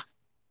observation,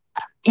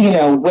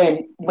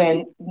 when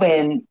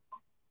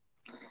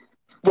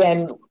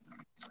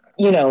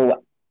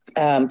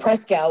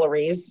press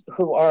galleries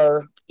who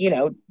are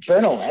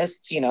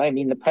journalists,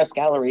 the press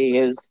gallery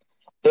is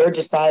they're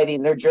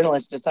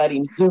journalists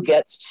deciding who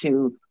gets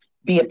to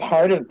be a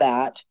part of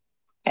that.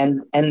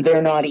 And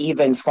they're not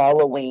even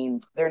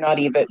when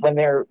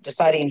they're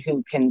deciding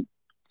who can,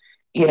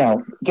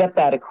 get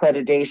that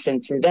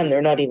accreditation through them,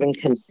 they're not even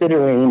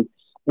considering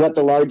what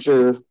the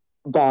larger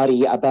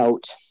body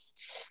about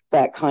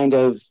that kind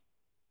of,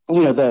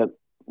 the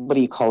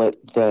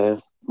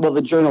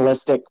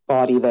journalistic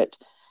body that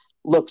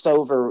looks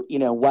over,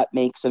 what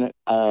makes an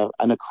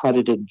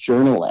accredited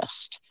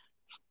journalist,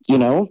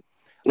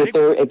 if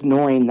they're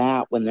ignoring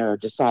that when they're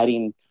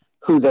deciding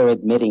who they're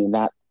admitting,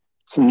 that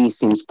to me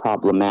seems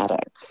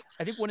problematic.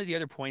 I think one of the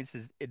other points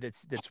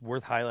that's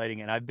worth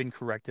highlighting, and I've been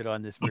corrected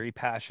on this very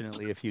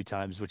passionately a few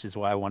times, which is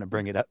why I want to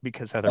bring it up,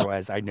 because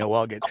otherwise I know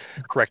I'll get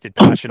corrected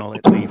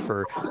passionately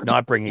for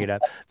not bringing it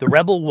up. The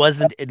Rebel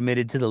wasn't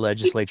admitted to the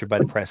legislature by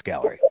the press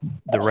gallery.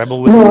 The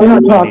Rebel was. No,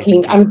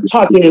 I'm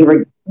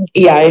talking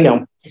yeah, I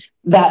know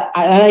that.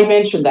 I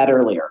mentioned that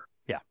earlier.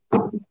 Yeah.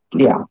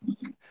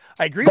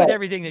 I agree with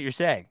everything that you're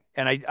saying,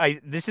 and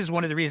I this is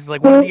one of the reasons.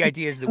 One of the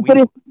ideas that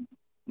we.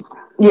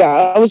 Yeah,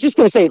 I was just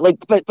going to say,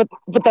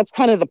 but that's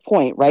kind of the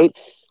point, right?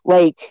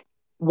 Why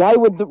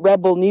would the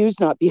Rebel News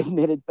not be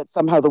admitted, but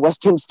somehow the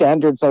Western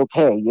Standard's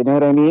okay? You know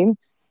what I mean?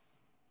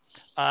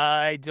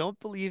 I don't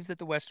believe that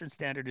the Western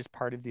Standard is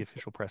part of the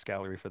official press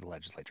gallery for the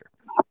legislature.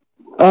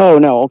 Oh,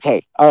 no.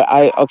 Okay.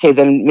 Okay,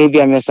 then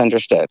maybe I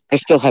misunderstood. I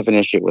still have an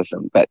issue with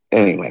them, but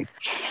anyway,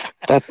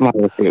 that's my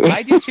issue.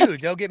 I do too.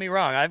 Don't get me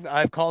wrong.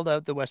 I've called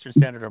out the Western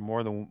Standard on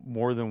more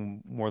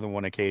than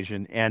one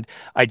occasion, and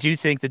I do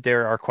think that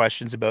there are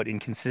questions about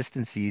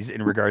inconsistencies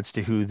in regards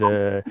to who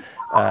the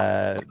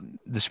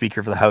Speaker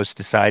of the House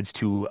decides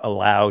to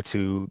allow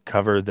to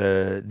cover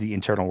the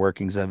internal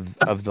workings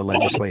of the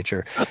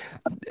legislature.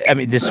 I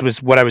mean, this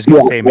was what I was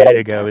going to say a minute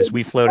ago. Is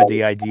we floated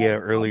the idea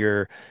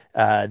earlier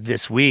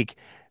this week.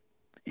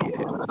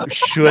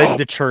 Should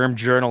the term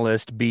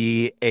journalist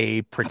be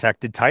a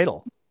protected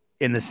title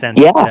in the sense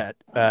that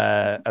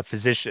a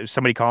physician,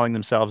 somebody calling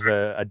themselves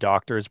a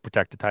doctor is a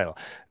protected title.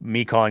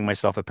 Me calling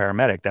myself a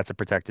paramedic, that's a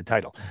protected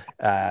title.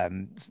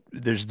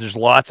 There's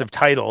lots of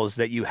titles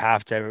that you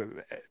have to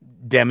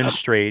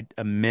demonstrate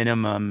a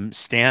minimum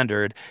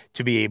standard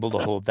to be able to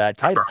hold that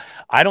title.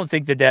 I don't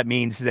think that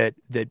means that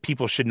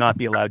people should not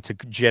be allowed to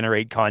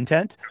generate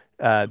content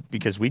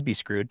because we'd be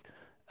screwed.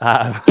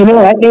 You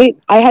know what,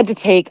 Nate? I had to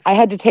take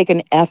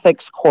an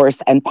ethics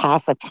course and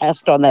pass a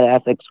test on that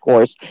ethics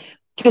course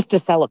just to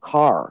sell a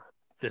car.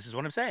 This is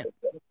what I'm saying.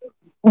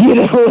 You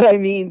know what I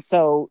mean?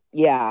 So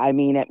yeah, I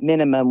mean, at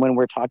minimum, when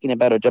we're talking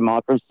about a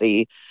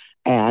democracy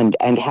and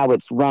how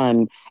it's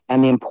run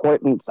and the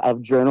importance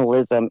of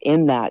journalism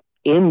in that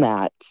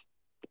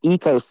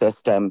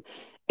ecosystem,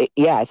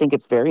 I think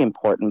it's very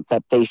important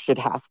that they should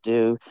have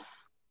to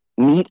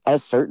meet a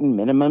certain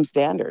minimum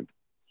standard.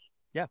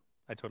 Yeah,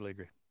 I totally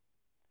agree.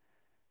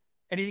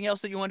 Anything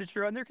else that you wanted to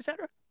throw in there,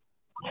 Cassandra?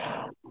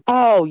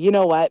 Oh, you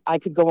know what? I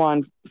could go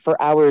on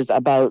for hours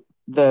about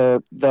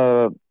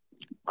the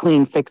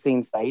clean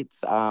fixing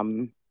sites.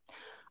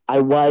 I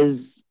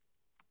was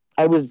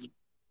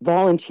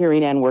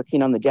volunteering and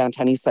working on the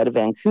downtown east side of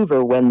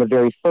Vancouver when the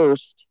very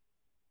first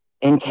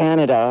in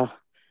Canada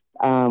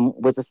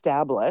was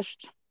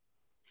established.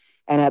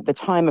 And at the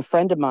time, a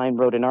friend of mine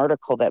wrote an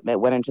article that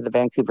went into the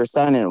Vancouver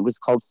Sun, and it was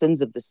called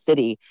Sins of the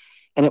City.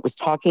 And it was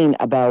talking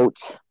about,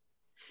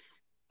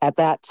 at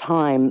that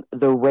time,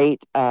 the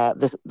rate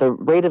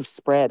of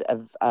spread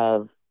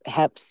of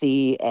Hep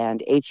C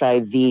and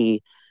HIV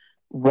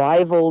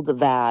rivaled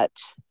that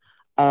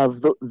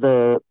of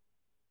the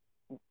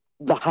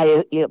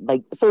highest,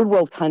 like third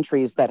world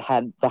countries that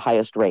had the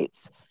highest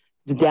rates.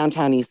 The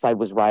downtown east side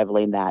was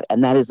rivaling that.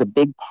 And that is a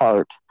big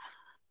part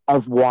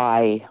of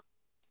why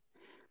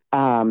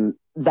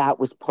that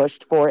was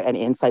pushed for and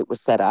Insight was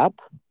set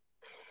up.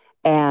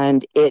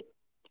 And it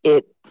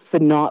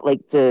not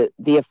like the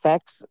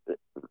effects,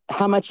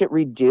 how much it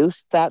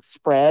reduced that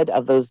spread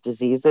of those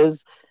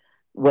diseases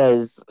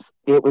was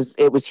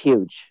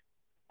huge.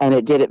 And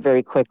it did it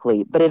very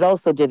quickly. But it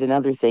also did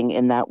another thing,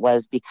 and that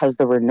was because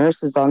there were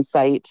nurses on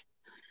site,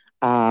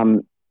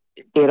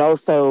 it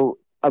also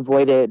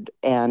avoided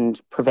and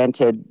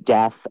prevented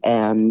death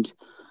and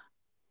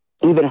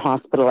even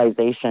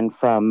hospitalization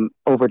from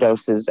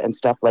overdoses and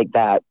stuff like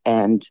that.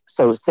 And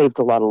so saved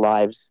a lot of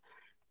lives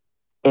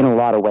in a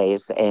lot of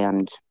ways.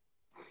 And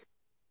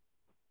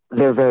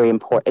they're very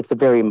important. It's a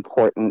very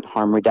important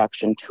harm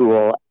reduction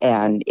tool.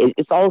 And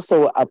it's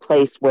also a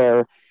place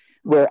where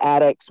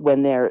addicts,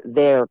 when they're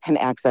there, can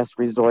access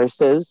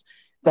resources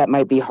that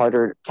might be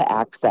harder to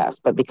access,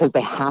 but because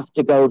they have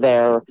to go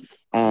there,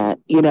 and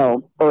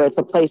or it's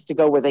a place to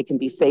go where they can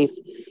be safe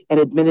in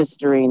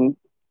administering,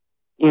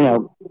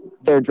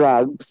 their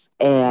drugs,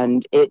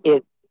 and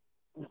it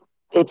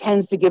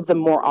tends to give them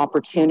more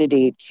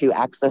opportunity to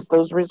access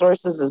those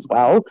resources as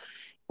well,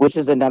 which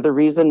is another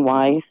reason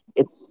why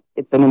it's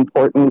an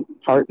important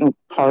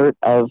part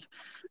of,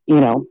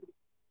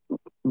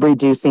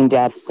 reducing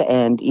deaths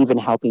and even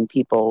helping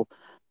people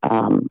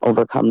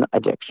overcome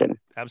addiction.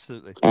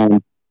 Absolutely.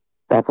 And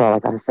that's all I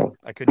got to say.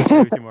 I couldn't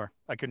agree with you more.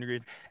 I couldn't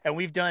agree. And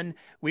we've done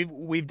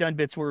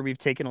bits where we've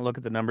taken a look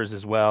at the numbers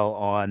as well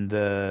on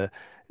the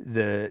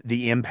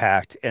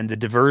impact and the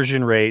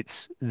diversion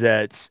rates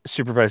that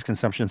supervised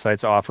consumption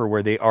sites offer,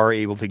 where they are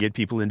able to get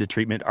people into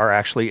treatment, are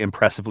actually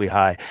impressively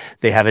high.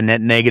 They have a net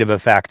negative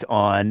effect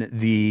on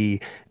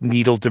the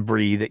needle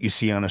debris that you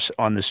see on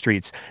the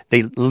streets.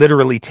 They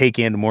literally take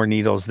in more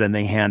needles than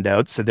they hand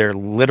out, so they're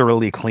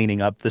literally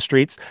cleaning up the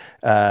streets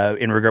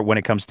in regard when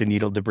it comes to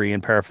needle debris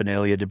and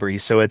paraphernalia debris.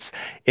 So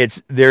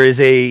there is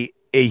a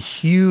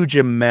huge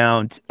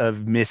amount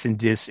of mis and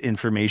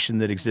disinformation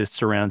that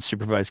exists around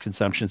supervised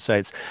consumption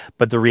sites.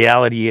 But the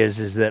reality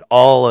is that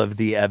all of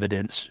the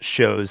evidence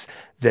shows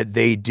that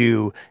they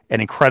do an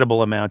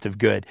incredible amount of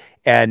good.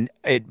 And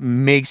it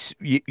makes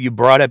you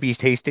brought up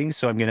East Hastings,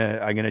 so I'm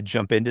gonna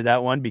jump into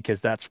that one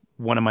because that's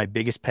one of my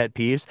biggest pet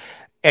peeves.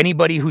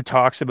 Anybody who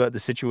talks about the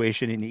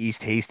situation in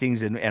East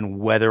Hastings and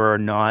whether or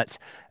not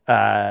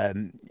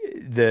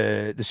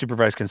the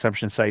supervised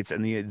consumption sites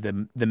and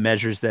the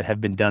measures that have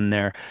been done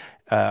there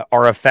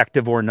are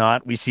effective or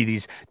not. We see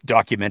these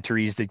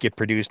documentaries that get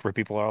produced where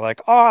people are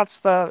like, "Oh, it's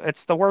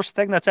the worst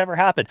thing that's ever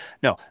happened."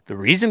 No, the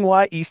reason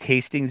why East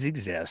Hastings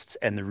exists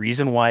and the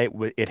reason why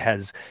it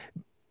has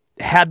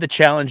had the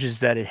challenges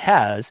that it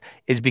has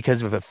is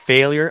because of a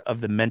failure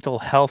of the mental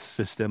health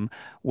system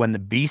when the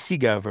BC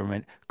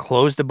government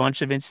closed a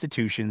bunch of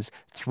institutions,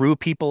 threw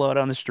people out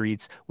on the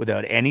streets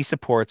without any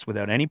supports,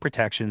 without any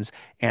protections,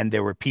 and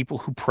there were people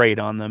who preyed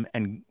on them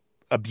and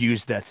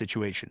abused that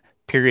situation.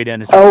 Period.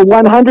 End of Oh,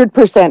 sentence.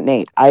 100%,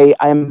 Nate.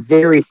 I'm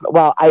very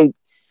well.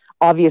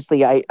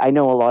 Obviously I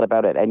know a lot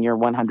about it, and you're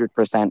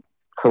 100%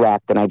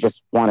 correct. And I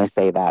just want to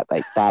say that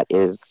that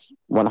is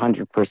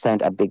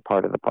 100% a big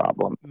part of the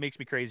problem. It makes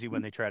me crazy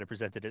when they try to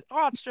present it as,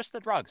 "Oh, it's just the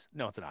drugs."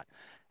 No, it's not.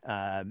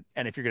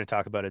 And if you're going to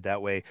talk about it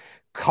that way,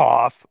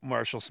 cough,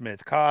 Marshall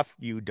Smith, cough.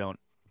 You don't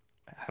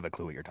have a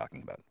clue what you're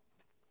talking about.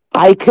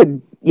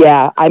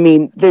 I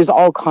mean, there's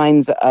all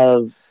kinds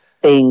of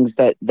things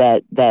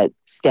that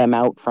stem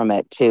out from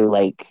it too.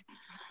 Like,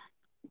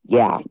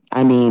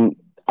 I mean,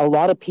 a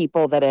lot of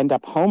people that end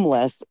up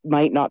homeless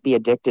might not be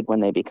addicted when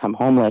they become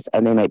homeless,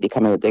 and they might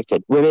become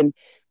addicted. Women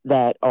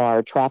that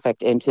are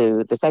trafficked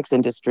into the sex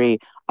industry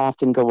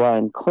often go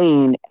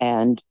unclean,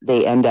 and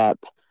they end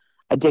up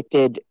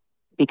addicted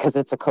because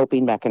it's a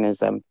coping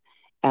mechanism.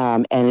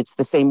 And it's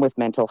the same with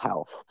mental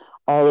health.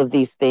 All of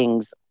these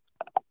things,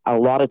 a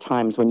lot of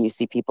times when you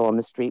see people on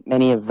the street,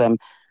 many of them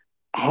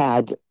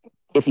had,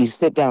 if you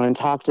sit down and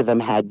talk to them,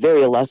 had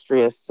very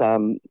illustrious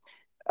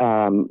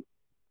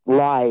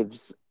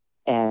lives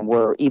and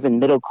were even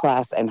middle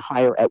class and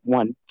higher at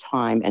one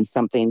time, and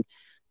something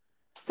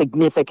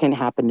significant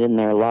happened in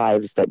their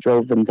lives that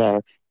drove them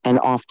there, and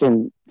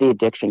often the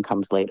addiction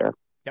comes later.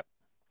 Yep.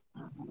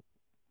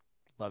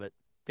 Love it.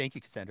 Thank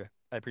you, Cassandra.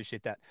 I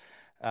appreciate that.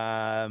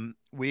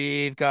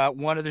 We've got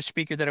one other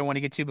speaker that I want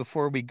to get to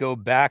before we go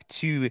back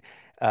to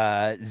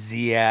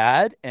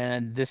Ziad,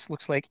 and this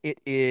looks like it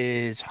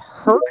is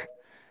Herc.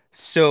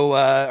 So,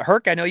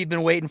 Herc, I know you've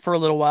been waiting for a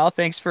little while.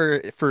 Thanks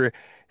for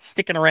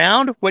sticking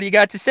around. What do you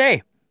got to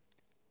say?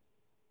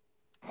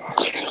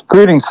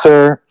 Greetings,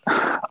 sir.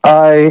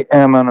 I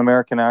am an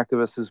American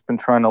activist who's been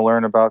trying to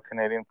learn about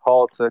Canadian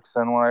politics,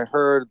 and when I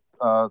heard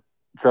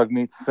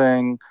Jagmeet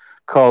Singh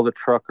call the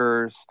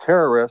truckers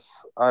terrorists,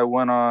 I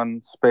went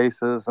on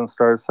Spaces and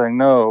started saying,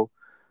 no,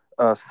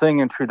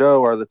 Singh and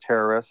Trudeau are the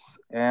terrorists.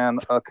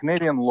 And a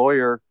Canadian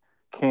lawyer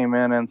came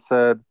in and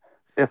said,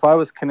 if I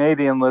was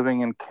Canadian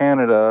living in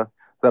Canada,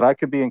 that I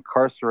could be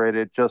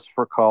incarcerated just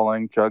for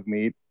calling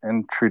Jagmeet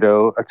and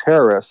Trudeau a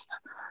terrorist.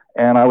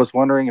 And I was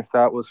wondering if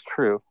that was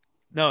true.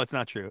 No, it's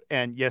not true.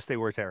 And yes, they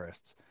were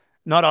terrorists.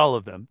 Not all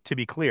of them, to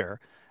be clear.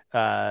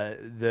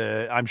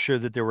 I'm sure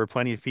that there were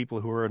plenty of people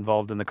who were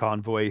involved in the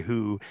convoy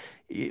who,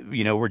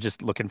 were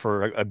just looking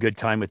for a good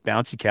time with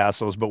bouncy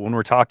castles. But when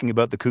we're talking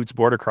about the Coutts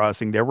border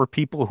crossing, there were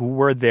people who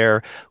were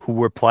there who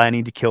were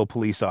planning to kill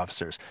police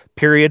officers.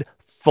 Period.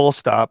 Full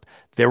stop.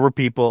 There were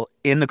people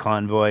in the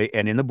convoy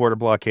and in the border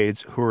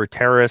blockades who were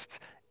terrorists.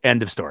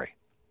 End of story.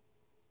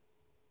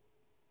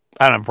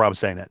 I don't have a problem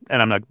saying that,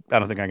 and I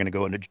don't think I'm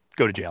going to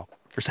go to jail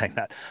for saying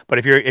that. But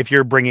if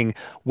you're bringing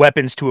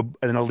weapons to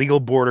an illegal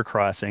border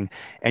crossing,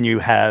 and you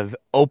have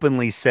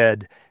openly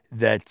said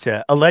that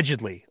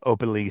allegedly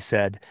openly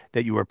said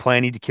that you were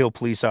planning to kill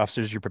police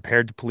officers, you're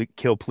prepared to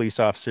kill police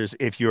officers,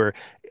 if you're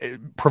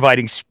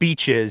providing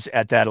speeches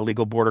at that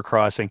illegal border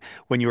crossing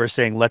when you are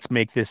saying let's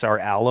make this our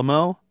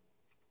Alamo,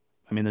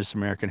 I mean, there's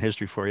some American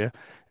history for you.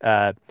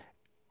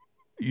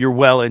 You're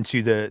well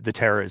into the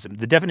terrorism.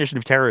 The definition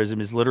of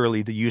terrorism is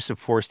literally the use of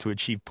force to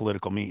achieve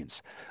political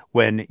means.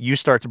 When you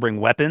start to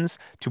bring weapons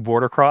to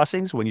border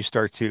crossings, when you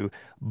start to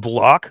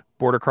block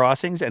border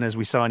crossings, and as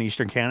we saw in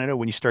Eastern Canada,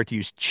 when you start to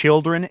use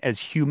children as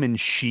human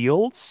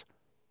shields,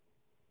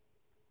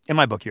 in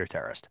my book, you're a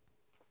terrorist.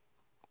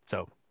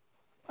 So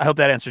I hope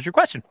that answers your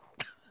question.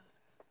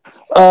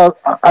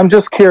 I'm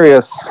just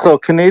curious. So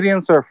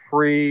Canadians are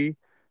free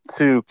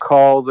to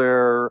call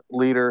their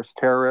leaders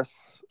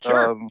terrorists?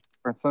 Sure.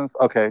 For instance?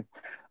 Okay.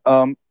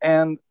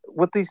 And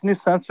with these new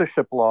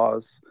censorship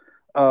laws,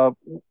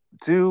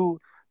 do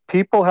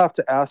people have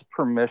to ask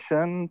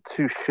permission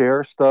to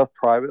share stuff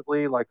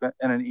privately, like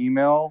in an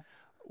email?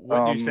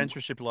 What new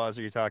censorship laws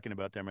are you talking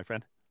about there, my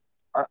friend?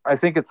 I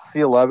think it's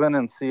C11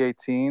 and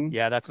C18.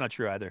 Yeah, that's not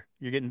true either.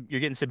 You're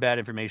getting some bad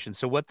information.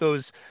 So what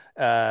those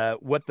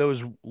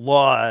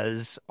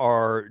laws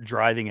are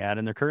driving at,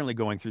 and they're currently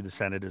going through the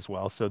Senate as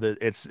well. So that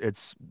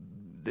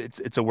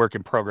it's a work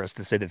in progress,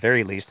 to say the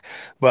very least.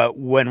 But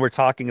when we're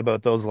talking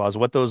about those laws,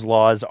 what those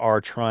laws are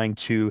trying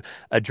to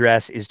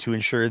address is to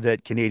ensure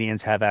that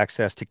Canadians have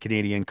access to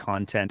Canadian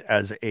content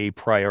as a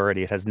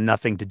priority. It has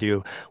nothing to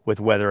do with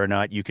whether or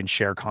not you can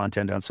share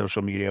content on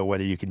social media,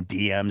 whether you can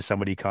DM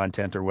somebody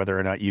content, or whether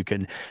or not you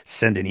can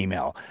send an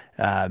email.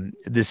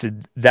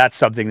 That's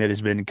something that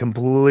has been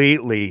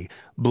completely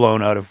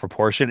blown out of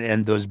proportion,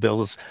 and those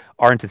bills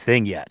aren't a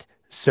thing yet.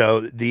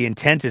 So the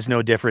intent is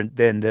no different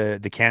than the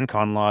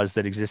CanCon laws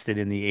that existed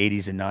in the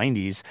 80s and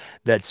 90s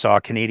that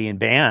saw Canadian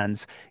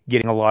bands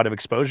getting a lot of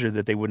exposure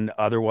that they wouldn't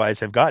otherwise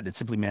have gotten. It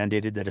simply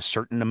mandated that a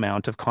certain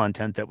amount of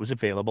content that was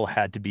available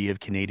had to be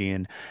of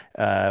Canadian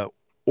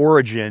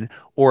origin,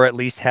 or at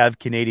least have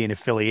Canadian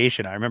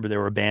affiliation. I remember there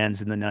were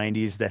bands in the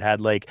 90s that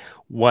had like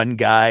one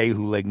guy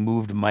who like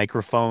moved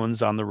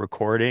microphones on the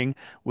recording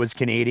was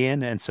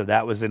Canadian, and so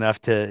that was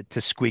enough to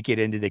squeak it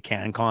into the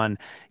CanCon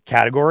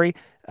category.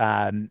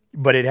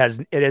 But it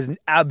has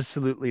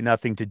absolutely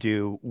nothing to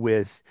do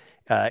with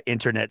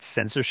internet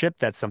censorship.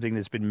 That's something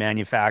that's been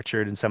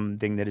manufactured and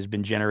something that has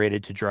been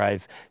generated to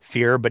drive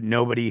fear. But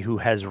nobody who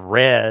has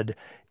read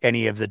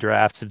any of the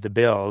drafts of the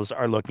bills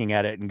are looking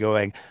at it and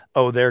going,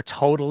 oh, they're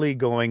totally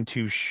going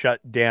to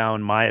shut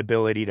down my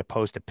ability to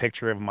post a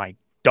picture of my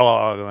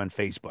dog on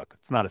Facebook.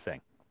 It's not a thing.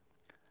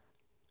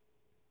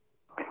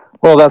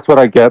 Well, that's what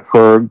I get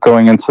for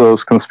going into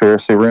those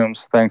conspiracy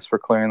rooms. Thanks for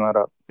clearing that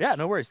up. Yeah,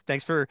 no worries.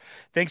 Thanks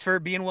for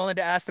being willing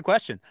to ask the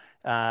question.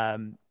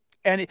 And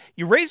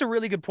you raise a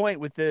really good point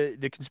with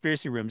the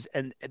conspiracy rooms,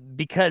 and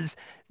because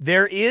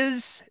there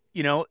is,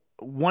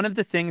 one of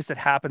the things that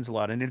happens a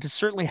lot, and it has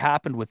certainly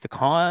happened with the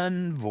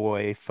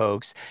convoy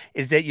folks,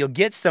 is that you'll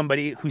get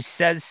somebody who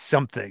says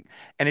something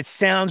and it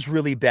sounds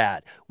really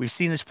bad. We've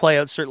seen this play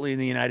out certainly in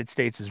the United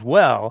States as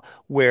well,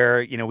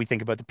 where, we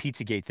think about the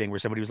Pizzagate thing, where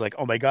somebody was like,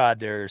 oh my God,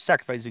 they're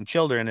sacrificing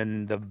children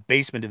in the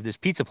basement of this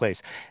pizza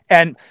place.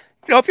 And,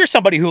 if you're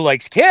somebody who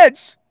likes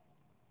kids,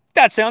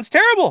 that sounds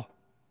terrible.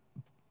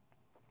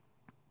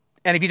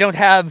 And if you don't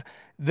have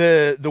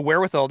the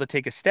wherewithal to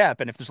take a step,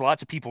 and if there's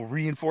lots of people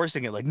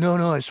reinforcing it, like,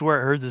 no, I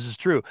swear I heard this is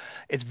true,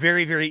 it's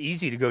very, very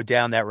easy to go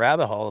down that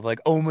rabbit hole of like,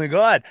 oh my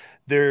God,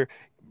 they're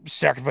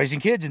sacrificing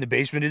kids in the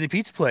basement of the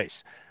pizza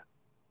place.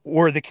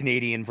 Or the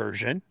Canadian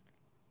version,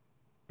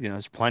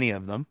 there's plenty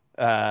of them.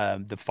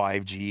 The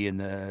 5G and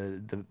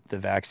the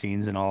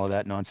vaccines and all of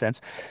that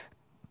nonsense.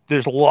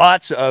 There's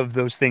lots of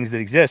those things that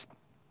exist.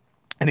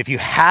 And if you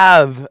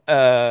have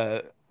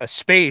a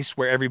space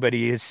where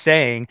everybody is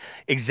saying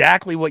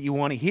exactly what you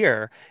want to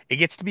hear, it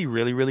gets to be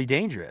really, really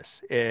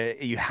dangerous.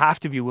 You have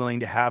to be willing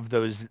to have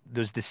those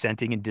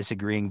dissenting and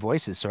disagreeing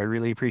voices. So I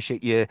really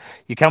appreciate you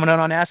coming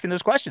on asking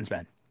those questions,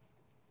 man.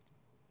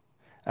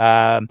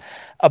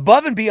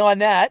 Above and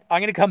beyond that,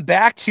 I'm going to come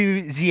back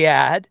to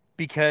Ziad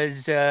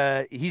because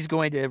he's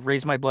going to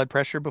raise my blood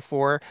pressure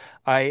before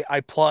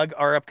I plug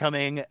our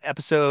upcoming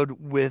episode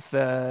with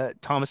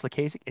Thomas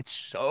Lukaszuk. It's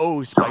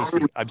so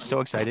spicy. I'm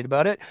so excited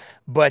about it.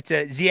 But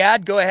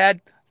Ziad, go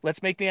ahead.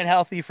 Let's make me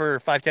unhealthy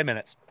for 5-10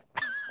 minutes.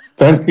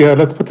 Thanks. Yeah,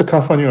 let's put the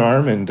cuff on your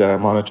arm and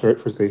monitor it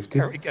for safety.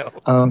 There we go.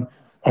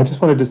 I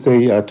just wanted to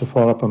say, to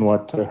follow up on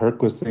what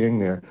Herc was saying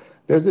there,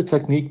 there's a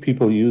technique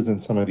people use in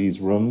some of these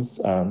rooms,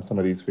 some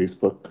of these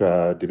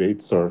Facebook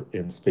debates or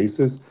in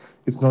spaces.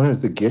 It's known as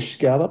the Gish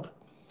Gallop.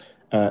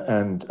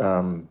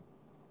 And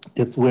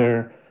it's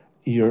where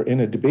you're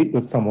in a debate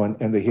with someone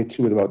and they hit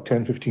you with about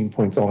 10, 15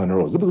 points all in a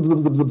row. Zip, zip, zip,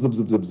 zip, zip, zip,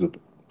 zip, zip, zip.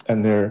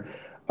 And they're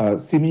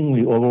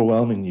seemingly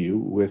overwhelming you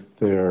with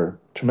their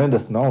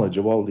tremendous knowledge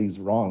of all these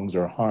wrongs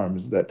or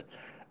harms that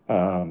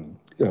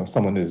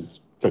someone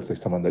is, let's say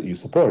someone that you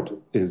support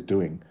is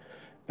doing.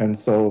 And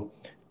so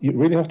you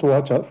really have to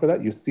watch out for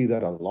that. You see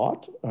that a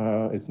lot.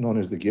 It's known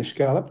as the Gish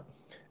Gallop.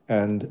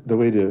 And the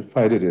way to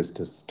fight it is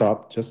to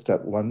stop just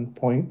at one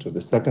point or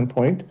the second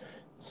point,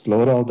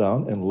 slow it all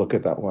down and look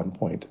at that one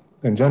point.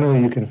 And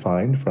generally you can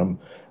find from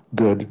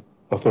good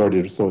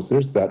authoritative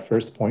sources that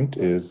first point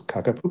is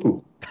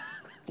kakapupu.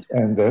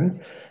 And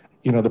then,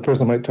 the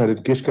person might try to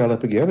Gish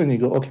Gallop again and you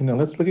go, okay, now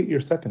let's look at your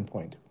second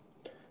point.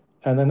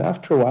 And then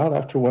after a while,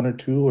 after one or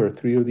two or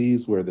three of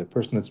these where the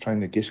person that's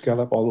trying to Gish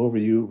Gallop all over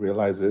you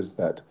realizes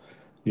that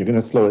you're going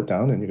to slow it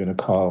down and you're going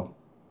to call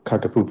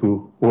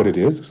kakapupu what it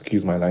is,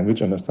 excuse my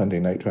language, on a Sunday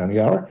night around the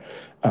hour,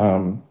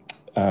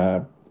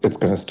 it's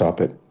going to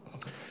stop it.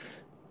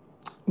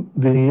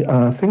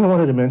 The thing I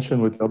wanted to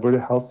mention with Alberta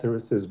Health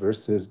Services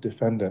versus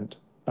defendant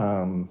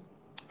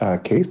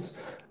case,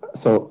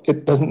 so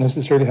it doesn't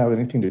necessarily have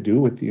anything to do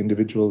with the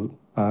individual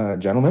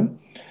gentleman.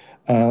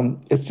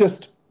 It's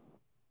just,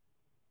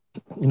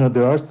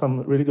 there are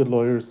some really good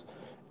lawyers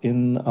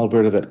in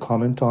Alberta that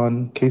comment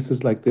on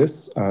cases like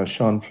this.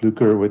 Sean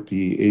Fluker with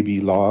the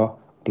AB Law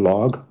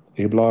blog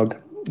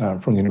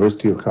from the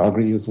University of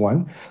Calgary is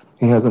one.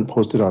 He hasn't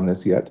posted on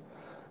this yet.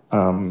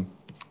 And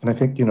I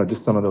think,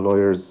 just some of the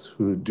lawyers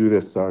who do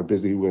this are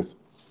busy with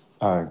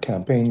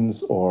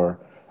campaigns or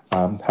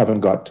haven't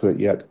got to it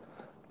yet.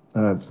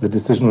 The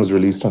decision was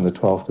released on the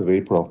 12th of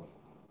April.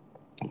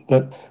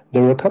 But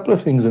there were a couple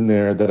of things in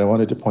there that I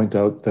wanted to point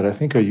out that I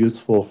think are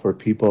useful for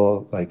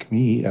people like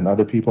me and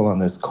other people on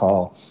this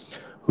call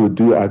who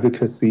do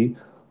advocacy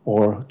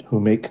or who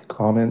make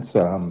comments,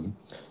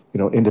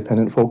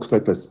 independent folks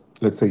like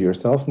let's say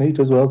yourself, Nate,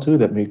 as well too,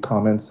 that make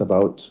comments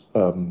about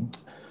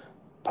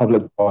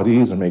public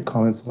bodies or make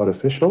comments about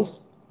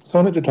officials. So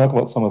I wanted to talk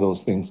about some of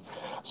those things.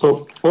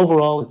 So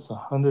overall, it's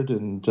 100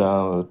 and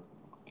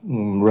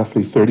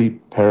roughly 30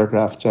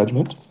 paragraph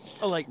judgment.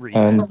 A light read.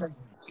 And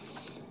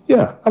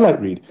yeah, a light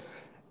read.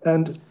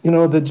 And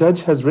the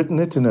judge has written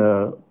it in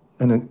a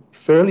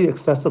fairly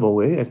accessible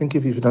way. I think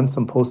if you've done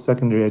some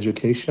post-secondary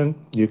education,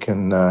 you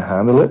can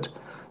handle it.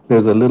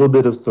 There's a little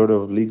bit of sort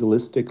of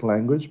legalistic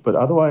language, but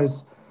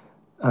otherwise,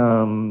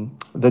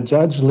 the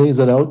judge lays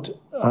it out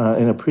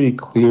in a pretty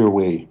clear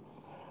way.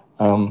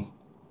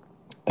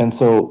 And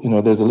so,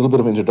 there's a little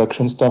bit of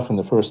introduction stuff in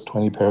the first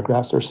 20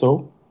 paragraphs or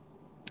so.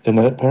 And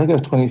then at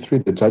paragraph 23,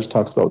 the judge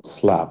talks about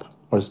SLAP,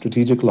 or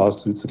strategic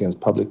lawsuits against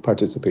public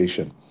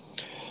participation.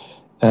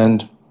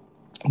 And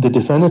the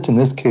defendant in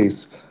this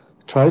case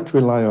tried to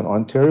rely on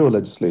Ontario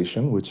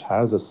legislation, which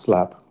has a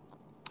SLAP,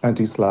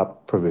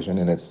 anti-SLAP provision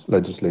in its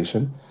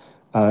legislation,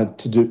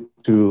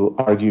 to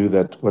argue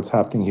that what's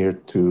happening here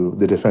to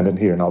the defendant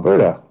here in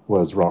Alberta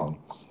was wrong.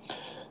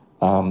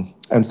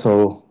 And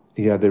so,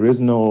 there is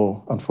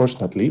no,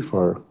 unfortunately,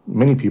 for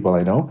many people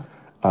I know,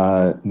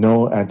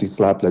 no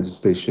anti-SLAP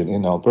legislation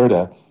in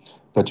Alberta,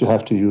 but you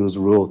have to use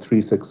Rule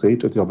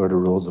 368 of the Alberta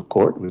Rules of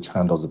Court, which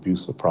handles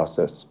abuse of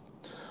process.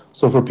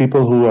 So for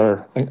people who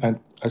are,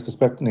 I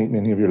suspect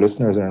many of your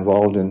listeners are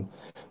involved in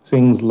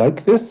things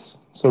like this,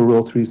 so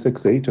Rule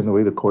 368 and the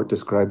way the court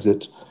describes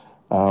it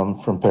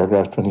from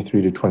paragraph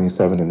 23 to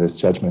 27 in this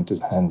judgment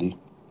is handy.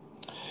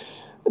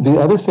 The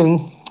other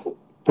thing,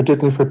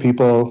 particularly for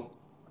people,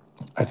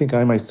 I think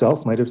I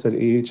myself might have said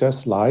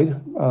AHS lied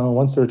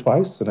once or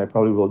twice, and I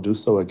probably will do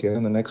so again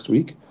in the next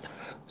week.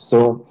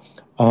 So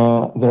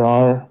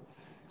the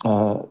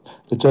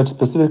judge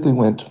specifically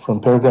went from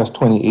paragraphs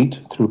 28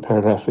 through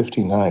paragraph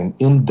 59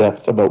 in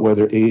depth about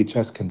whether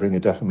AHS can bring a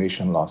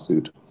defamation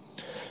lawsuit.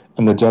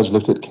 And the judge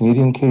looked at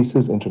Canadian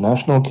cases,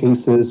 international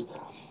cases,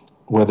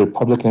 whether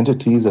public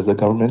entities as a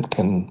government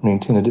can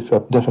maintain a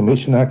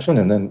defamation action,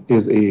 and then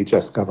is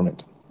AHS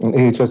government? And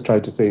AHS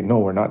tried to say, no,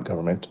 we're not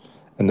government,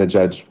 and the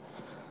judge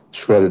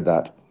shredded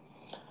that.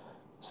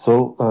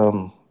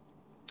 So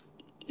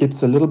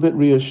it's a little bit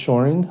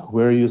reassuring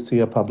where you see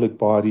a public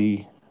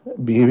body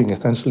behaving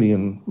essentially,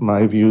 in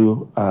my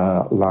view,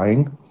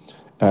 lying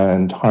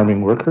and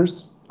harming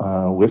workers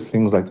with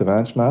things like the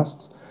VANCH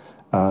masks.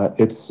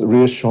 It's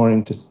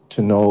reassuring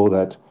to know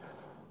that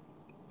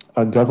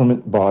a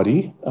government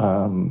body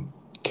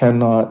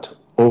cannot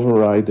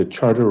override the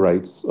charter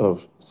rights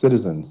of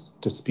citizens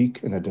to speak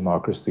in a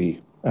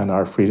democracy and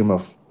our freedom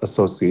of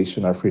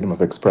association, our freedom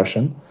of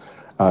expression.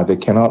 They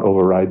cannot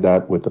override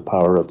that with the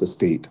power of the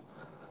state.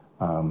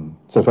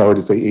 So if I were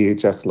to say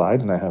AHS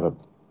lied, and I have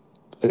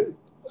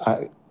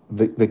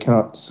they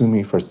cannot sue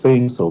me for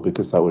saying so,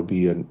 because that would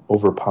be an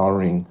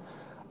overpowering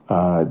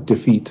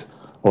defeat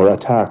or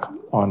attack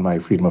on my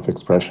freedom of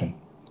expression.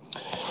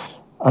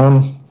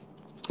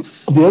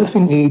 The other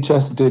thing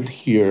AHS did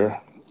here,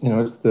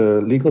 it's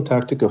the legal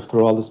tactic of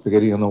throw all the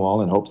spaghetti on the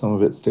wall and hope some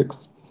of it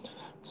sticks.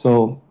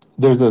 So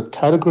there's a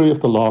category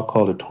of the law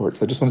called a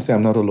tort. I just want to say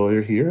I'm not a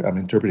lawyer here. I'm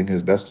interpreting it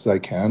as best as I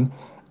can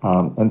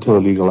until a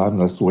legal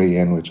analysts weigh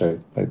in, which I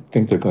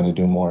think they're going to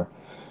do more.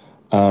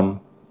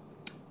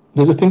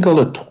 There's a thing called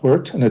a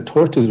tort, and a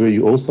tort is where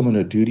you owe someone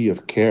a duty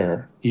of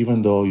care,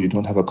 even though you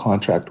don't have a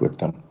contract with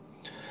them.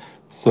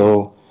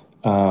 So,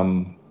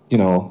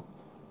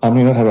 I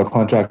may not have a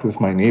contract with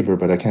my neighbor,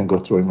 but I can't go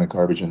throwing my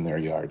garbage in their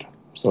yard.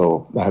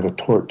 So I have a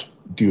tort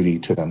duty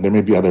to them. There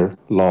may be other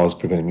laws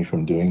preventing me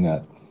from doing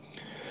that.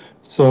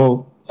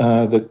 So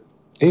the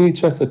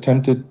AHS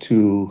attempted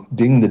to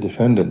ding the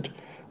defendant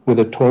with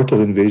a tort of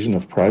invasion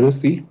of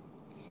privacy.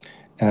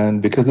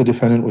 And because the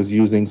defendant was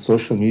using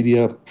social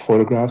media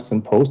photographs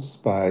and posts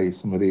by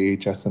some of the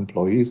AHS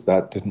employees,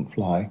 that didn't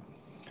fly.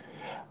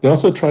 They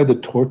also tried the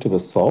tort of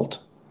assault,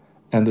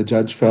 and the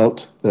judge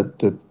felt that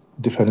the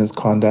defendant's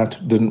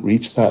conduct didn't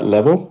reach that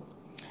level.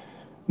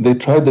 They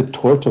tried the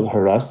tort of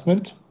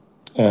harassment,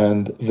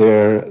 and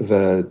there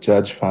the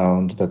judge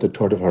found that the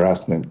tort of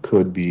harassment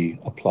could be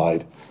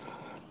applied.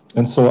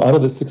 And so out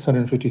of the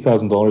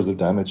 $650,000 of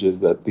damages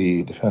that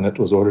the defendant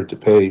was ordered to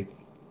pay,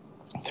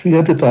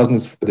 $300,000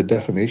 is for the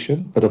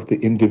defamation, but of the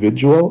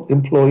individual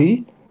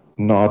employee,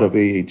 not of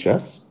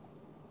AHS.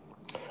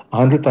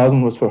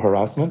 $100,000 was for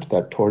harassment,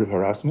 that tort of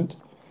harassment.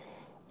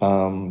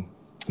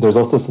 There's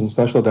also some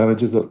special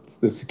damages of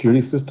the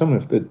security system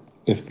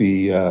if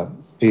the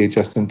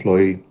AHS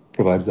employee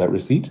provides that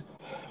receipt.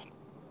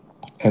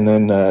 And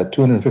then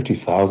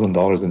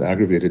 $250,000 in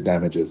aggravated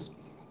damages,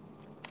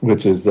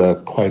 which is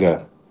quite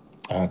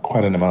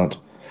an amount.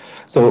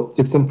 So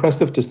it's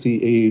impressive to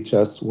see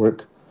AHS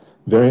work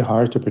very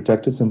hard to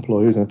protect its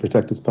employees and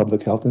protect its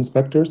public health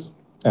inspectors.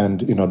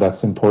 And,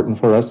 that's important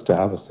for us to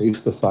have a safe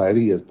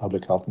society, as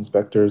public health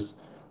inspectors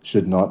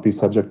should not be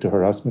subject to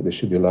harassment. They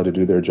should be allowed to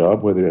do their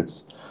job, whether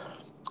it's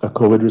a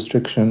COVID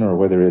restriction or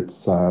whether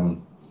it's a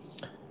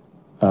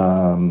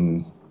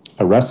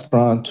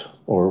restaurant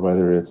or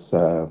whether it's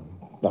a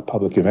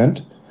public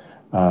event.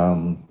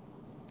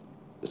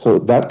 So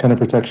that kind of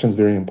protection is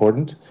very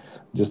important.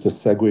 Just a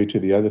segue to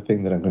the other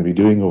thing that I'm going to be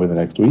doing over the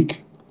next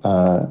week.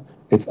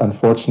 It's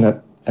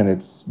unfortunate and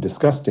it's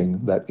disgusting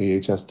that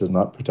AHS does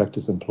not protect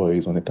its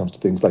employees when it comes to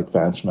things like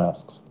VANCH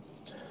masks.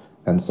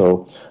 And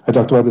so I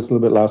talked about this a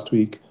little bit last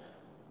week.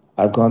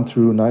 I've gone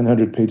through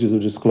 900 pages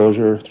of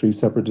disclosure, 3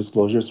 separate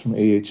disclosures from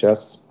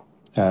AHS,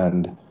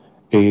 and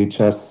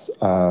AHS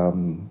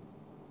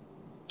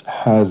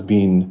has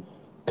been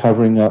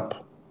covering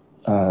up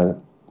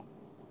the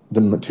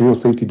material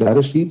safety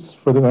data sheets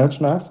for the VANCH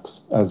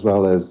masks, as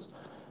well as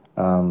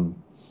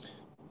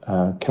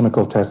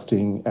chemical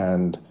testing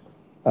and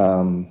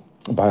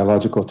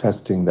biological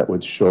testing that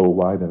would show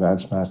why the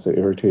VANCH masks are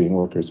irritating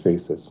workers'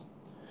 faces.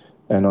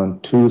 And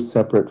on 2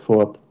 separate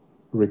FOAP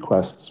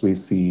requests, we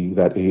see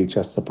that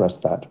AHS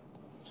suppressed that.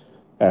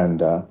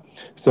 And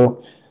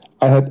so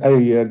I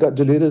got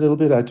delayed a little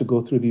bit. I had to go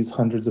through these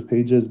hundreds of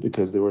pages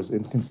because there was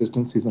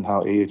inconsistencies in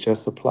how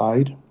AHS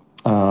applied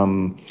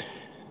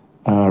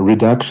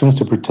redactions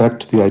to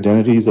protect the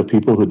identities of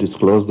people who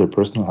disclose their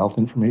personal health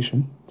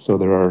information. So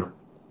there are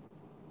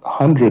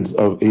hundreds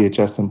of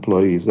AHS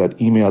employees that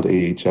emailed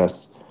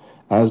AHS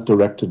as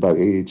directed by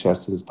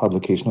AHS's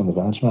publication on the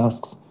VANCH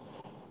masks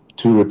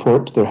to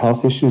report their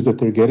health issues that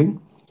they're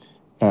getting.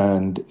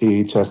 And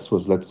AHS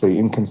was, let's say,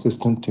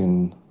 inconsistent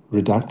in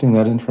redacting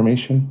that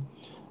information.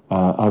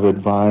 I've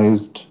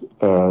advised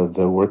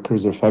the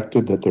workers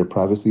affected that their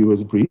privacy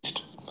was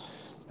breached.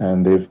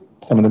 And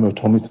some of them have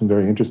told me some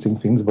very interesting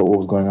things about what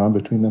was going on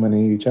between them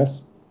and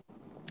AHS.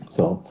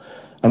 So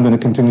I'm going to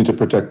continue to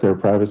protect their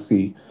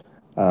privacy.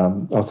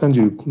 I'll send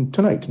you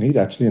tonight,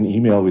 actually, an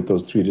email with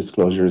those 3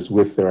 disclosures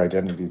with their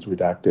identities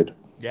redacted.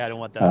 Yeah, I don't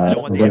want that. I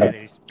don't want the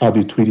identities. I'll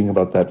be tweeting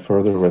about that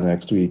further over the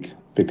next week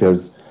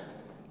because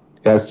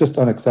it's just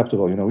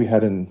unacceptable. We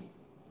had in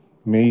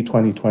May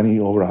 2020,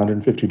 over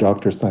 150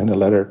 doctors signed a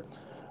letter.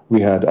 We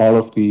had all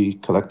of the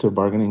collective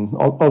bargaining,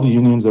 all the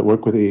unions that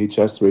work with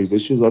AHS raise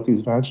issues about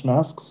these VANCH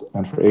masks,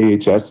 and for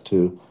AHS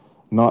to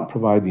not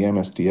provide the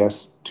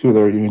MSDS to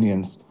their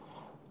unions,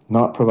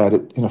 not provide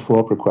it in a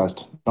FOAP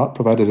request, not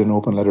provided an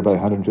open letter by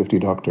 150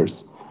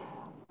 doctors.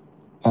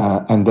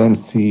 and then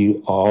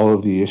see all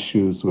of the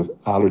issues with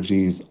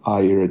allergies,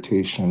 eye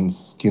irritations,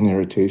 skin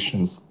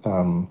irritations,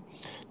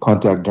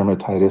 contact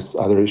dermatitis,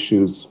 other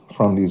issues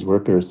from these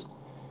workers,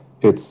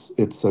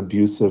 it's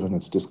abusive and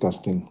it's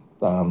disgusting.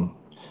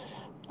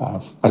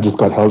 I just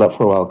got held up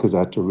for a while because I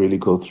had to really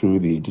go through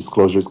the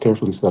disclosures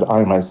carefully so that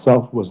I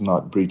myself was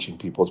not breaching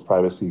people's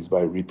privacies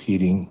by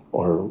repeating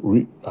or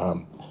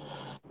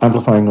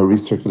amplifying or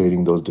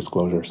recirculating those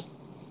disclosures.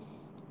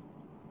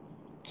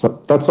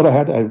 So that's what I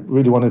had. I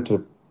really wanted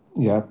to,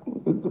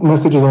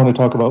 messages I want to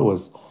talk about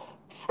was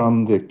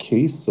from the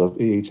case of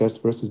AHS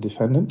versus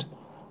defendant.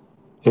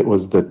 It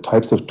was the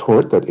types of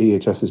tort that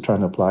AHS is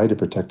trying to apply to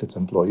protect its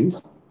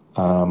employees.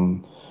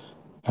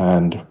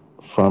 And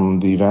from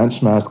the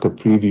Vance mask, a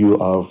preview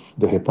of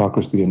the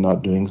hypocrisy in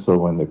not doing so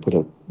when they put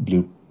a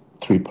blue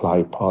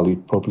 3-ply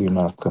polypropylene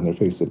mask on their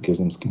face that gives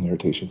them skin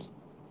irritations.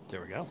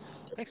 There we go.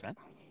 Thanks, man.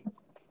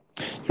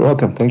 You're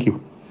welcome. Thank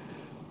you.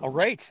 All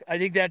right. I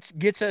think that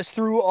gets us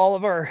through all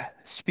of our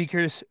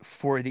speakers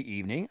for the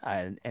evening.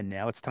 And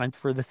now it's time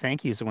for the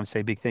thank yous. I want to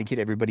say a big thank you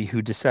to everybody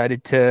who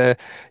decided to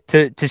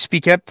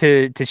speak up,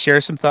 to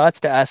share some thoughts,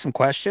 to ask some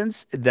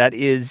questions. That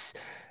is,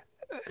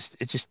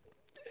 it's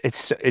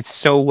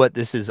so what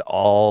this is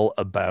all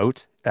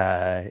about.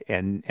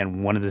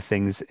 And one of the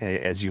things,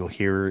 as you'll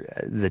hear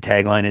the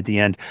tagline at the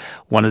end,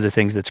 one of the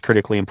things that's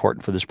critically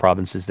important for this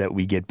province is that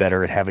we get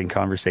better at having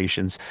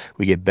conversations.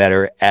 We get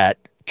better at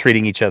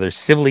treating each other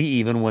civilly,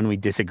 even when we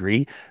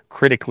disagree.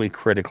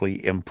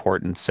 Critically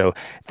important. So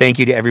thank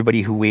you to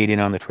everybody who weighed in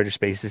on the Twitter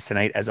Spaces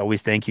tonight. As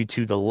always, thank you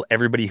to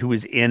everybody who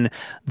was in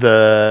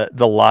the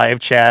live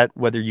chat,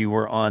 whether you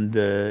were on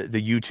the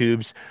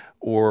YouTubes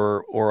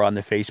or on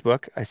the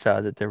Facebook. I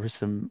saw that there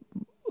was a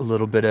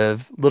little bit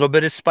of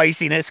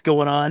spiciness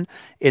going on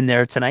in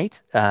there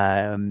tonight,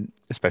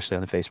 especially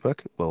on the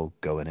Facebook. We'll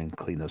go in and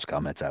clean those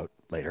comments out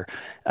later.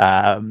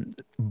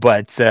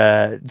 But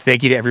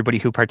thank you to everybody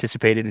who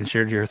participated and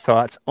shared your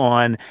thoughts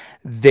on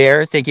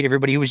there. Thank you to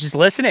everybody who was just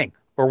listening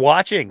or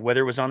watching, whether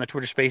it was on the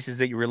Twitter Spaces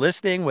that you were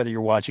listening, whether you're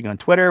watching on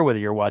Twitter, whether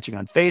you're watching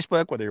on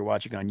Facebook, whether you're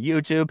watching on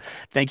YouTube.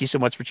 Thank you so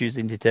much for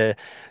choosing to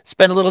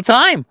spend a little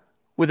time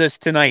with us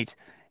tonight.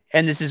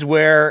 And this is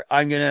where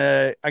I'm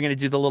gonna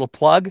do the little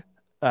plug.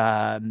 We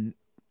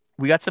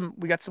got some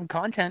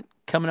content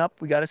coming up.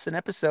 We got us an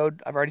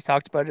episode. I've already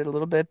talked about it a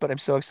little bit, but I'm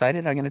so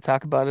excited. I'm going to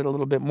talk about it a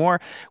little bit more.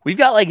 We've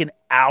got like an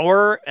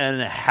hour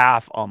and a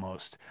half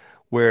almost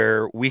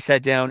where we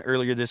sat down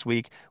earlier this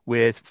week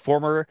with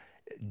former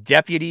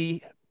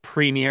deputy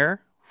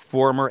premier,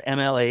 former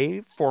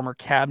MLA, former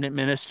cabinet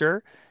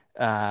minister,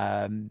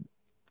 Thomas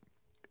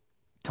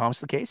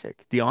Lukaszuk,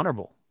 the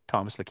Honorable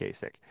Thomas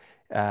Lukaszuk.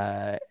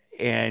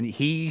 And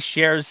he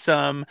shares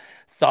some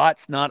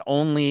thoughts not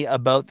only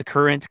about the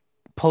current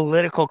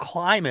political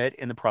climate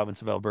in the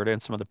province of Alberta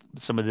and some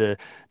of the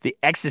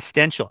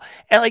existential,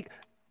 and like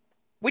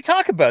we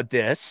talk about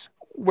this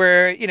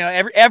where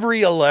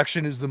every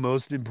election is the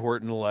most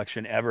important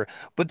election ever,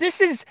 but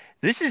this is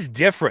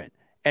different,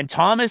 and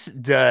Thomas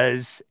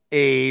does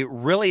a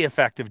really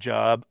effective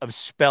job of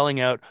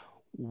spelling out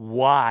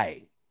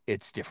why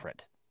it's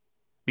different,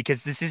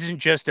 because this isn't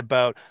just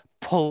about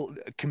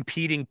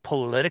competing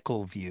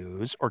political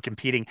views or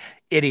competing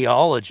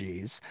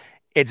ideologies.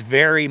 It's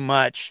very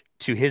much,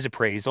 to his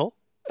appraisal,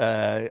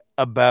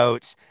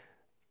 about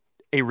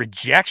a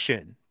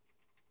rejection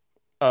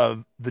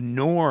of the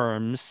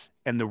norms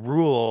and the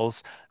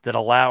rules that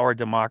allow our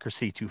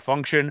democracy to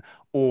function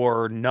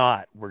or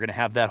not. We're going to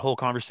have that whole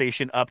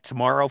conversation up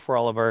tomorrow for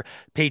all of our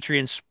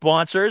Patreon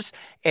sponsors.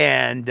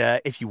 And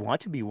if you want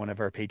to be one of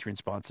our Patreon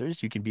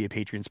sponsors, you can be a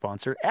Patreon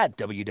sponsor at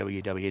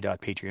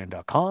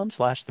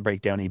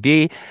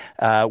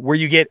www.patreon.com/thebreakdowneb, where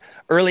you get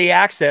early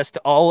access to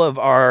all of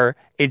our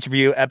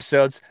interview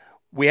episodes.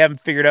 We haven't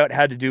figured out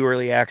how to do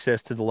early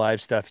access to the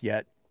live stuff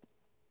yet.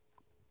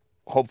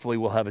 Hopefully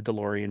we'll have a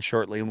DeLorean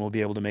shortly and we'll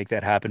be able to make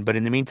that happen. But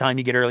in the meantime,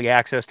 you get early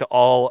access to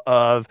all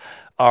of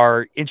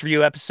our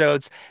interview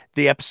episodes.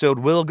 The episode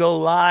will go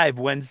live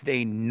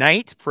Wednesday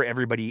night for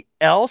everybody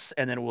else,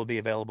 and then it will be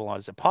available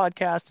as a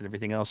podcast and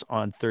everything else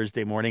on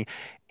Thursday morning.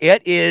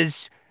 It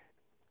is,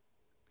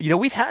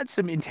 we've had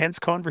some intense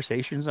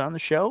conversations on the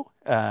show.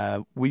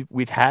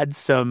 We've had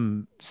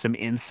some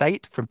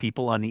insight from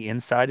people on the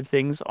inside of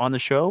things on the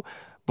show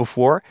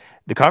before.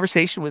 The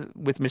conversation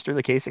with Mr.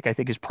 Lukaszuk, I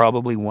think, is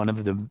probably one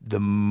of the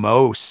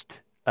most,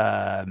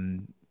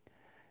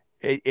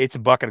 it's a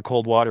bucket of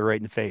cold water right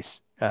in the face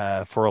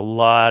for a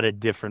lot of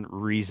different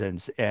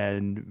reasons.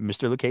 And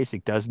Mr.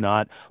 Lukaszuk does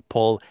not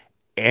pull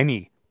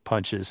any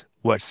punches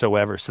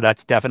whatsoever. So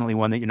that's definitely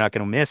one that you're not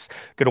going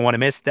to want to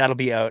miss. That'll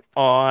be out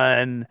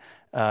on,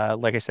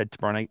 like I said,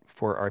 tomorrow night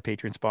for our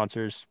Patreon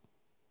sponsors.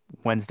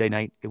 Wednesday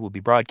night, it will be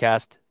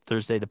broadcast.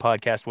 Thursday, the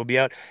podcast will be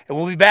out. And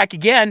we'll be back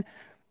again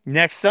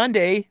next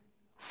Sunday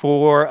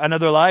for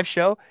another live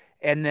show,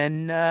 and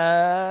then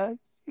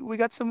we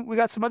got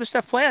some other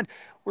stuff planned.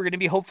 We're going to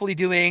be hopefully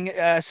doing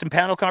some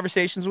panel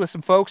conversations with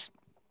some folks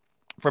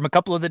from a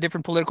couple of the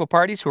different political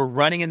parties who are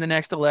running in the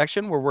next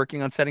election. We're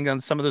working on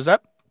setting some of those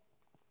up.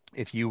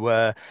 If you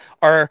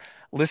are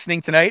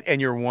listening tonight and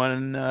you're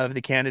one of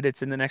the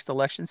candidates in the next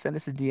election, send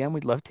us a DM.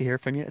 We'd love to hear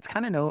from you. It's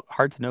kind of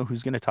hard to know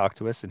who's going to talk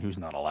to us and who's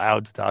not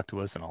allowed to talk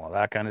to us and all of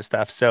that kind of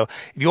stuff. So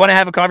if you want to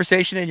have a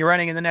conversation and you're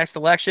running in the next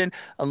election,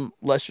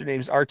 unless your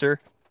name's Arthur,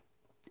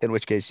 in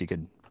which case you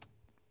can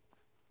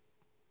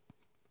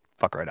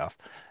fuck right off.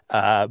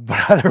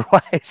 But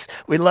otherwise,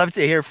 we'd love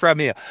to hear from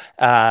you.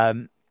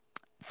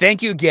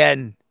 Thank you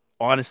again,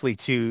 honestly,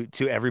 to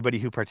everybody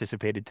who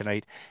participated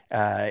tonight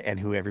and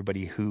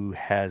everybody who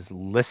has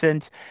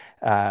listened.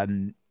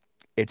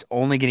 It's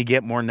only going to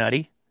get more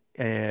nutty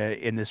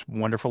in this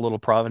wonderful little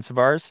province of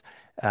ours.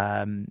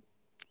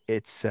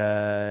 It's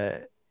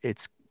going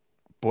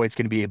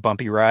to be a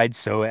bumpy ride.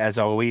 So as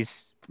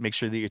always, make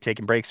sure that you're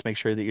taking breaks, make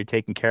sure that you're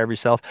taking care of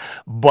yourself.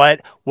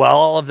 But while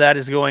all of that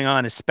is going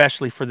on,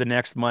 especially for the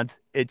next month,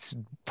 it's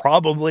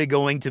probably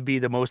going to be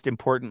the most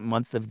important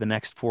month of the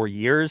next 4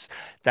 years.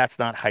 That's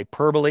not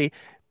hyperbole.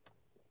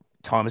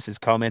 Thomas's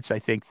comments, I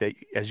think that,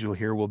 as you'll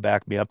hear, will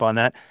back me up on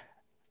that.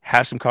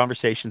 Have some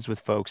conversations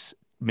with folks.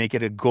 Make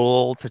it a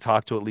goal to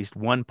talk to at least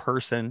one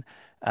person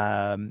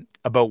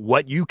about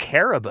what you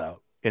care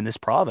about in this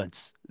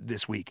province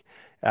this week,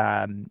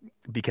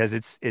 because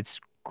it's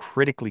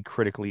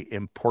critically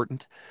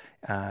important.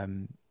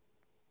 That's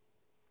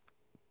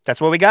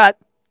what we got.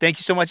 Thank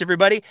you so much,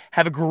 everybody.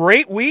 Have a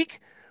great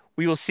week.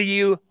 We will see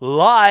you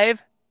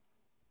live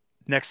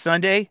next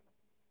Sunday.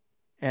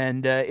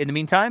 And in the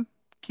meantime,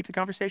 keep the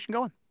conversation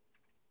going.